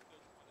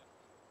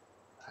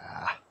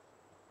 Ah.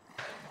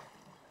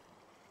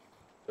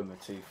 Give him a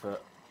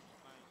T-foot.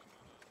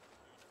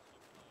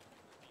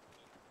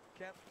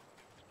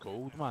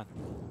 Cold, man.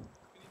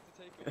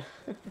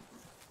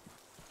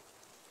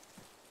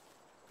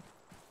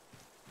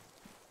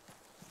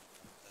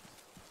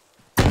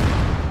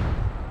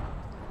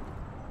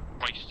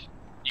 Christ.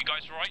 You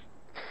guys alright?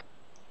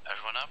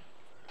 Everyone up?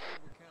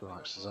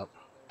 Relax is up.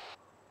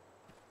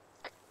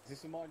 Is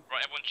this a mine?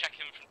 Right, everyone check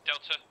in from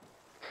Delta.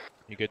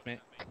 You good,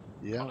 mate?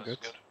 Yeah, I'm good.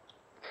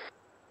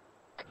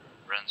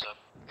 Ren's up.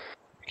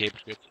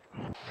 Gabe's good.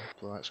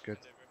 Well, that's good.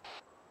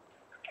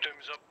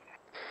 Doom's up.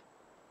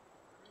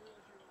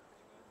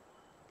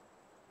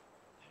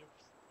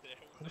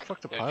 Where the fuck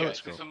the Yeah, pilots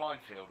is go? this a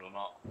minefield or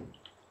not?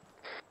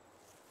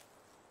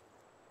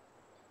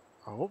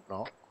 I hope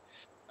not.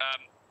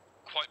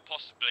 Quite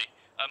possibly.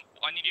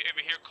 I need you over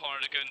here,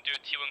 Connor, to go and do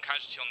a T1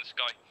 casualty on this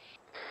guy.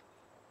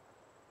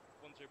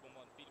 1011,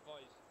 be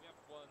advised, we have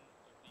one of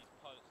these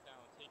pilots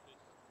down. Take it,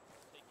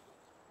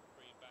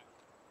 bring it back.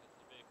 That's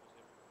the vehicles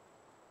here.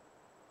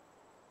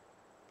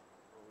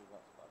 What we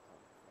got back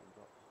on?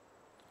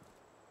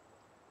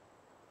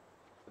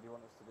 What do you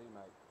want us to do,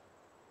 mate?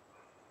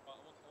 I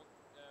want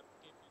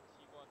give you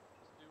T1.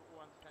 Let's do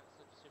all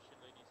anti-cancer position,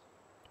 ladies.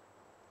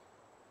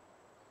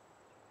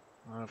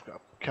 I've got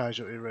a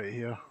casualty right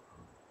here.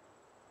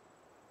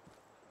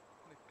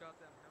 The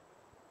goddamn helmet.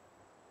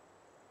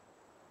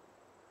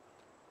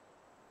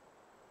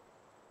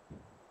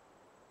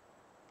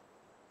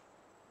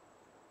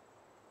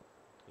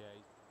 Yeah,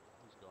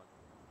 he's gone.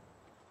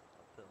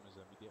 I'll put him as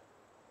immediate.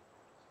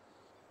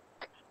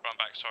 Run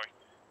back, sorry.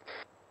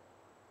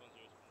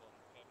 1011,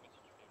 can I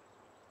message you?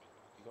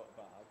 You got a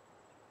bag?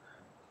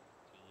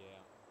 Yeah,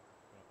 I'm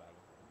gonna bag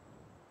him.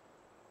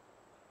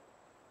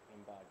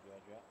 In bag,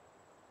 yeah.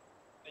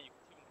 Hey, you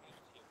can T1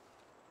 casualty.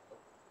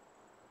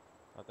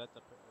 I did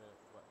put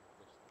what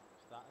the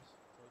status,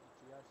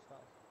 triage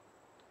status.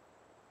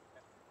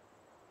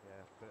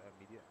 Yeah, put it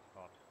immediate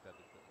or did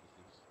it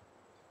deceased.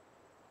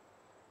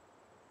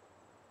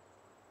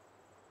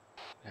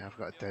 Yeah, I've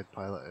got a dead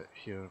pilot out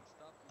here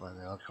by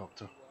the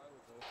helicopter.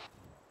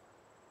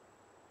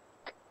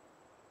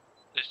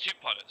 There's 2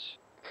 pilots.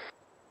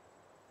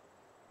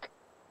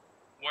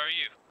 Where are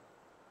you?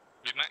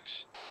 Blue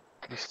Max?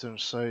 Eastern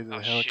side of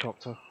the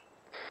helicopter.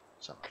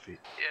 It's at my feet.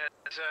 Yeah,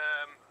 there's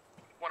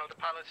one of the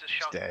pilots is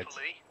shot dead.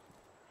 for Lee.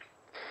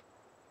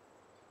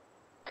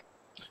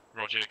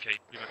 Roger, okay,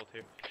 Blue Max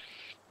here.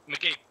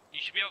 McGee, you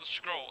should be able to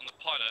scroll on the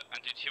pilot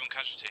and do T1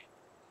 casualty.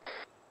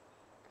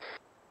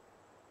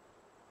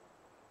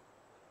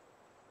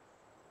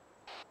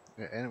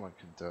 Yeah, anyone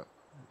can do it.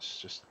 It's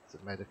just the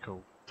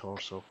medical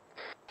torso.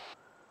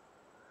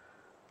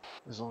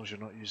 As long as you're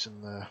not using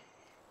the,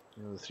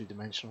 the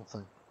 3-dimensional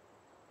thing.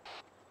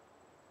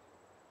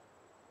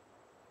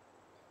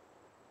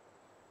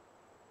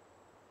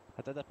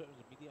 I did put it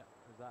as immediate.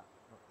 Is that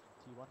not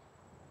T1?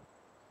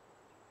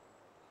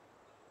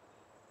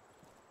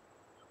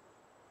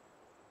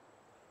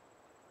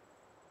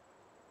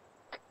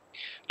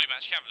 Blue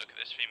Max, you have a look at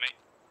this for me, mate.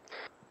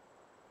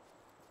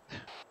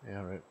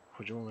 Yeah, right.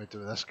 What do you want me to do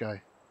with this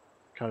guy?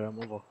 Carry him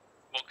over.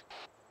 Well,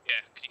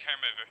 yeah, can you carry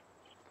him over?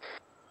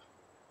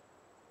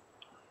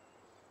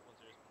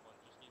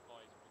 1011, just be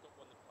advised, we've got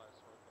one of the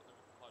pilots, sorry, but the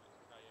pilot's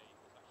KA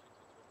is actually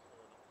to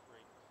 4 not 3.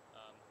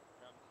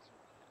 We're having some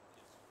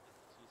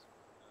difficulties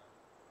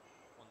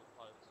on the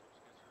pilot, so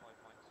just give us 5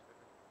 mics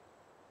over.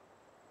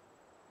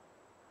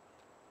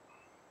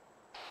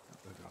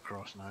 Moving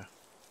across now.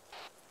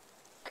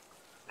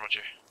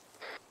 Roger.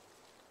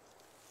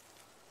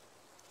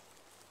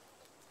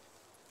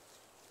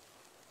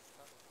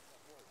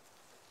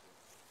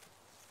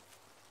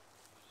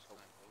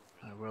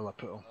 Where'll I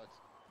put him?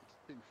 It's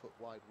 2-foot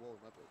wide wall.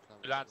 Maybe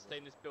it'll climb Lads, stay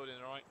in this building,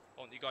 alright? I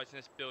want you guys in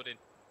this building.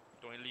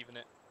 Don't want you leaving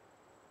it.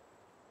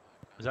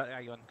 Is that the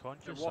guy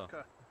unconscious? The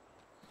walker.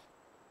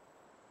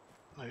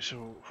 Right,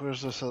 so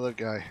where's this other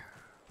guy?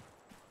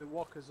 The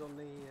walker's on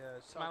the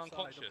south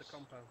side of the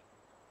compound.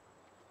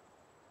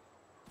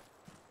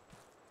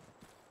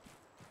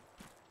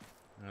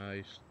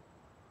 Nice.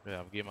 Yeah,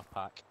 I've given him a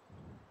pack.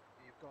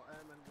 You've got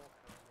Airman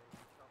Walker on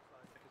the south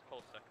side. Take his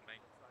pulse second, mate.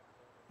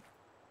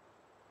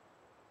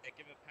 Yeah,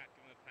 give him a pack,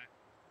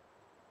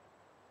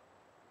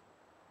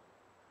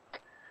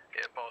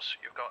 Yeah, boss,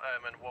 you've got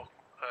Airman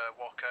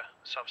Walker,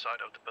 south side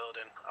of the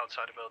building,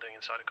 outside the building,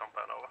 inside the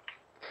compound, over.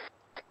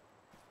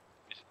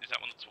 Is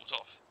that one that's walked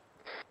off?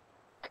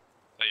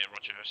 Oh yeah,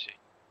 Roger, I see.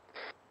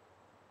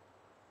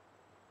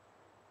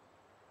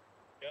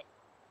 Yep.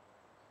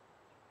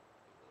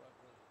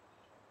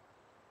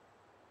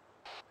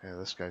 Yeah,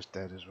 this guy's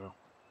dead as well.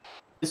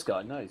 This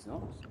guy? No, he's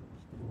not.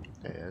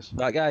 Yeah, he is.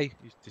 That guy,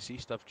 he's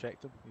deceased. I've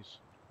checked him.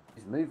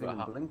 He's moving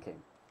and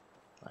blinking.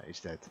 Right, he's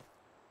dead.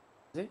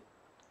 Is he?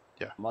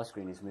 Yeah. On my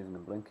screen, he's moving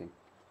and blinking.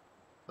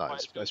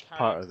 That's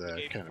part of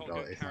the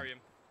accountability thing.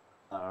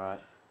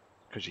 Alright.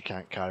 Because you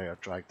can't carry or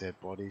drag dead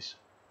bodies.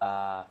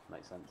 Ah,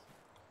 makes sense.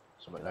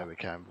 So but now we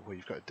can. But what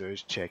you've got to do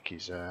is check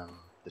his the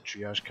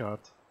triage card.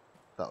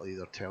 That'll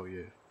either tell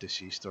you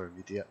deceased or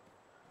immediate.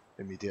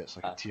 Immediate's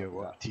like a tier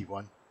 1,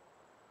 T1.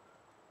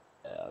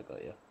 Yeah, I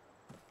got you.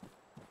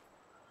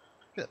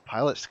 Get the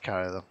pilots to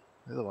carry them.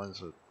 They're the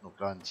ones with no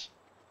guns.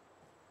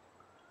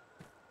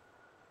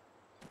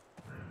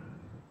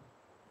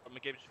 I'm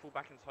gonna just fall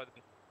back inside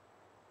the...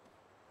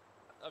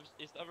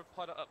 Is the other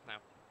pilot up now?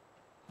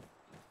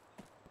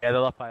 Yeah,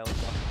 the other pilot's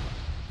up.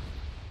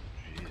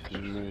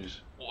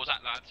 Jesus. What was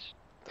that, lads?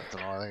 I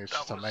don't know, I think it's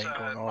just a mine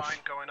going off.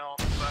 Mine going off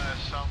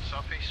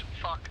south-southeast.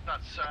 Fuck,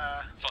 that's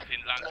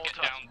fucking lads, get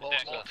down to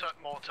deck.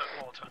 Mortar.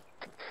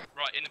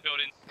 Right, in the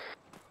building.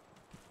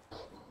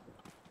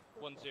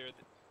 1-0.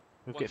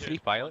 We've got 3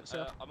 pilots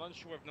there. I'm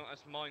unsure if not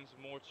as mines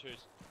and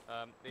mortars.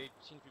 They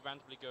seem to be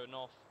randomly going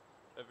off.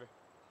 Over.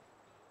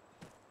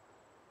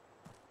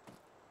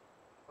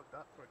 Fuck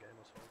that for a game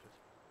of soldiers.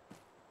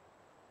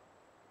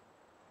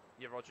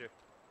 Yeah, Roger.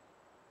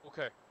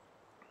 Okay.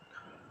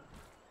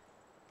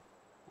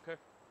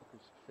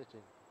 is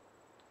fitting.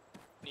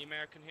 Any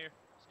American here?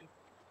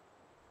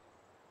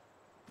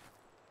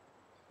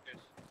 Good.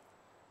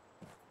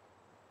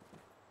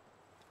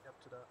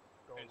 Up to that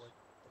doorway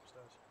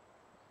upstairs.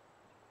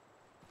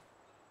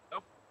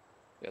 Oh.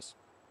 Yes.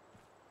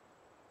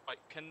 Right,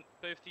 can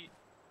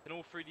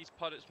all three of these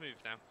pilots move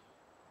now?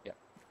 Yeah.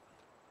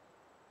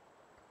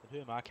 Who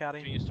am I Do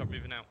carrying? you need to start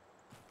moving out?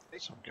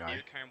 Some guy.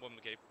 You're carrying one,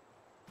 McGabe.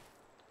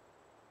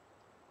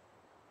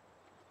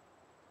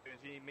 You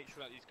need to make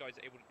sure that these guys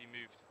are able to be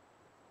moved.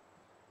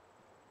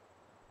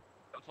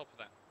 On top of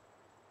that.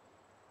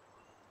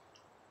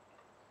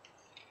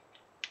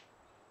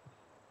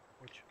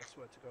 Which, I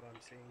swear to God,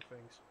 I'm seeing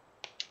things.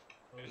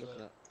 Look There's at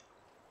a, that.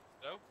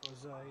 Hello?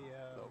 there's a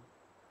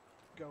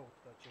goat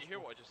that just. Can you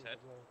hear what I walked just through said?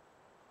 the wall.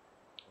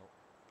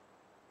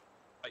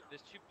 Right,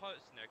 there's two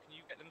pilots in there. Can you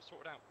get them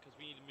sorted out? Because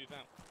we need to move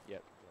out. Yep.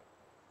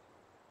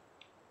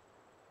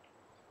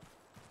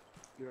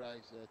 Your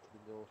eyes to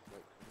the north,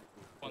 like.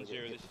 1-0,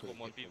 this is 1-1.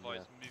 Be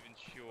advised, moving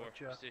to your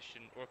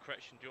position. Or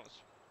correction, do you want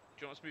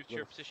us to move to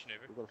your position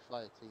over? We've got a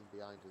fire team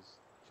behind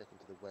us, checking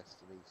to the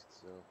west and east,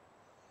 so.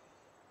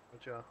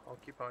 Roger, I'll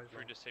keep eyes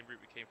Through on. the same route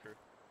we came through.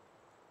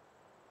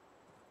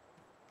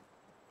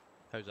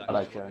 How's that?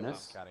 Hello,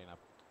 Jonas. Carrying up.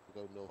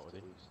 We'll go north to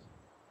east.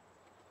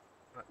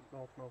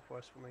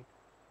 Northwest for me.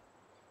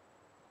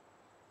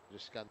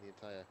 Just scan the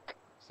entire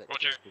section.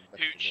 Roger, from west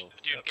to Hooch, north.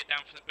 Doom, get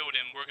down from the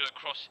building. We're going to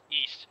cross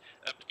east.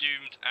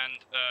 Doomed and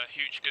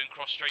Hooch going to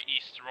cross straight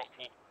east to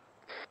Rockwall.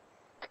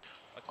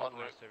 I told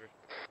them that's over.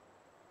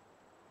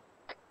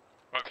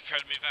 Right, prepare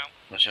to move out.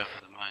 Watch out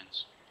for the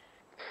mines.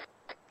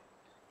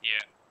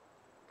 Yeah.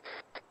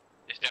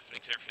 It's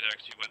definitely clear through there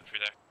because we went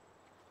through there.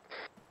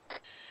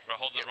 Right,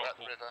 hold the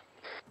Rockwall.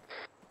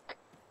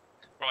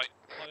 Right,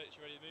 pilots,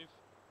 you ready to move?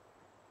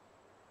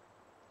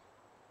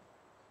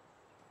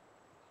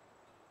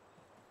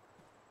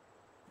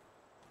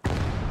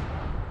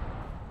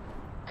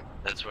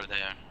 That's where they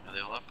are. Are they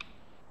all up?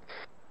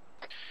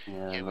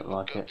 Yeah, look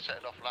like it.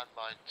 Setting off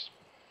landmines.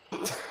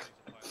 1-0 is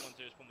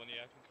 1-1,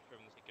 yeah, I can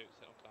confirm there's a goat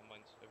set off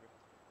landmines over.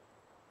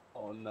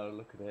 Oh no,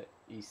 look at it.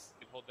 East.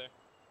 Good hold there.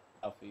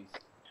 Southeast.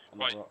 On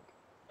Right. the rock.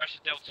 Russia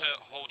Delta,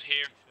 hold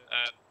here.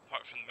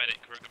 Apart from the medic,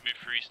 we're going to move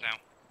through east now.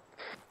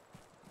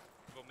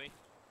 You got me?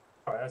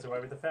 Alright, that's the way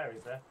with the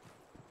ferries there.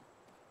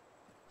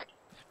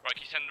 Right,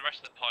 can you send the rest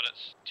of the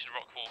pilots to the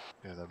rock wall?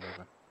 Yeah, they're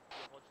moving.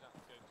 Yeah, roger that,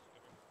 goats,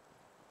 over.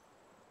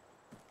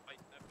 Right,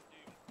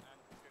 Doom, and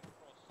we're going to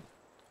cross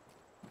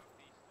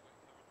southeast to get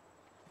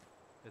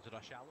covered. Is there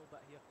a shallow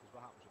bit here? Because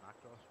what happens when I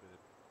cross with the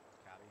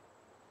carry?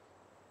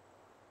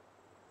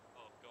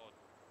 Oh god.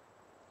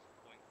 That's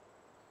the point.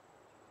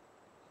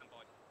 Stand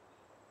by.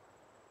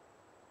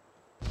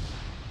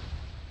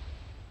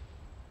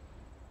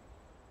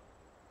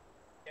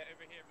 Get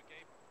over here,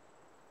 McGabe.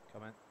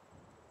 Come in.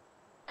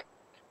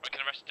 Right, can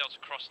the rest of Delta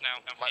cross now?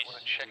 And Might want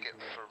to check it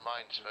for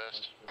mines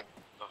first.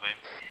 Okay.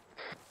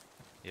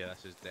 Yeah,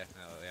 this is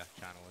definitely a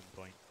channeling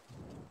point.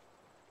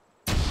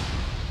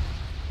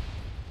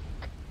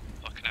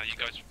 Fucking hell, you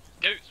guys.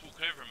 Goats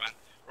walking over, man.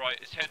 Right,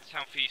 let's head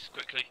southeast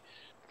quickly.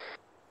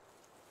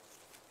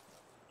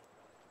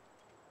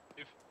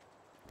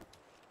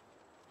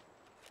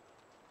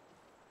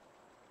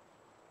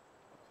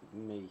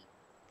 Move. Me.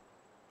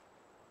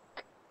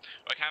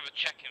 I can have a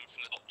check-in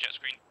from the top jet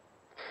screen.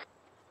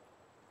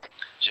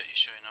 Jet, you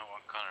sure you know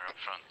one Connor up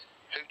front?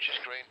 Hooch is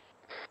green.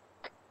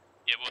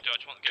 Yeah, we'll do. I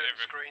just want to get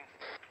over it. Green.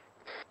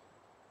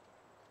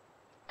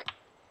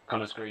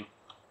 Connor's green.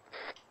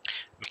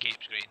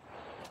 McKeep's green.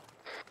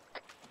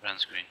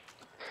 Brand's green.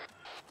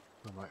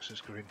 The Max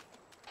is green.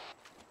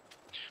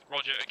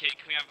 Roger, okay,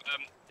 can we have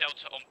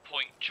Delta on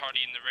point,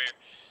 Charlie in the rear?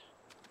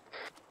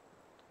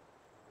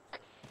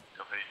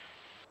 Copy.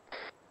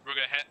 We're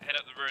going to head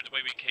up the road the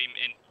way we came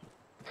in.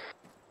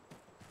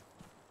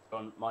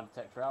 On mine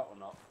detector out or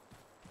not?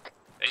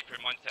 Apron,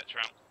 mine detector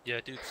out.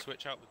 Yeah, dude,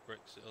 switch out with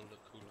bricks, it'll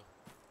look cooler.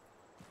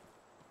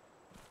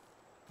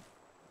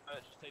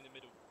 Just stay in the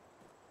middle.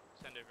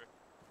 Send over.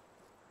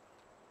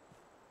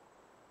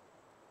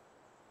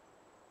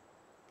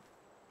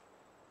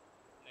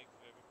 Negative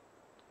over.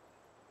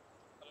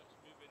 Alex,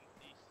 moving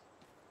east.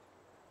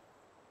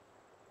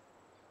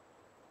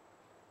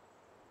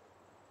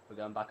 We're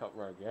going back up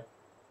road, yeah?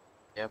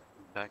 Yep,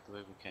 back the way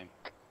we came.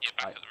 Yeah,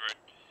 back up the road.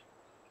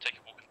 Take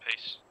a walking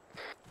pace.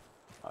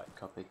 Alright,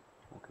 copy.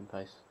 Walking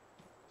pace.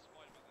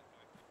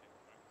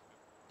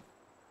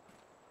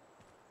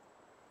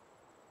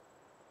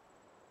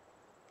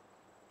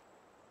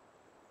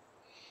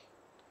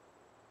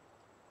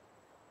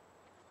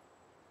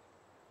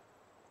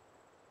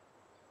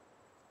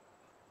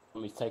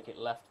 Want me to take it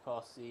left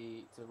past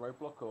the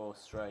roadblock or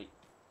straight?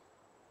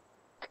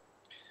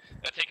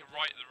 Take a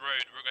right of the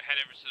road. We're going to head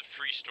over to the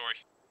 3-story.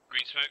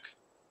 Green smoke.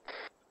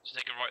 So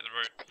take a right of the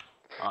road.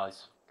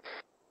 Eyes.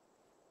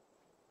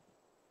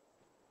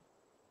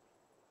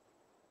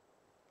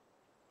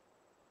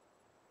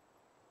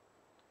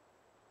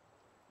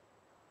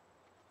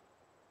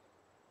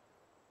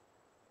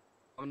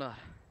 I'm not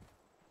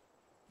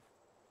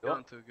What?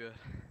 going too good.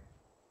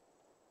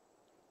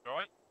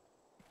 Alright?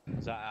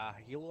 Is that a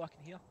helo I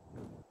can hear?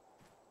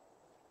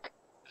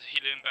 There's a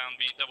helo inbound,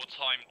 we need double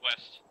time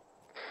west.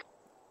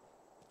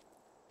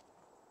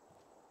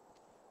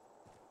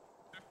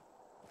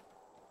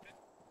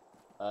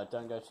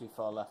 Don't go too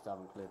far left, I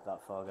haven't cleared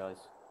that far, guys.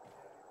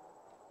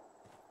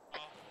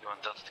 You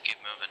want Delta to keep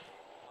moving?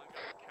 I'm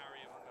going to carry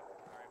him,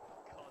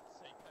 For God's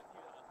sake, I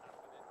knew that was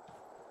happening.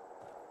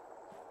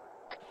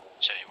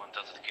 Jay, you want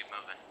Delta to keep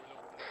moving? We're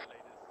looking at the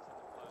latest to the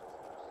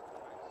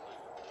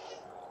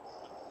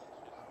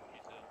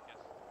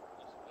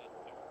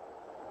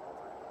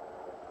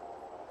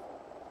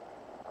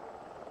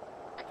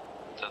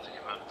Delta,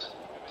 keep moving.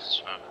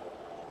 Just moving.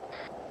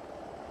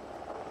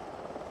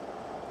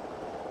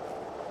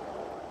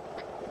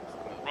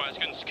 Right, it's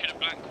going to secure the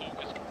Black Hawk,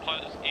 because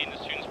pilots in as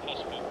soon as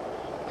possible.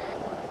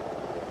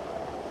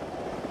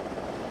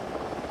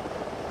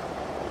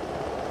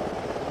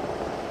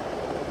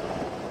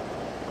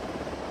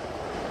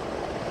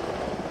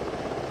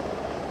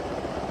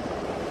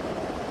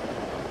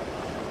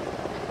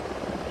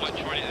 White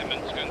Charlie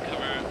Edmonds going to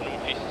cover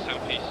northeast and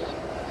southeast.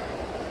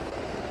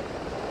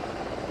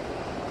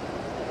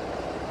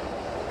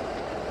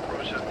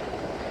 Roger.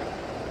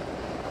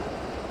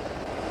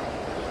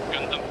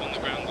 Gun dump on the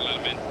ground, let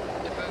them in.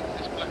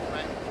 This black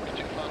rank, could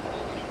you find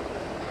forward?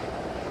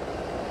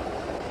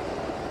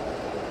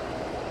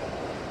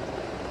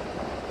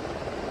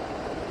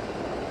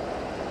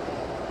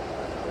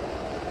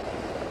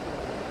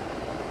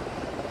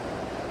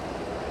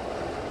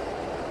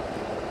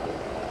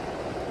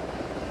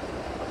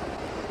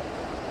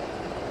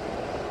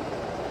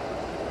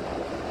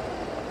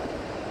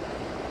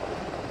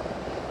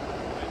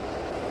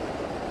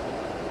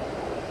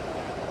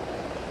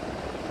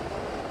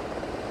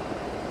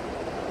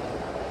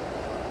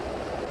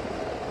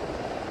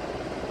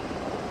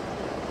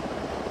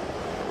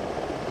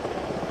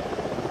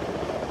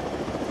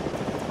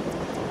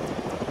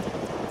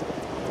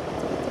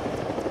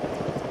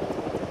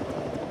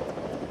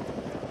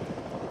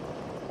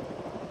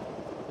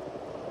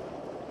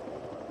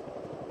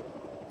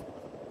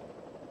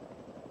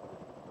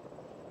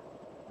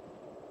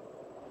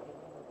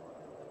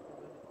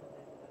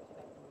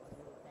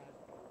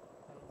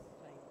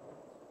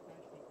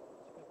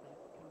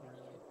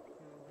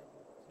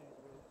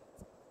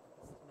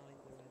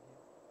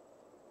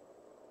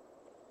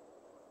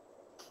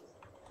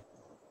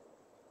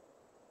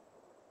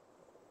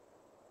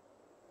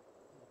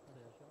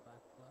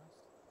 Back last.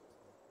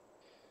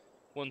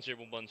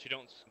 1011, so you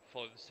don't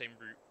follow the same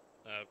route,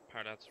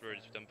 parallel to the road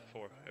as we've done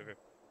before, over.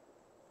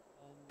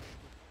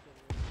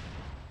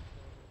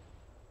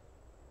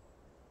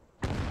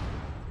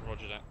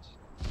 Roger that.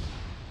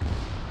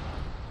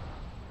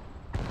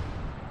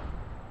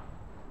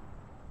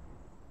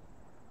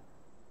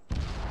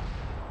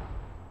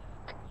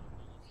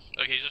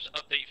 Okay, just an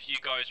update for you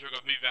guys, we're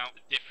going to move out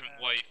a different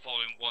way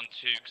following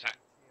 1-2, because that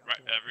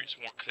route's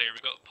more clear.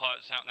 We've got the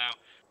pilots out now.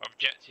 Our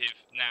objective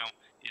now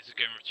is to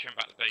go and return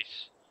back to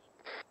base.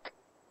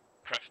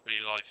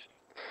 Preferably live.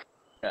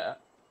 Yeah.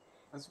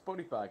 There's a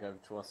body bag over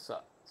to us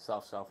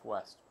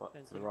south-southwest, but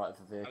to the right of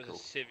the vehicle. That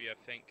was a civvy, I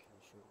think.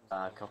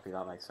 Copy,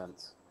 that makes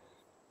sense.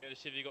 Yeah, the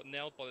civvy got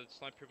nailed by the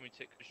sniper when we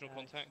took additional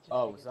contact.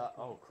 Oh, was that?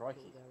 Oh,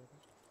 crikey.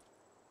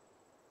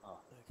 Oh.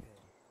 Okay.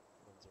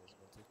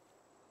 1012.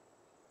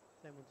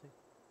 Same 1-2.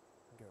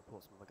 I'm going to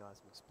report some of my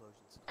guys from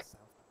explosions to the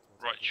south.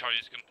 Right,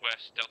 Charlie's going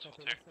west, Delta 2.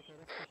 Okay,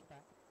 let's push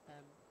back.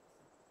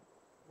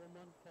 1-1,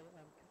 fall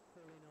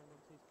in on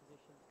 1-2's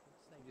position.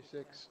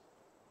 Stay 6.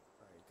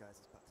 Alright, guys,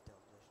 it's back to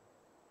Delta position.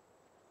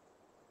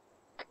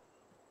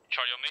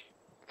 Charlie on me?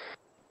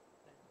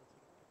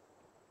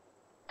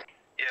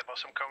 Yeah,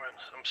 boss, I'm coming.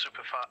 I'm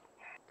super fat.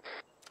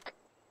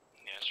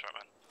 Yeah, that's right,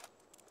 man.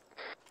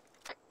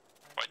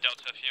 Right,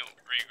 Delta, if you don't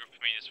regroup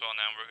with me as well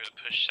now, we're going to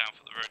push south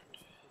of the road.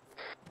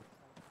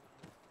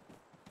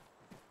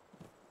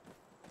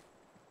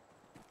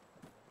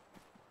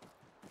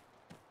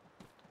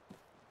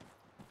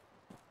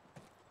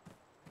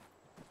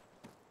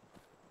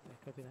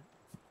 Copy that.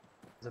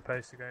 As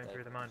opposed to going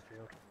through the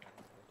minefield.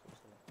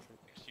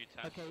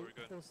 Okay,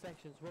 all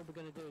sections. What we're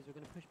going to do is we're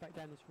going to push back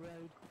down this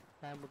road,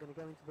 and we're going to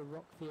go into the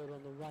rock field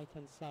on the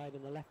right-hand side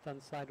and the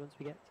left-hand side once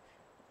we get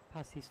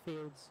past these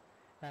fields.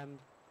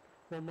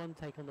 1-1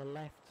 take on the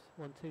left,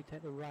 1-2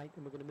 take the right,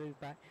 and we're going to move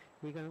back.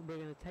 We're going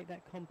to take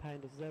that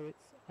compound as though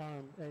it's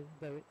armed,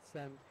 though it's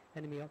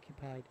enemy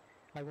occupied.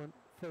 I want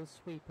full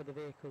sweep of the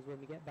vehicles when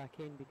we get back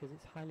in, because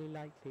it's highly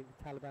likely the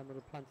Taliban will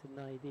have planted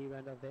an IED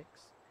around our VIX.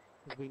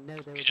 Because we know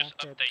they were back there. Just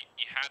update,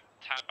 you had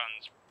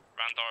Talibans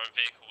around our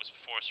vehicles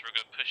before, so we're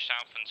going to push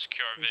south and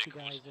secure our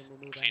vehicles,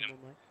 clean them.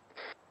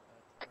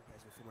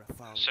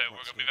 So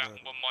we're going to move out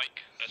in 1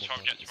 mic, that's our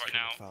objective right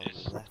now,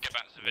 is get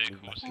back to the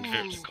vehicles,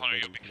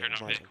 Connor, you'll be clearing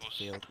our vehicles.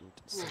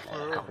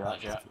 Copy that,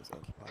 Jet.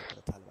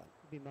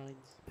 Be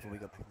mines. Before we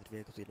go back into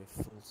the vehicles, we do a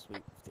full sweep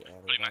of the area.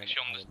 William,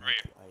 actually on the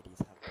rear. IEDs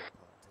have been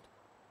planted.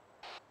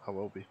 I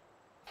will be.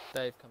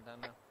 Dave, come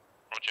down now.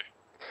 Roger.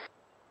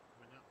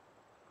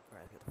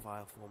 Right, I've got the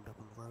file formed up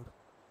on the road.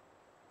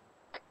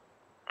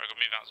 Alright,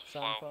 going to move out to the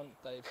Sam file. front,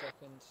 Dave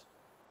second.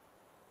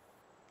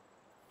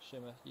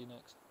 Shimmer, you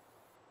next.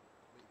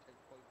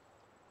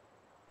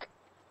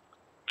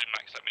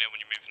 Max, let me know when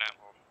you're moving out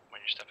or when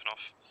you're stepping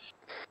off.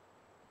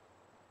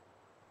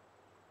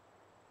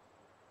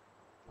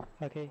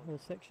 Okay, all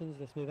sections,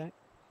 let's move out.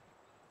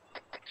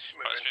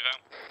 Right, let's move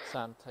out.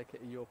 Sam, take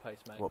it at your pace,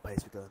 mate. What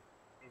pace we going?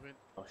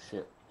 Oh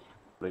shit.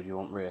 Blue, do you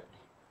want rear?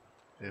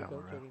 Yeah, Go I'm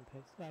around. jogging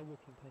pace.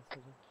 Walking pace as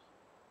well.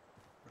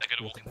 They're going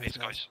to walk in pace,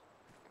 guys.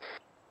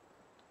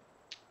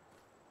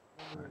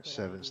 Right,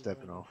 7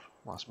 stepping off.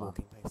 Last man.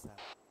 Walking pace now.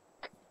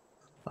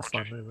 Last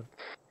man moving.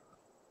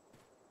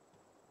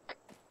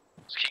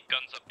 Let's keep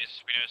guns up.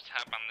 Yes, we know there's a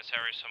tap man in this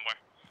area somewhere.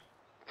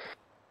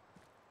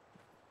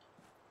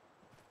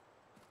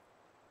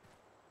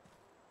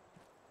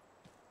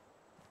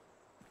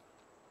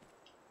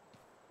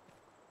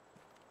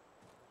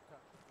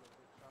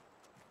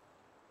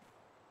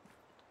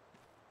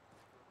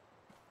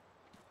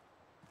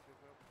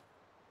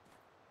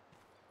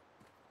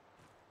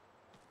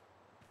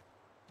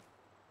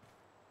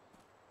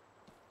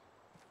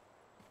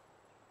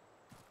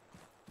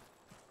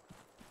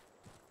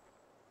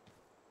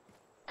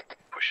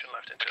 Pushing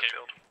left into the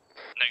field.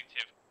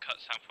 Negative. Cut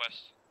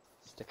southwest.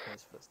 Stick in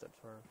his footsteps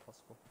wherever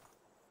possible.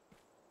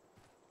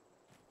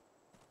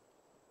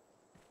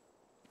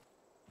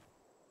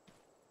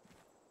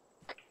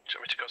 Do you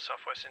want me to go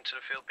southwest into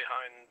the field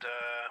behind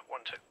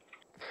 1-2?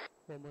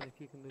 1-1, if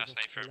you can move off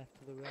to the left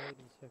of the road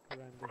and circle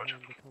around behind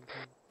the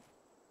compound.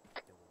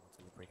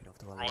 Breaking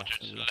off to the Roger,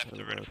 to the left of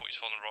the road, 40's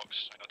fallen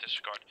rocks. I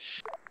disregard.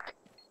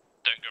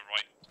 Don't go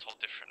right, told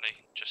differently.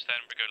 Just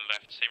then we go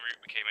left, same route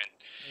we came in.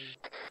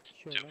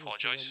 Sure, Do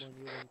apologise.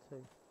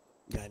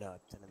 Yeah, I know.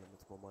 10 and then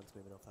it's 1-1's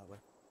moving off that way.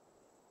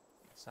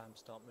 Sam,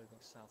 start moving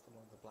south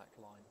along the black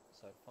line.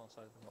 So far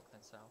side of the rock,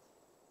 then south.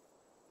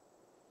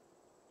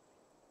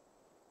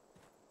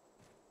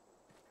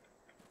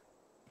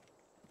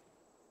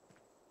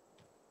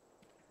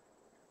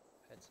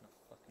 Head's in a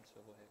fucking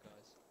swivel here,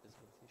 guys.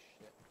 Visibility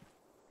shit.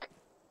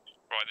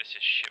 Right, this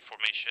is shit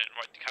formation.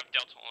 Right, have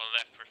Delta on the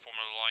left, we're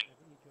forming a line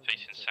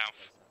facing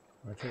south.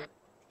 Roger.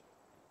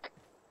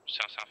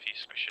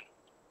 South-southeast, Christian.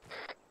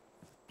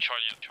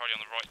 Charlie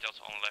on the right,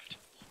 Delta on the left.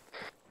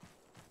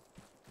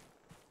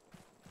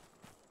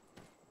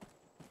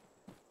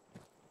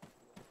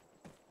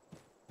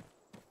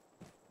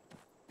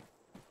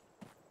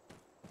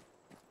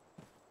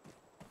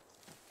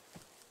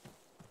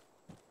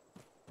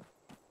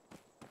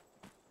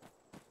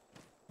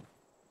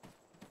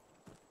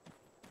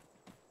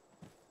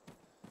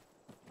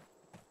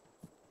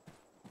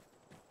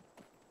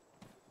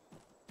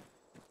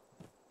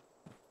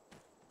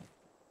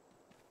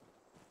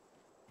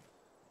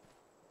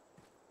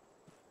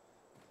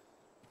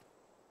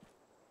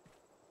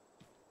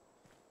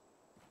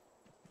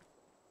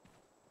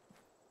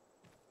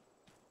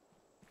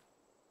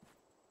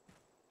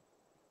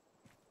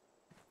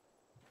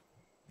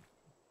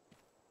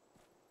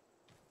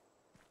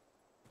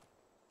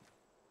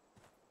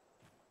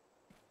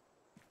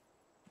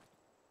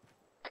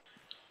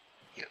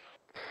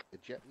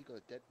 Jet, we got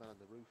a dead man on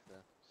the roof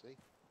there. See?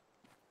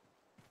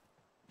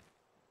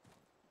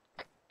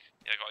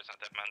 Yeah, guys,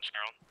 that dead man's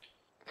on.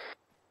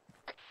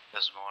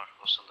 There's more.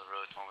 What's on the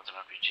road? One with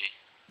an RPG.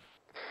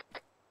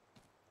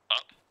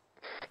 Up?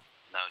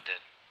 No,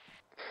 dead.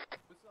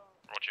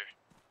 Roger.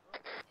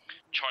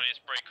 Charlie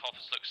is break off,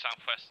 look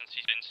southwest and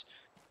sees Vince.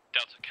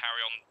 Delta carry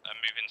on and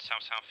move in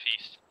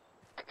south-southeast.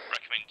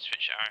 Recommend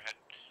switch at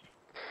Arrowhead.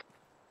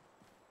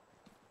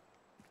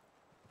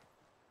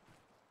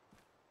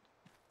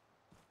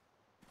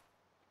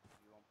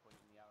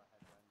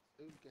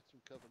 Get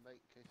some cover,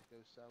 mate, in case it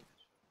goes south.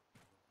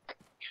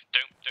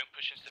 Don't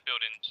push into the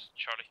buildings,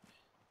 Charlie.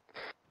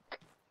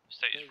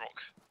 Stay as rock.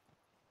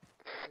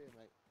 Here,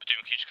 mate. But can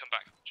you just come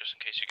back, just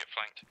in case you get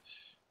flanked?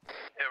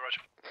 Yeah,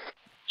 Roger.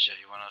 Jay,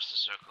 you want us to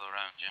circle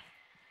around, yeah?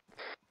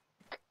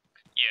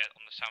 Yeah,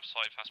 on the south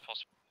side if that's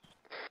possible.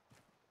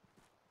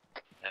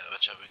 Yeah,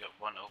 watch out, we got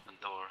one open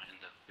door in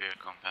the rear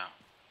compound.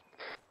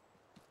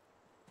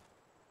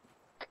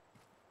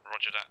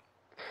 Roger that.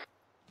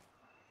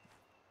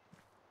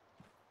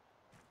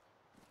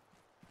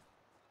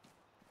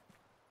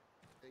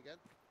 Again?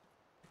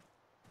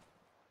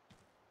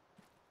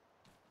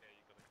 Yeah, you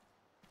got it.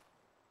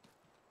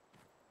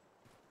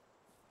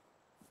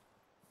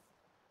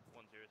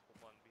 1-0 for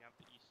 1. We have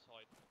the east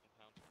side of the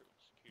compound pretty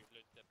much secured.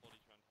 Loads of dead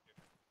bodies around here.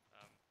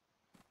 I'm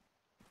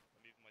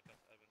moving my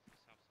dust element to the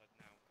south side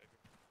now. Over.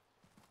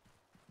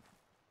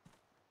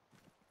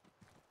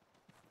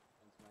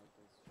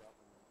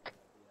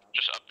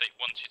 Just update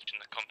 1-2 in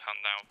the compound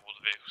now with all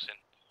the vehicles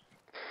in.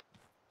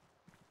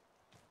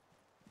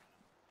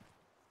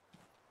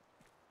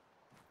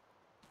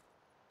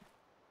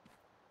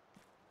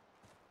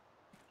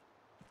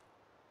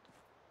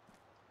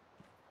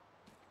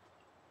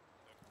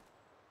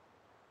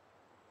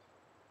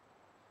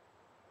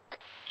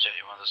 Jay,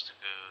 you want us to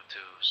go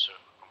to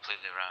circle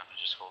completely around and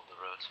just hold the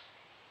road?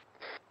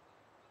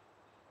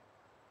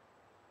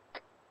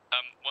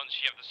 Once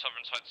you have the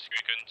southern side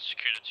secured, go and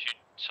secure the 2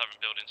 southern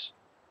buildings.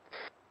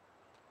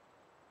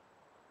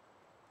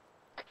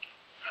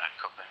 Alright,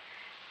 copy.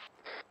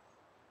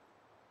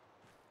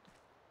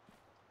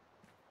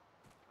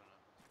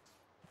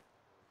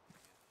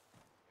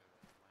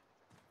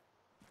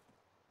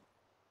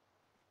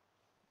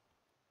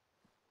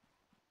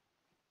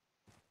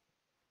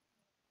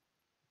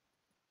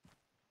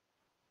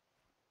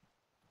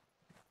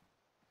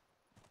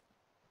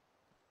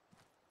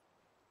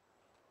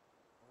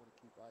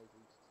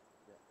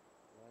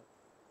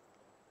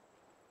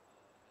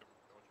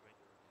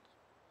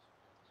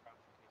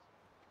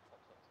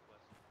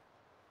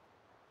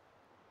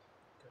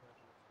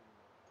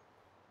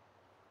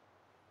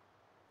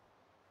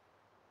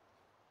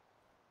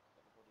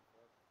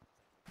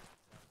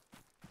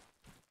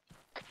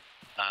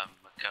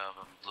 Cav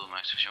and Blue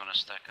Max, if you want to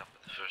stack up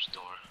at the first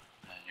door,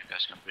 and you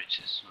guys can breach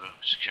this, we're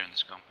securing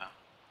this compound.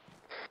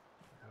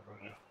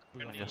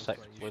 On your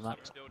sector, Blue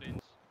Max.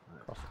 Buildings.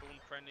 Cross. Spawn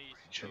friendlies.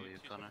 Show Two you,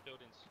 sub Connor.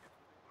 buildings.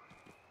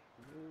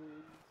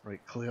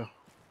 Right, clear.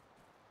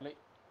 It's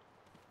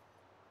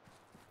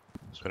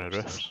gonna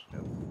drift.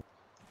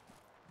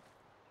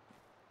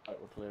 Right,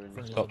 we're clearing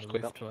this. Stops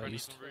clear. To our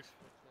east.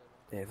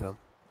 Yeah, fam.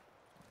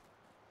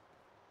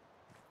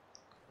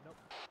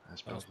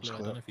 This That was building's Blue. I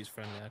clear. don't know if he's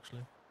friendly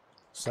actually.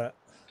 Set.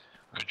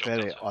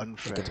 Very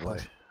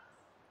unfriendly.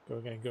 Go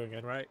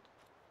again, right.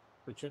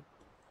 Richard.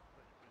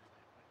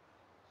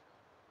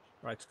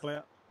 Right's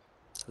clear.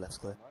 Left's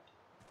clear.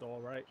 Door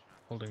right.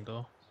 Holding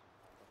door.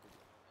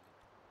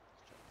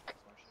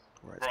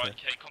 Right's Right, clear.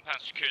 okay, compound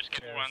secure,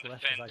 get all around the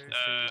Left, as I fence, can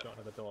see, you've got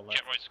another door left.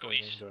 get right, go Going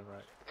in, east. going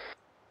right.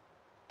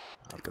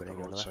 I'm going in,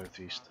 going left.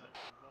 Southeast.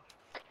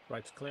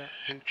 Right's clear.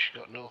 Hooch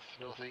got north,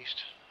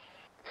 northeast.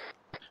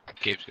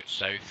 Cave's got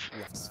south.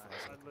 Left as far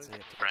as I can see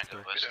it. Branco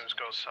west. Williams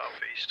goes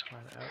southeast.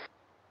 Line it out.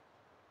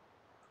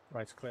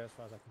 Right's clear as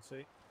far as I can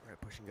see.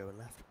 Right, pushing going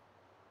left.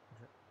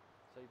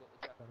 So you got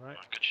the Turn right.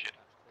 Good shit.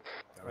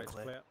 Going Right's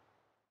clear. clear.